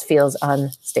just feels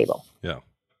unstable. Yeah.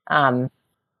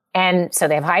 And so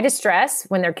they have high distress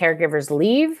when their caregivers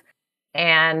leave.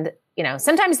 And,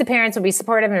 sometimes the parents will be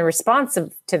supportive and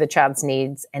responsive to the child's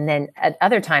needs. And then at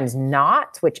other times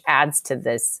not, which adds to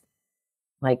this,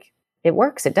 like, it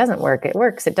works, it doesn't work, it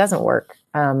works, it doesn't work.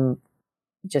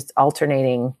 Just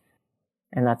alternating.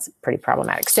 And that's pretty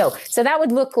problematic. So that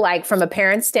would look like, from a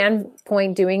parent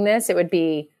standpoint doing this, it would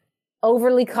be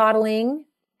overly coddling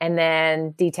and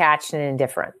then detached and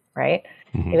indifferent, right?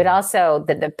 It would also,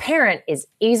 the parent is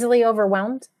easily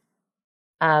overwhelmed.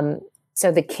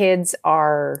 So the kids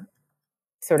are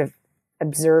sort of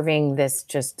observing this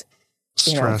just,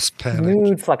 stress, panic,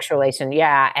 mood fluctuation.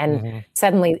 Yeah. And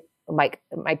suddenly, like,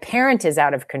 my parent is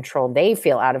out of control. They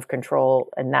feel out of control.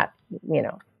 And that,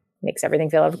 makes everything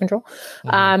feel out of control.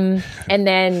 And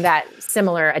then that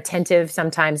similar attentive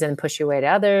sometimes and push you away to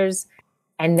others.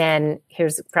 And then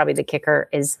here's probably the kicker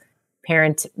is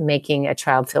parent making a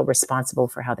child feel responsible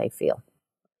for how they feel.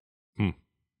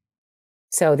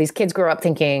 So these kids grow up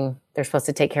thinking they're supposed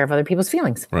to take care of other people's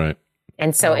feelings. Right.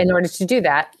 And so in order to do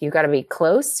that, you got to be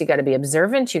close. You got to be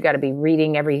observant. You got to be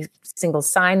reading every single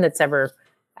sign that's ever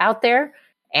out there.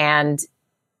 And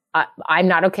I'm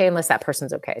not okay unless that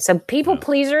person's okay. So people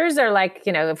pleasers are like,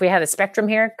 if we had a spectrum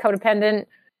here, codependent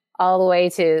all the way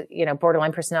to,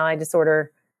 borderline personality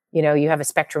disorder, you have a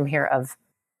spectrum here of,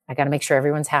 I got to make sure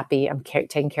everyone's happy. I'm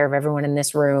taking care of everyone in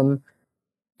this room.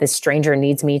 This stranger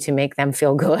needs me to make them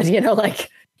feel good,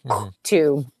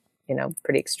 to,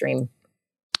 pretty extreme.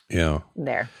 Yeah.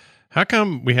 There. How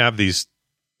come we have these,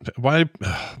 why,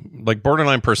 like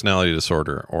borderline personality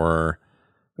disorder or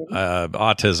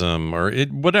autism or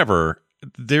whatever,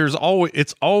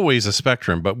 it's always a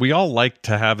spectrum, but we all like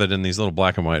to have it in these little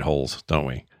black and white holes, don't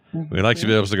we? We like to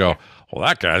be able to go, well,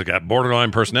 that guy's got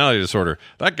borderline personality disorder.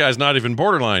 That guy's not even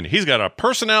borderline. He's got a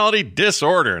personality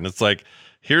disorder. And it's like,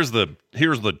 here's the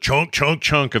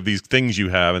chunk of these things you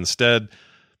have. Instead,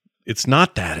 it's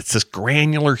not that. It's this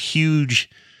granular, huge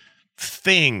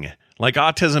thing. Like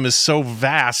autism is so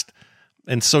vast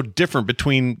and so different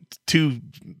between two,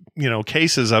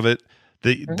 cases of it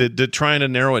that trying to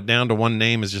narrow it down to one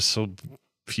name is just so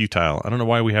futile. I don't know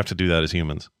why we have to do that as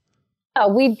humans.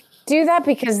 We do that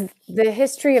because the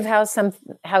history of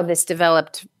how this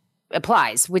developed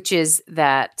applies, which is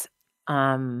that,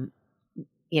 the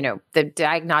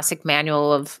diagnostic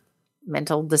manual of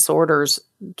mental disorders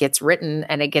gets written,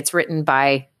 and it gets written by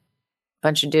a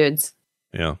bunch of dudes.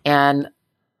 Yeah. And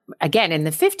again, in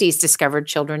the 50s, discovered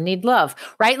children need love,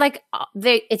 right? Like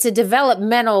it's a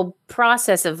developmental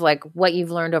process of like what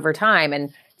you've learned over time,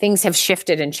 and things have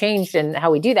shifted and changed in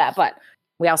how we do that. But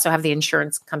we also have the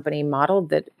insurance company model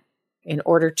that in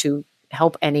order to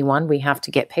help anyone, we have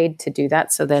to get paid to do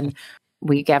that. So then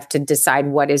we have to decide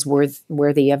what is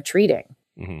worthy of treating.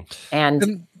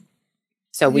 And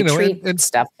so we treat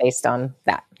stuff based on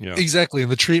that. Yeah. Exactly.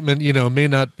 And the treatment, may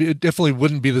not be, it definitely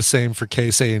wouldn't be the same for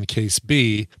case A and case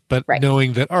B, but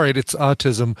knowing that, all right, it's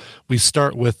autism, we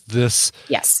start with this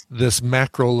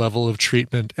macro level of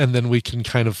treatment, and then we can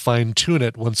kind of fine tune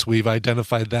it once we've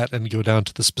identified that and go down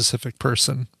to the specific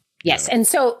person. Yes. And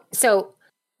so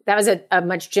that was a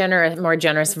much more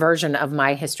generous version of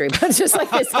my history, but just like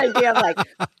this idea of like,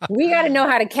 we got to know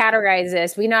how to categorize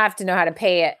this. We have to know how to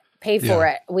pay for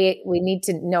it. We need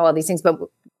to know all these things, but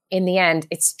in the end,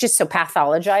 it's just so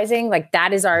pathologizing. Like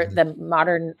that is the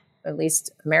modern, at least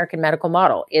American medical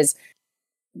model is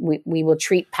we will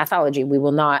treat pathology. We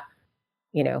will not,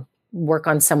 work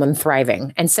on someone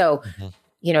thriving. And so,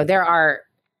 there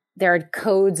are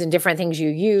codes and different things you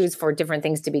use for different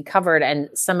things to be covered. And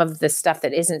some of the stuff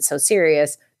that isn't so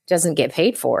serious doesn't get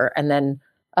paid for. And then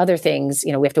other things,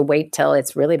 we have to wait till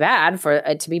it's really bad for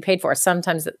it to be paid for.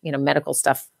 Sometimes, medical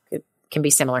stuff can be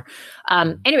similar.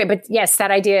 Anyway, but yes,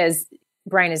 that idea is,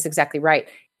 Brian is exactly right,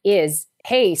 is,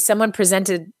 hey, someone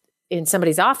presented in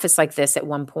somebody's office like this at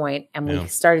one point, and we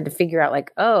started to figure out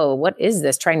like, oh, what is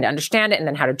this? Trying to understand it and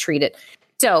then how to treat it.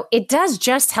 So it does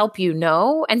just help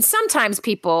know. And sometimes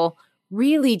people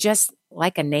really just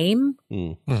like a name,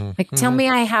 like tell me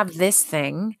I have this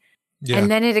thing. Yeah. And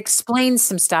then it explains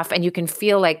some stuff and you can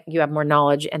feel like you have more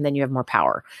knowledge and then you have more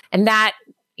power. And that,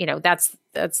 that's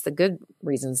the good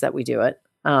reasons that we do it.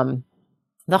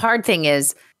 The hard thing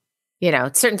is,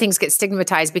 certain things get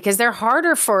stigmatized because they're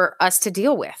harder for us to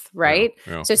deal with, right?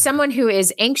 Yeah. So someone who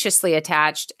is anxiously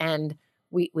attached, and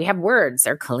we have words,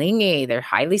 they're clingy, they're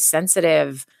highly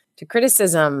sensitive to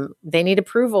criticism, they need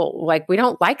approval. Like, we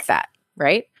don't like that,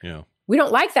 right? Yeah. We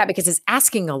don't like that because it's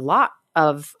asking a lot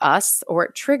of us, or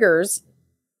it triggers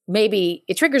me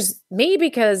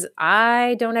because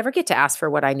I don't ever get to ask for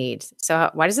what I need.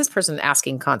 So why does this person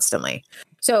asking constantly?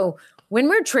 So when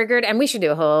we're triggered, and we should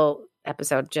do a whole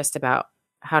episode just about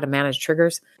how to manage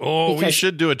triggers. Oh, we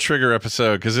should do a trigger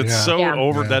episode because it's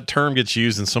that term gets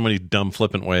used in so many dumb,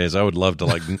 flippant ways. I would love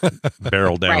to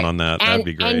barrel down on that. That'd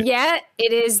be great. And yet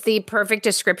it is the perfect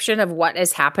description of what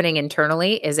is happening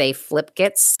internally is a flip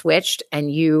gets switched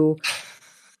and you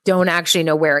don't actually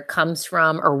know where it comes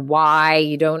from or why.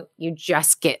 You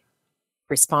just get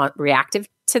reactive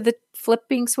to the flip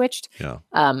being switched. Yeah.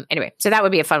 Anyway, so that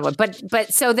would be a fun one.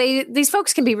 But so these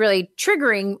folks can be really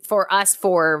triggering for us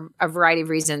for a variety of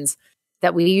reasons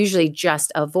that we usually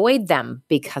just avoid them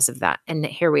because of that. And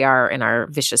here we are in our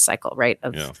vicious cycle, right?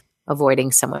 Of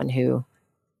avoiding someone who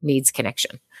needs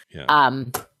connection. Yeah.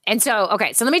 And so,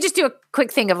 okay, so let me just do a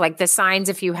quick thing of like the signs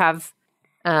if you have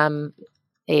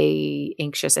a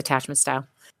anxious attachment style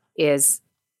is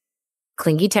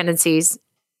clingy tendencies,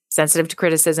 sensitive to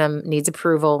criticism, needs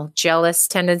approval, jealous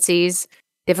tendencies,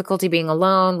 difficulty being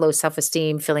alone, low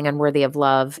self-esteem, feeling unworthy of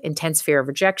love, intense fear of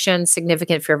rejection,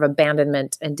 significant fear of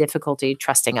abandonment, and difficulty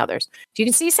trusting others. So you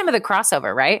can see some of the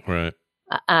crossover, right? Right.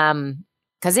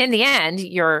 Because in the end,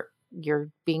 you're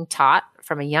being taught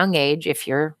from a young age if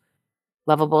you're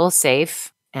lovable,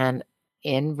 safe, and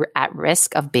at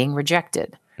risk of being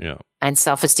rejected. Yeah. And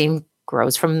self-esteem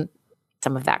grows from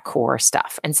some of that core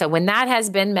stuff. And so when that has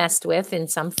been messed with in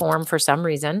some form for some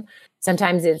reason,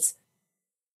 sometimes it's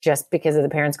just because of the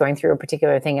parents going through a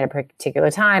particular thing at a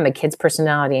particular time, a kid's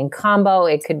personality in combo,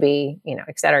 it could be,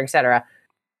 et cetera, et cetera.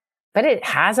 But it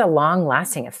has a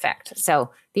long-lasting effect. So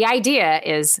the idea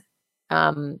is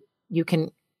you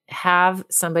can have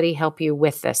somebody help you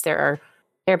with this. There are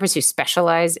therapists who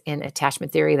specialize in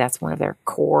attachment theory. That's one of their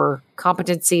core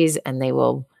competencies, and they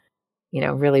will,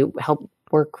 really help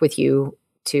work with you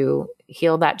to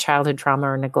heal that childhood trauma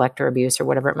or neglect or abuse or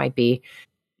whatever it might be.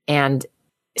 And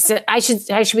so I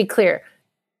should be clear.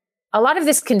 A lot of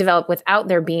this can develop without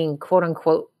there being quote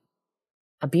unquote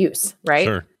abuse,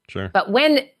 right? Sure. But I'm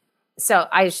going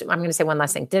to say one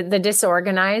last thing. The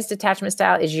disorganized attachment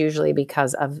style is usually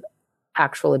because of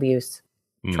actual abuse,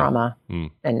 trauma,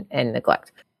 and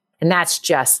neglect. And that's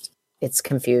just, it's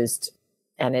confused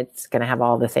and it's going to have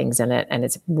all the things in it. And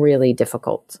it's really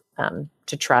difficult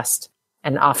to trust.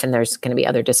 And often there's going to be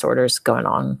other disorders going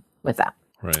on with that.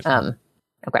 Right.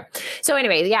 Okay. So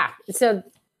anyway, yeah. So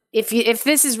if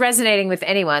this is resonating with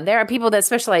anyone, there are people that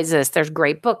specialize in this. There's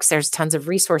great books. There's tons of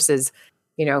resources.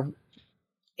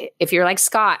 If you're like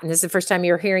Scott, and this is the first time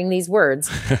you're hearing these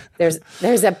words,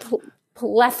 there's a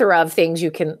plethora of things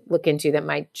you can look into that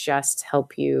might just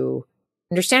help you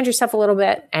understand yourself a little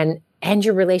bit and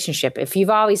your relationship. If you've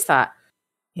always thought,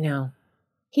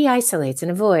 he isolates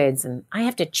and avoids, and I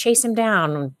have to chase him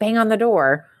down and bang on the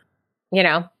door.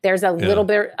 There's a little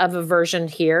bit of aversion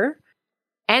here.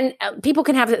 And people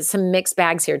can have some mixed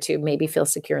bags here too, maybe feel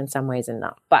secure in some ways and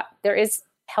not. But there is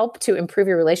help to improve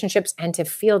your relationships and to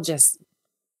feel just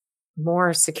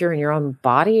more secure in your own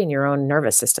body and your own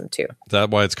nervous system too. Is that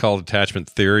why it's called attachment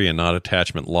theory and not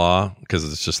attachment law? Because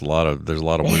it's just there's a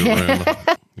lot of wiggle room.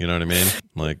 You know what I mean?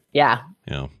 Like, yeah.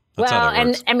 That's how that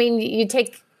works. And I mean, you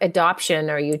take adoption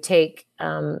or you take,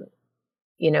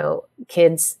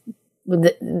 kids.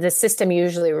 The system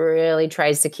usually really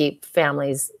tries to keep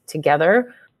families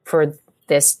together for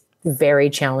this very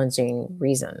challenging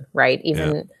reason, right?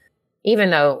 Even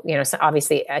though, so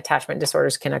obviously attachment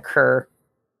disorders can occur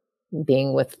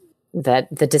being with the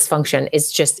dysfunction,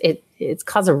 it's just, it's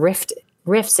caused a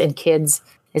rifts in kids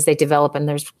as they develop, and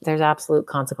there's absolute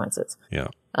consequences. Yeah.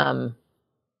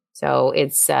 So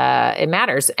it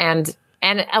matters. And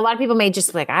a lot of people may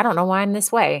just be like, I don't know why I'm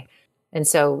this way. And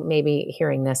so maybe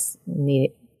hearing this,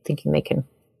 thinking they can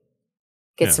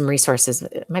get some resources,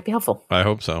 it might be helpful. I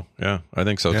hope so. Yeah, I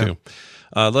think so too.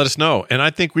 Let us know. And I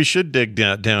think we should dig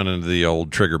down into the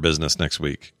old trigger business next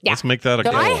week. Yeah. Let's make that a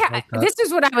goal. This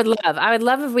is what I would love. I would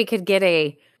love if we could get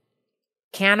a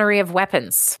cannery of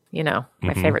weapons,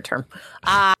 my favorite term.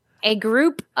 A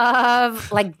group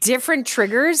of like different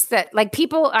triggers that like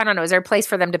people, I don't know, is there a place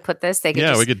for them to put this? They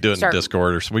could we could do it in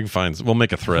Discord, or so we can we'll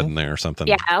make a thread in there or something.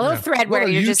 Yeah, a little thread where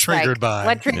you're just triggered by?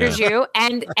 What triggers you?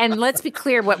 And let's be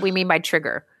clear what we mean by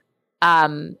trigger.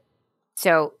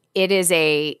 So it is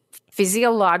a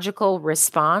physiological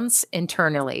response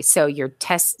internally. So your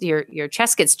chest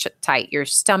gets tight, your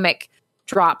stomach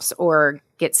drops or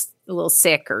gets a little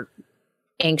sick or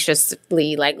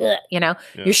anxiously, like,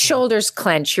 your shoulders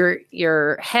clench,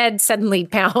 your head suddenly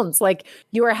pounds, like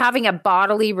you are having a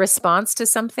bodily response to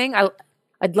something.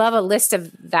 I'd love a list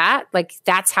of that. Like,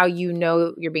 that's how you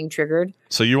know you're being triggered.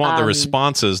 So you want the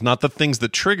responses, not the things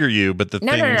that trigger you, but the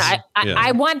things. No.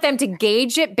 I want them to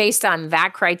gauge it based on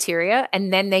that criteria,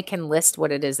 and then they can list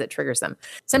what it is that triggers them.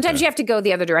 Sometimes you have to go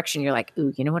the other direction. You're like,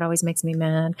 ooh, you know what always makes me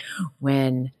mad?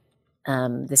 When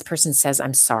this person says,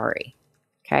 I'm sorry.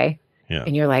 Okay. Yeah.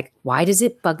 And you're like, why does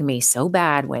it bug me so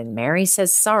bad when Mary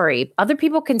says sorry? Other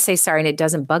people can say sorry and it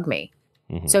doesn't bug me.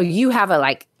 Mm-hmm. So you have a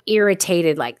like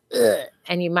irritated, like, ugh,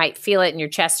 and you might feel it in your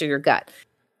chest or your gut.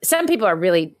 Some people are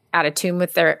really out of tune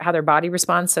with how their body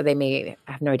responds, so they may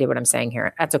have no idea what I'm saying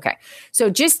here. That's okay. So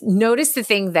just notice the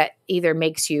thing that either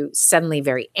makes you suddenly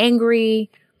very angry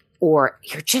or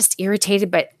you're just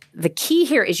irritated. But the key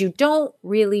here is you don't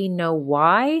really know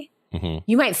why. Mm-hmm.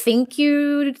 You might think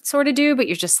you sort of do, but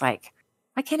you're just like,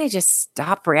 why can't I just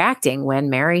stop reacting when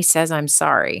Mary says I'm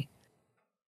sorry?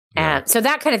 And so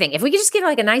that kind of thing. If we could just get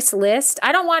like a nice list,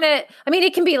 I don't want to, I mean,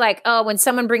 it can be like, oh, when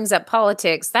someone brings up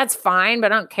politics, that's fine,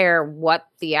 but I don't care what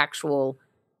the actual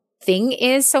thing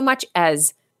is so much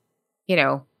as,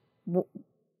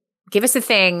 give us a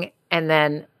thing. And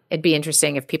then it'd be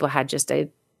interesting if people had just a,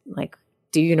 like,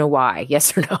 do you know why?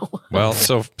 Yes or no? Well,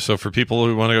 so for people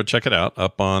who want to go check it out,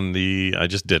 up on I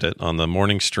just did it on the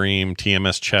Morning Stream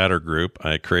TMS chatter group.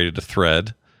 I created a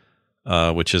thread,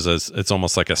 which is it's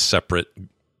almost like a separate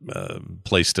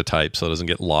place to type, so it doesn't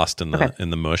get lost in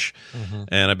the mush. Mm-hmm.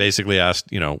 And I basically asked,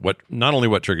 not only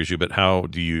what triggers you, but how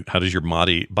does your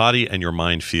body and your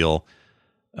mind feel?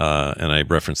 And I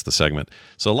referenced the segment.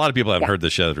 So a lot of people haven't heard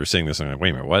this yet that are seeing this and I'm like, wait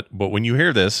a minute, what? But when you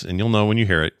hear this, and you'll know when you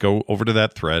hear it, go over to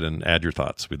that thread and add your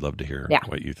thoughts. We'd love to hear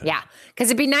what you think. Yeah, because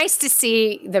it'd be nice to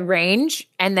see the range.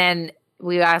 And then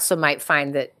we also might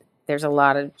find that there's a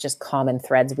lot of just common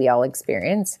threads we all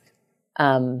experience.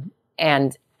 And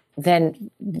then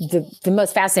the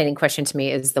most fascinating question to me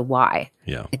is the why.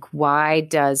 Yeah.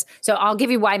 Like, so I'll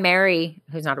give you why Mary,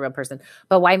 who's not a real person,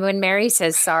 but why when Mary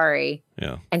says sorry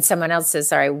and someone else says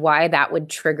sorry, why that would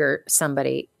trigger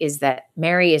somebody is that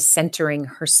Mary is centering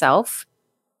herself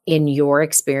in your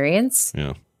experience.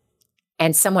 Yeah.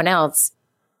 And someone else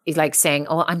is like saying,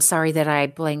 oh, I'm sorry that I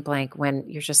blank blank, when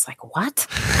you're just like, what?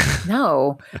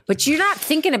 No, but you're not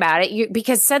thinking about it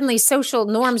because suddenly social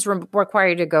norms require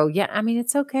you to go, yeah, I mean,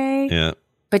 it's okay. Yeah.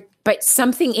 But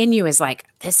something in you is like,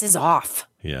 this is off.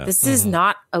 Yeah. This is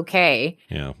not okay.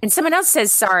 Yeah. And someone else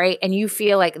says sorry and you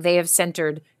feel like they have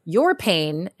centered your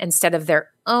pain instead of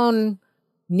their own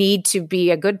need to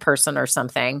be a good person or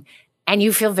something. And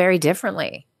you feel very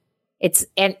differently.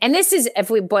 And this is, if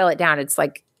we boil it down, it's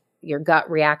like your gut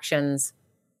reactions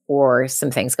or some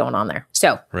things going on there.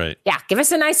 So, give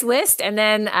us a nice list, and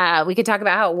then we could talk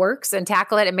about how it works and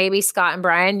tackle it. And maybe Scott and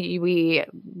Brian,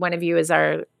 one of you is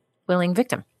our willing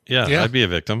victim. Yeah, I'd be a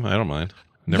victim. I don't mind.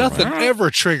 Nothing ever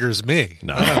triggers me.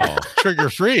 No. Trigger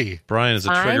free. Brian is a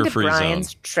trigger-free zone.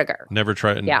 Brian's trigger. Never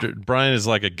try. Yeah. Brian is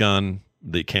like a gun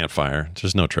that you can't fire.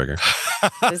 There's no trigger.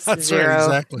 This is zero. Right,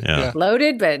 exactly. Yeah.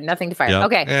 Loaded, but nothing to fire. Yep.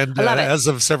 Okay. And I love it. As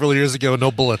of several years ago,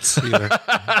 no bullets either.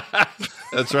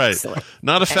 That's right. Excellent.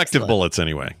 Not effective bullets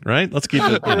anyway, right? Let's keep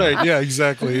it. Right. Yeah,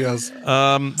 exactly. Yes.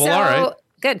 All right.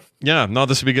 Good. Yeah, no,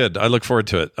 this will be good. I look forward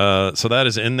to it. So that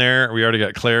is in there. We already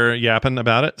got Claire yapping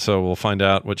about it, so we'll find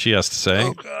out what she has to say.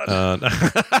 Oh, God.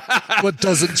 What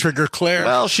doesn't trigger Claire?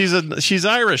 Well, she's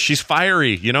Irish. She's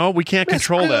fiery. We can't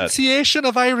control that. Pronunciation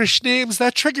of Irish names,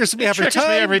 that triggers me every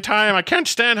time. I can't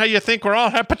stand how you think we're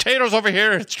all have potatoes over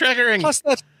here. It's triggering. Plus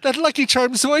that Lucky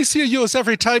Charms voice you use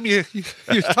every time you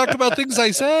talk about things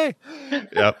I say.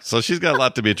 Yep. So she's got a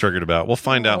lot to be triggered about. We'll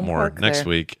find out more next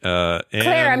week. Claire,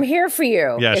 I'm here for you.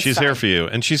 Yeah, she's here for you.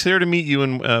 And she's here to meet you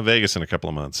in Vegas in a couple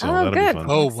of months. So that'll good. be fun.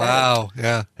 Oh, wow.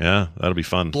 Yeah. Yeah, that'll be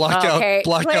fun. Block out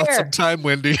Claire. some time,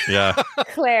 Wendy. Yeah.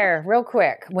 Claire, real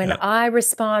quick. When I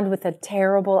respond with a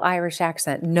terrible Irish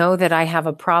accent, know that I have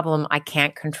a problem I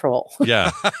can't control.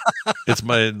 Yeah. It's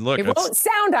my look. It won't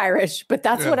sound Irish, but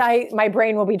that's what my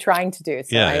brain will be trying to do.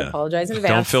 So I apologize in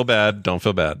advance. Don't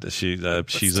feel bad.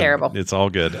 She's terrible. It's all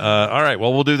good. All right.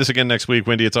 Well, we'll do this again next week.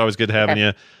 Wendy, it's always good having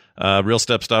you.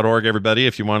 Realsteps.org, everybody,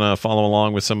 if you want to follow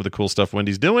along with some of the cool stuff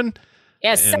Wendy's doing.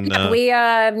 Yes. And, we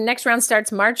next round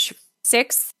starts March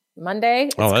 6th. Monday.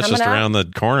 It's that's just coming around up.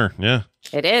 the corner. Yeah.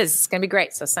 It is. It's going to be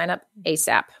great. So sign up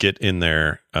ASAP. Get in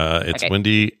there. It's Okay.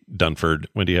 Wendy Dunford.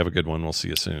 Wendy, have a good one. We'll see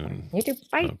you soon. You too.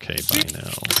 Bye. Okay, bye now.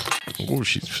 Oh,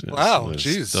 she's Wow, this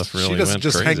jeez. stuff really She doesn't went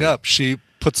just crazy. hang up. She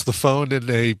puts the phone in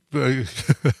a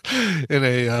in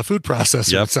a food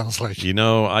processor. Yep. It sounds like. You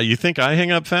know, you think I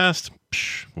hang up fast?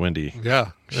 Psh, Wendy.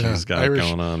 Yeah, She's got Irish, it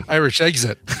going on. Irish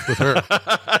exit with her.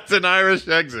 It's an Irish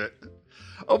exit.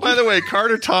 Oh, by the way,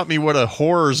 Carter taught me what a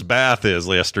whore's bath is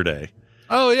yesterday.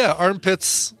 Oh yeah,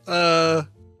 armpits.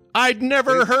 I'd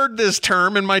never heard this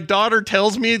term, and my daughter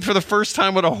tells me for the first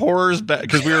time what a whore's bath,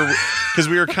 because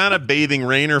we were kind of bathing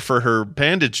Rainer for her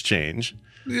bandage change.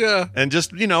 Yeah. And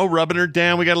just, rubbing her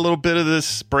down. We got a little bit of this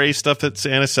spray stuff that's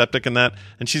antiseptic and that.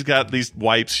 And she's got these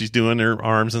wipes. She's doing her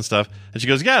arms and stuff. And she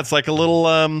goes, yeah, it's like a little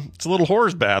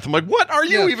whore's bath. I'm like, what are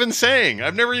you even saying?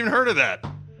 I've never even heard of that.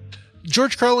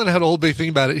 George Carlin had a whole big thing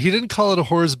about it. He didn't call it a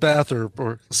whore's bath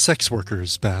or sex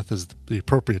worker's bath is the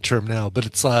appropriate term now. But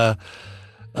it's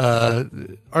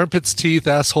armpits, teeth,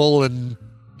 asshole, and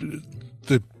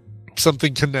the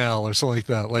something canal or something like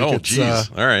that. Like, oh,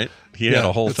 geez. All right. He had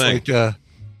a whole thing. Like,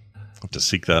 I'll have to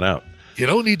seek that out. You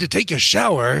don't need to take a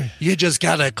shower. You just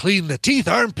got to clean the teeth,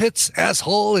 armpits,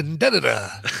 asshole, and da-da-da.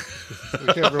 I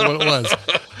can't remember what it was.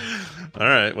 All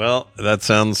right. Well, that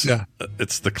sounds... Yeah.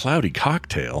 It's the cloudy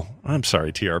cocktail. I'm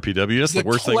sorry, TRPW. That's the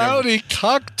worst thing. The cloudy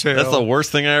cocktail. That's the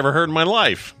worst thing I ever heard in my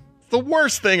life. The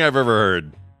worst thing I've ever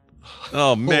heard.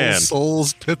 Oh, man.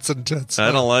 Souls, pits, and tits.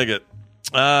 I don't like it.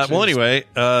 Well, anyway,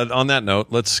 on that note,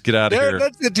 let's get out of here.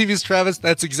 That's the TV's Travis.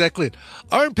 That's exactly it.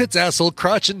 Armpits, asshole,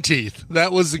 crotch, and teeth.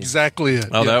 That was exactly it.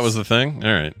 Oh, that was the thing?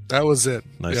 All right. That was it.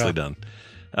 Nicely done.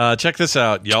 Check this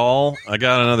out, y'all. I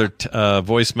got another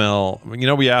voicemail.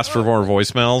 We asked for more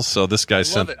voicemails, so this guy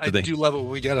sent it. I do love it when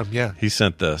we get them, yeah. He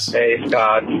sent this. Hey,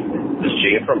 Scott. This is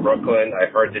Gene from Brooklyn. I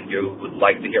heard that you would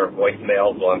like to hear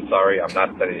voicemails. Well, I'm sorry. I'm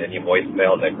not sending any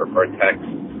voicemails. I prefer text.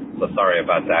 So sorry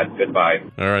about that. Goodbye.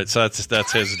 All right, so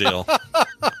that's his deal.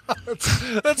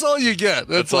 that's all you get.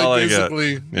 That's all like I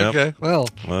basically get. Yep. Okay. Well,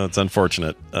 it's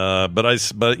unfortunate.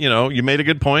 But you made a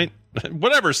good point.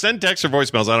 Whatever, send text or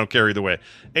voicemails. I don't care either way.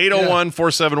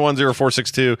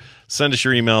 801-471-0462. Send us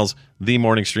your emails,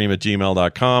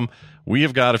 themorningstream@gmail.com. We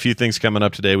have got a few things coming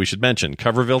up today we should mention.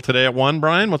 Coverville today at 1,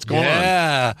 Brian. What's going on?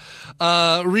 Yeah.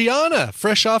 Rihanna,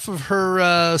 fresh off of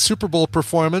her Super Bowl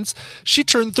performance, she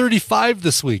turned 35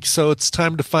 this week. So it's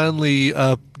time to finally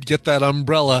get that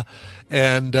umbrella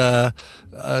and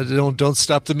don't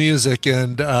stop the music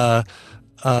and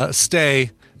stay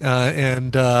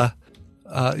and all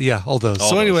those.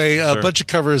 So anyway, a bunch of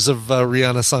covers of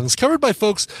Rihanna songs covered by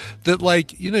folks that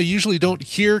usually don't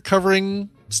hear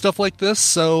covering stuff like this.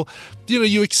 So,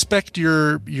 you expect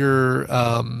your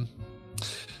postmodern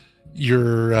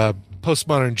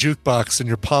jukebox and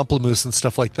your Pomplamoose and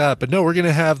stuff like that. But no, we're going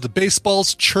to have the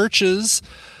Baseballs, Churches,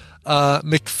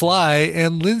 McFly,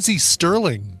 and Lindsey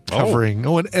Sterling covering.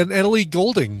 And Ellie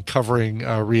Goulding covering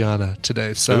Rihanna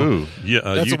today. So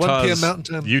that's a 1 p.m. Mountain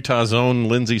Time. Utah's own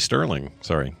Lindsey Sterling.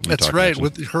 Sorry. That's right,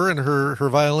 with her and her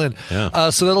violin. Yeah.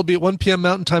 So that'll be at 1 p.m.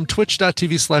 Mountain Time,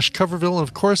 twitch.tv/Coverville. And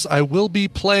of course, I will be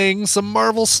playing some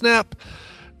Marvel Snap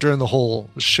during the whole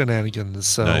shenanigans.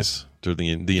 So nice. Through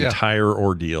the entire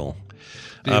ordeal.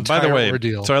 By the way,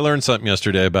 ordeal. So I learned something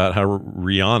yesterday about how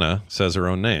Rihanna says her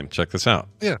own name. Check this out.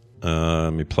 Yeah.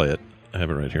 Let me play it. I have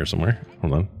it right here somewhere.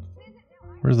 Hold on.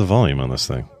 Where's the volume on this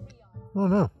thing? Oh,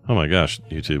 no. Oh, my gosh,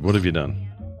 YouTube. What have you done?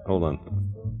 Hold on.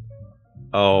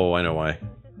 Oh, I know why.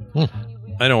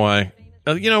 I know why.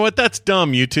 You know what? That's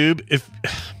dumb, YouTube.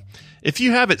 If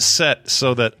you have it set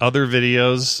so that other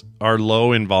videos are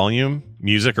low in volume,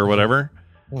 music or whatever.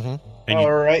 Mm-hmm.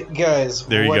 All right, guys.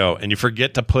 There you go. And you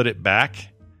forget to put it back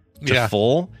to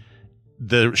full.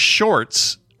 The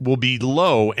shorts will be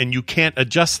low and you can't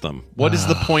adjust them. What is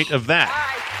the point of that?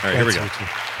 All right, here we go.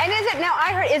 And is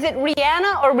it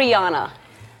Rihanna or Rihanna?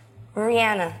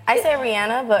 Rihanna. I say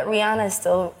Rihanna, but Rihanna is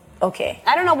still okay.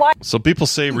 I don't know why. So people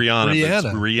say Rihanna. But it's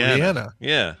Rihanna. Rihanna.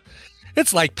 Yeah.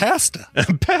 It's like pasta.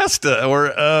 Pasta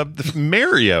or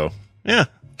Mario. Yeah.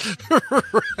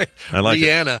 Right. I like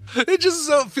Rihanna. It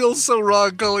just feels so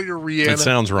wrong calling her Rihanna. It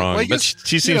sounds wrong, but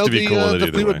she seems to be cool with it the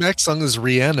either Fleetwood way. Mac song is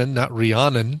Rhiannon, not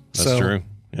Rhiannon. That's true.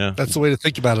 Yeah. That's the way to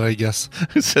think about it, I guess.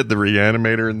 Who said the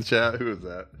Reanimator in the chat? Who is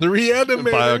that? The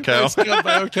Reanimator. BioCow.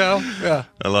 BioCow. Yeah.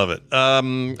 I love it.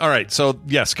 All right. So,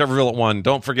 yes, Coverville at 1.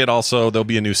 Don't forget also, there'll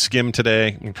be a new skim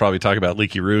today. We'll probably talk about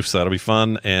leaky roofs. That'll be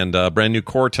fun. And brand new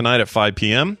core tonight at 5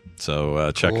 p.m.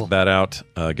 So check that out.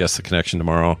 Guess the Connection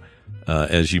tomorrow,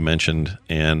 as you mentioned.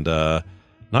 And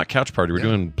not Couch Party. We're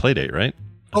doing Playdate, right?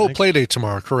 Playdate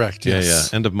tomorrow. Correct.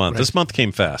 Yes. Yeah. End of month. Right. This month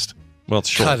came fast. Well, it's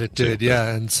short. God, it did, yeah.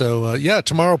 And so,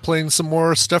 tomorrow playing some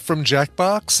more stuff from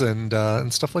Jackbox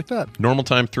and stuff like that. Normal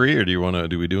time 3, or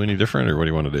do we do any different, or what do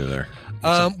you want to do there?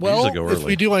 If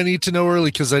we do, I need to know early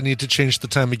because I need to change the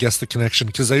time to Guess the Connection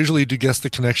because I usually do Guess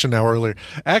the Connection an hour earlier.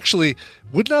 Actually,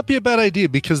 would not be a bad idea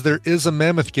because there is a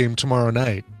Mammoth game tomorrow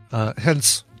night.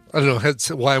 Hence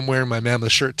why I'm wearing my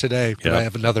Mammoth shirt today. But I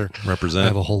have another. Represent. I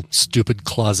have a whole stupid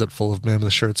closet full of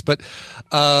Mammoth shirts. But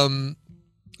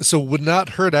so would not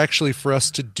hurt actually for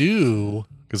us to do.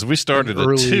 Because we started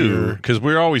at 2, because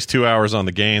we're always 2 hours on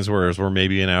the games, whereas we're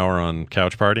maybe an hour on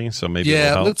Couch Party. So maybe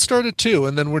let's start at 2,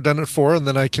 and then we're done at 4, and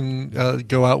then I can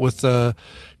go out with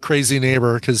crazy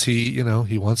neighbor because he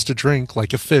wants to drink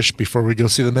like a fish before we go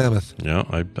see the Mammoth. Yeah,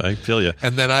 I feel you.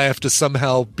 And then I have to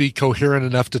somehow be coherent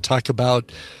enough to talk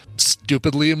about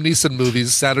stupid Liam Neeson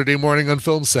movies Saturday morning on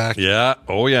Film Sack. Yeah.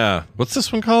 Oh yeah. What's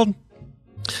this one called?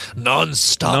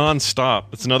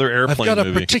 Non-stop. It's another airplane movie. I've got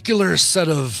a particular set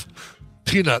of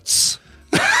peanuts.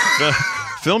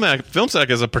 Film Sack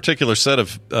has a particular set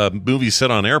of movies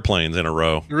set on airplanes in a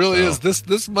row. It really is.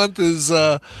 This month is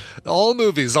all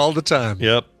movies all the time.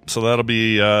 Yep. So that'll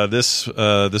be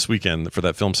this weekend for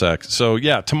that Film Sack. So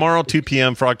yeah, tomorrow 2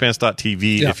 p.m.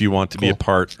 frogpants.tv if you want to be a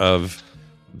part of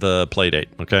the play date.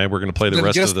 Okay, we're going to play the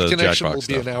rest of the Connection Jackbox will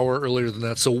stuff. be an hour earlier than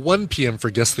that. So 1 p.m.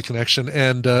 for Guess the Connection,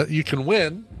 and you can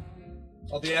win.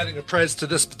 I'll be adding a prize to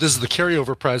this, but this is the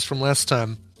carryover prize from last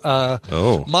time.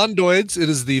 Mondoids. It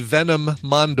is the Venom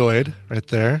Mondoid right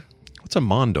there. What's a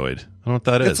Mondoid? I don't know what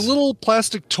that is. It's a little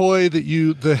plastic toy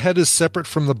that the head is separate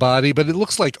from the body, but it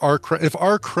looks like if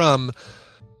R. Crumb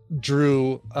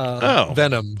drew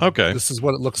Venom. Okay. This is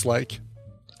what it looks like.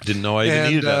 Didn't know I even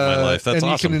needed that in my life. That's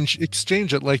awesome. And you can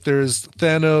exchange it. Like there's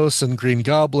Thanos and Green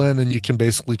Goblin, and you can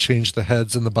basically change the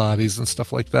heads and the bodies and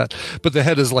stuff like that. But the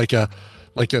head is like an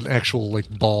actual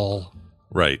ball.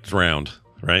 Right. It's round.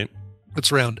 Right. It's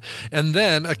round. And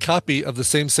then a copy of the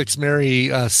Same Sex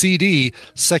Mary CD,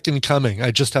 Second Coming.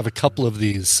 I just have a couple of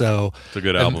these. So it's a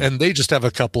good album. And they just have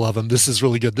a couple of them. This is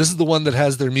really good. This is the one that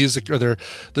has their music or their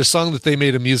song that they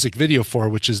made a music video for,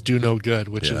 which is Do No Good,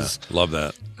 which is love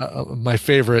that. My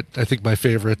favorite. I think my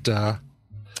favorite Same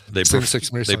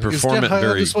Sex Mary song. They perform it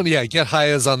very. On this one? Yeah, Get High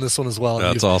is on this one as well.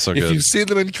 That's also good. If you've seen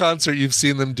them in concert, you've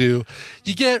seen them do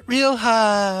You Get Real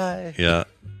High. Yeah.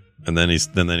 And then he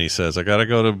says, "I gotta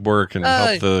go to work and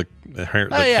help the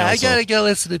council. I gotta go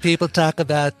listen to people talk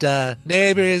about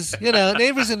neighbors.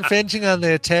 Neighbors infringing on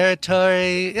their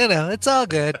territory. It's all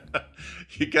good."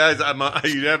 You guys,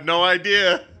 you have no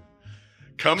idea.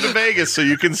 Come to Vegas so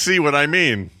you can see what I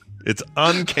mean. It's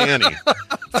uncanny.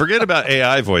 Forget about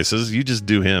AI voices. You just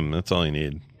do him. That's all you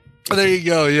need. There you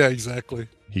go. Yeah, exactly.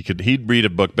 He'd read a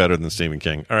book better than Stephen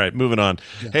King. All right, moving on.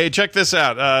 Yeah. Hey, check this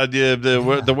out.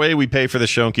 The way we pay for the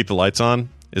show and keep the lights on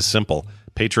is simple.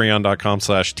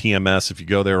 Patreon.com/TMS. If you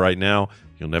go there right now,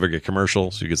 you'll never get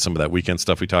commercials. You get some of that weekend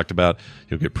stuff we talked about.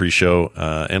 You'll get pre-show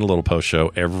and a little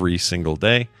post-show every single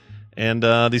day. And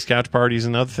these couch parties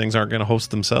and other things aren't going to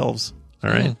host themselves. All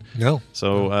right? No.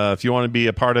 So if you want to be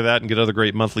a part of that and get other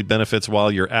great monthly benefits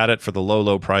while you're at it for the low,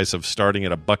 low price of starting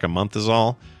at $1 a month is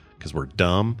all, because we're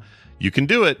dumb, you can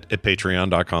do it at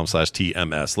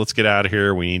patreon.com/TMS. Let's get out of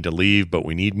here. We need to leave, but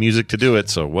we need music to do it.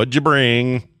 So what'd you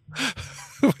bring?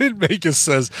 Vegas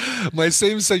says, my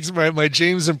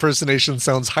James impersonation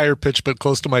sounds higher pitched but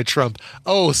close to my Trump.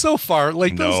 Oh, so far.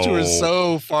 Those two are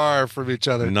so far from each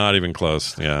other. Not even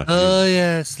close. Yeah. Oh,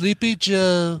 yeah. Sleepy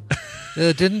Joe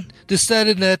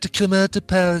decided not to come out to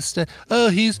Palestine.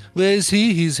 Oh, where is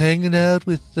he? He's hanging out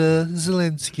with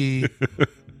Zelensky.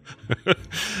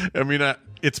 I mean,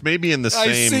 it's maybe in the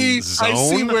same zone. I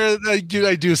see where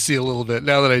I do see a little bit.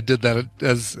 Now that I did that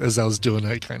as I was doing,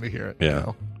 I kind of hear it.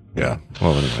 Yeah. Yeah.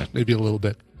 Well, anyway. Maybe a little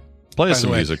bit. Play us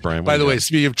some music, Brian. By the way,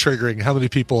 speaking of triggering, how many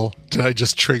people did I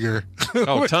just trigger?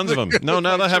 Oh, tons of them. No,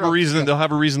 now they'll have a reason. They'll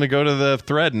have a reason to go to the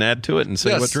thread and add to it and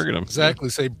say what triggered them. Exactly.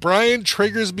 Say, Brian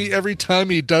triggers me every time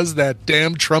he does that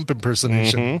damn Trump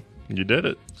impersonation. Mm-hmm. You did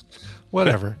it.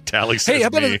 Whatever. Tally says how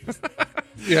about me.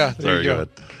 Yeah. Sorry, go ahead.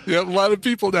 Yeah, a lot of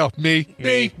people now.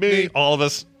 Me. All of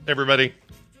us. Everybody.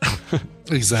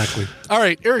 Exactly. All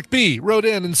right. Eric B. wrote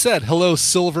in and said, hello,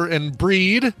 Silver and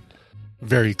Breed.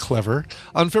 Very clever.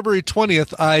 On February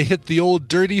 20th, I hit the old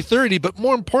dirty 30, but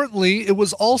more importantly, it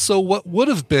was also what would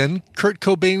have been Kurt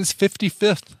Cobain's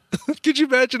 55th. Could you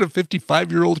imagine a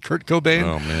 55-year-old Kurt Cobain?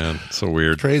 Oh, man. So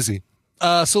weird. Crazy.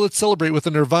 So let's celebrate with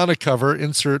a Nirvana cover.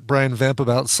 Insert Brian Vamp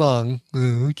About song.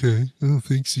 Okay. Oh,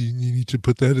 thanks. You need to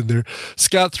put that in there.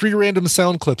 Scott, 3 random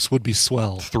sound clips would be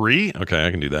swell. 3? Okay,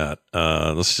 I can do that.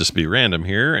 Let's just be random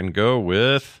here and go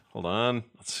with, hold on.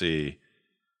 Let's see.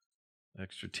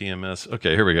 Extra TMS.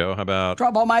 Okay, here we go. How about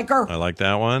Troublemaker? I like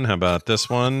that one. How about this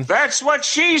one? That's what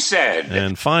she said.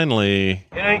 And finally,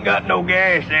 It ain't got no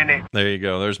gas in it. there you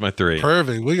go. There's my 3.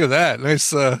 Perfect. Look at that.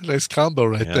 Nice combo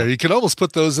right there. You can almost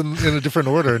put those in a different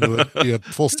order and it would be a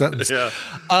full sentence. Yeah.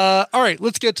 All right,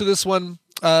 let's get to this one.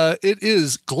 It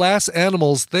is Glass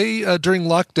Animals. They during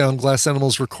lockdown, Glass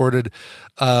Animals recorded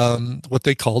what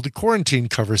they called a quarantine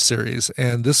cover series,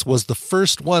 and this was the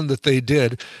first one that they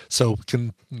did. So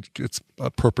it's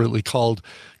appropriately called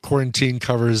Quarantine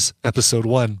Covers Episode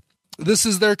 1. This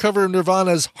is their cover of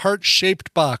Nirvana's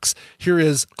Heart-Shaped Box. Here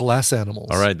is Glass Animals.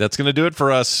 All right, that's going to do it for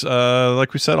us.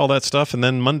 Like we said, all that stuff. And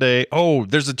then Monday,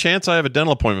 there's a chance I have a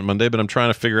dental appointment Monday, but I'm trying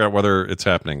to figure out whether it's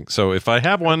happening. So if I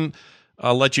have one,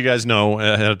 I'll let you guys know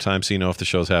ahead of time so you know if the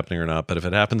show's happening or not. But if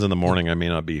it happens in the morning, I may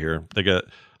not be here.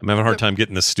 I'm having a hard time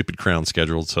getting this stupid crown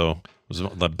scheduled, so it was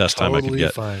the best time I could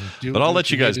get. Fine. But I'll let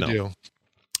you guys know.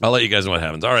 I'll let you guys know what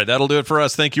happens. All right, that'll do it for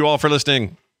us. Thank you all for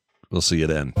listening. We'll see you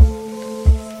then.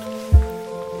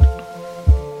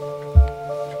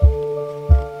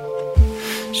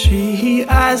 She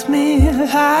eyes me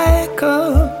like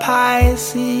a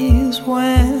Pisces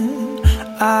when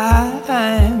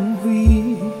I'm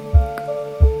weak.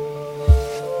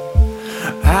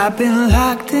 I've been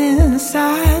locked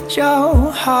inside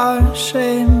your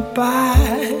heart-shaped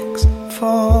box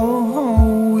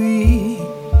for weeks.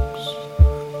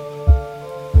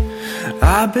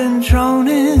 I've been drawn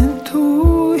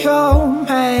into your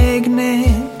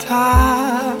magnetic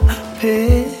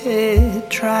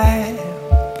trap.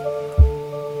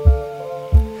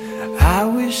 I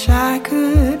wish I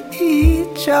could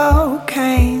eat your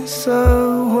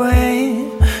cancer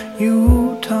when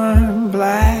you turn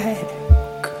black.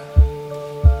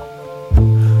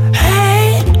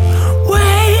 Hey,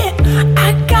 wait,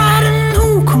 I got a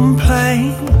new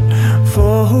complaint.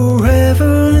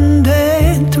 Forever and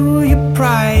day to your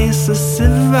priceless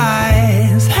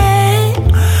advice. Hey,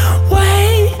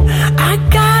 wait, I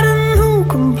got a new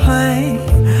complaint.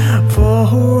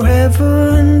 Forever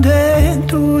and day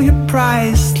to your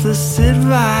priceless advice.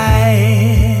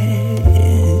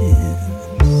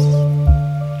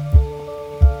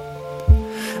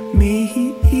 Me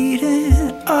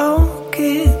eating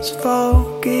orchids,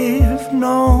 forgive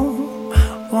no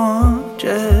one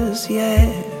just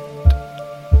yet.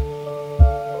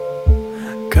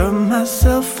 Cut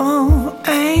myself on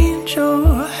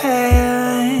angel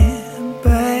hair and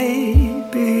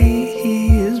baby's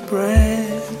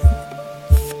breath.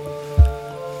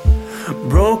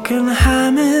 Broken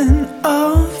hymen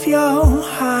of your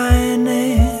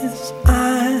highness,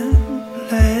 I'm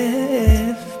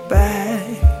left back.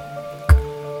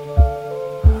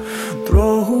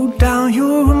 Throw down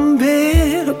your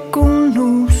umbilical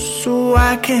noose so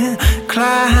I can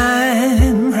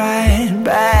climb right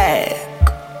back.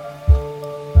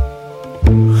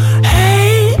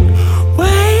 Hey,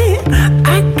 wait,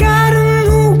 I got a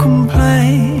new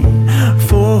complaint.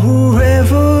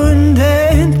 Forever and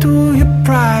day to your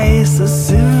priceless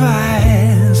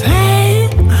advice. Hey,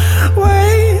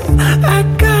 wait, I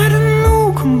got a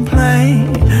new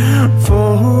complaint.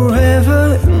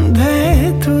 Forever and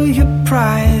day to your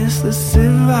priceless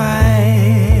advice.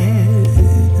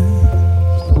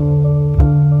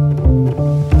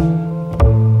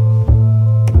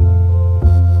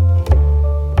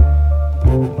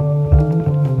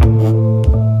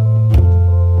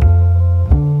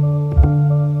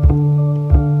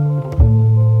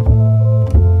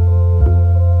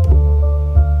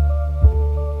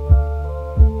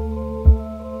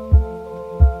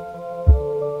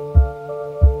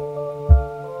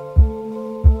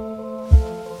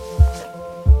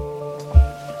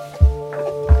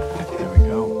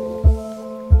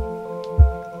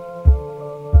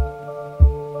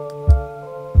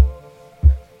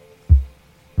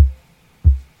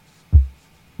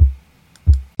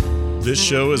 This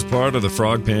show is part of the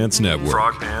Frog Pants Network.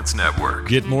 Frog Pants Network.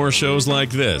 Get more shows like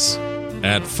this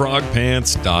at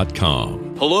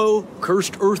frogpants.com. Hello,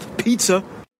 Cursed Earth Pizza.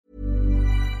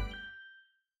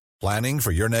 Planning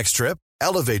for your next trip?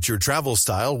 Elevate your travel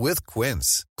style with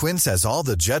Quince. Quince has all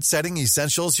the jet-setting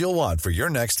essentials you'll want for your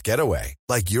next getaway,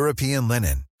 like European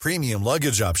linen, premium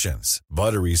luggage options,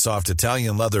 buttery soft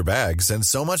Italian leather bags, and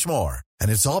so much more. And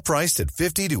it's all priced at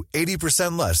 50 to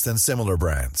 80% less than similar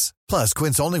brands. Plus,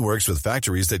 Quince only works with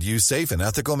factories that use safe and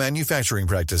ethical manufacturing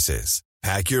practices.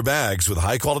 Pack your bags with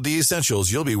high-quality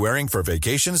essentials you'll be wearing for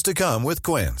vacations to come with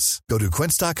Quince. Go to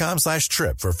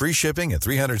quince.com/trip for free shipping and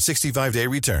 365-day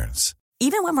returns.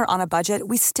 Even when we're on a budget,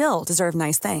 we still deserve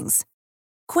nice things.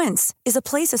 Quince is a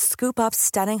place to scoop up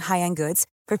stunning high-end goods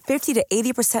for 50 to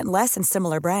 80% less than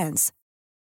similar brands.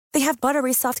 They have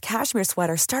buttery soft cashmere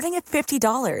sweaters starting at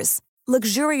 $50,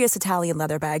 luxurious Italian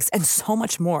leather bags, and so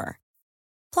much more.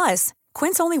 Plus,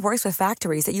 Quince only works with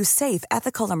factories that use safe,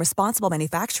 ethical, and responsible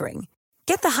manufacturing.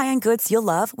 Get the high-end goods you'll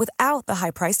love without the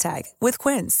high price tag with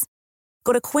Quince.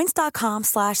 Go to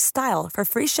quince.com/style for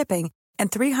free shipping and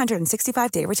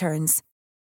 365-day returns.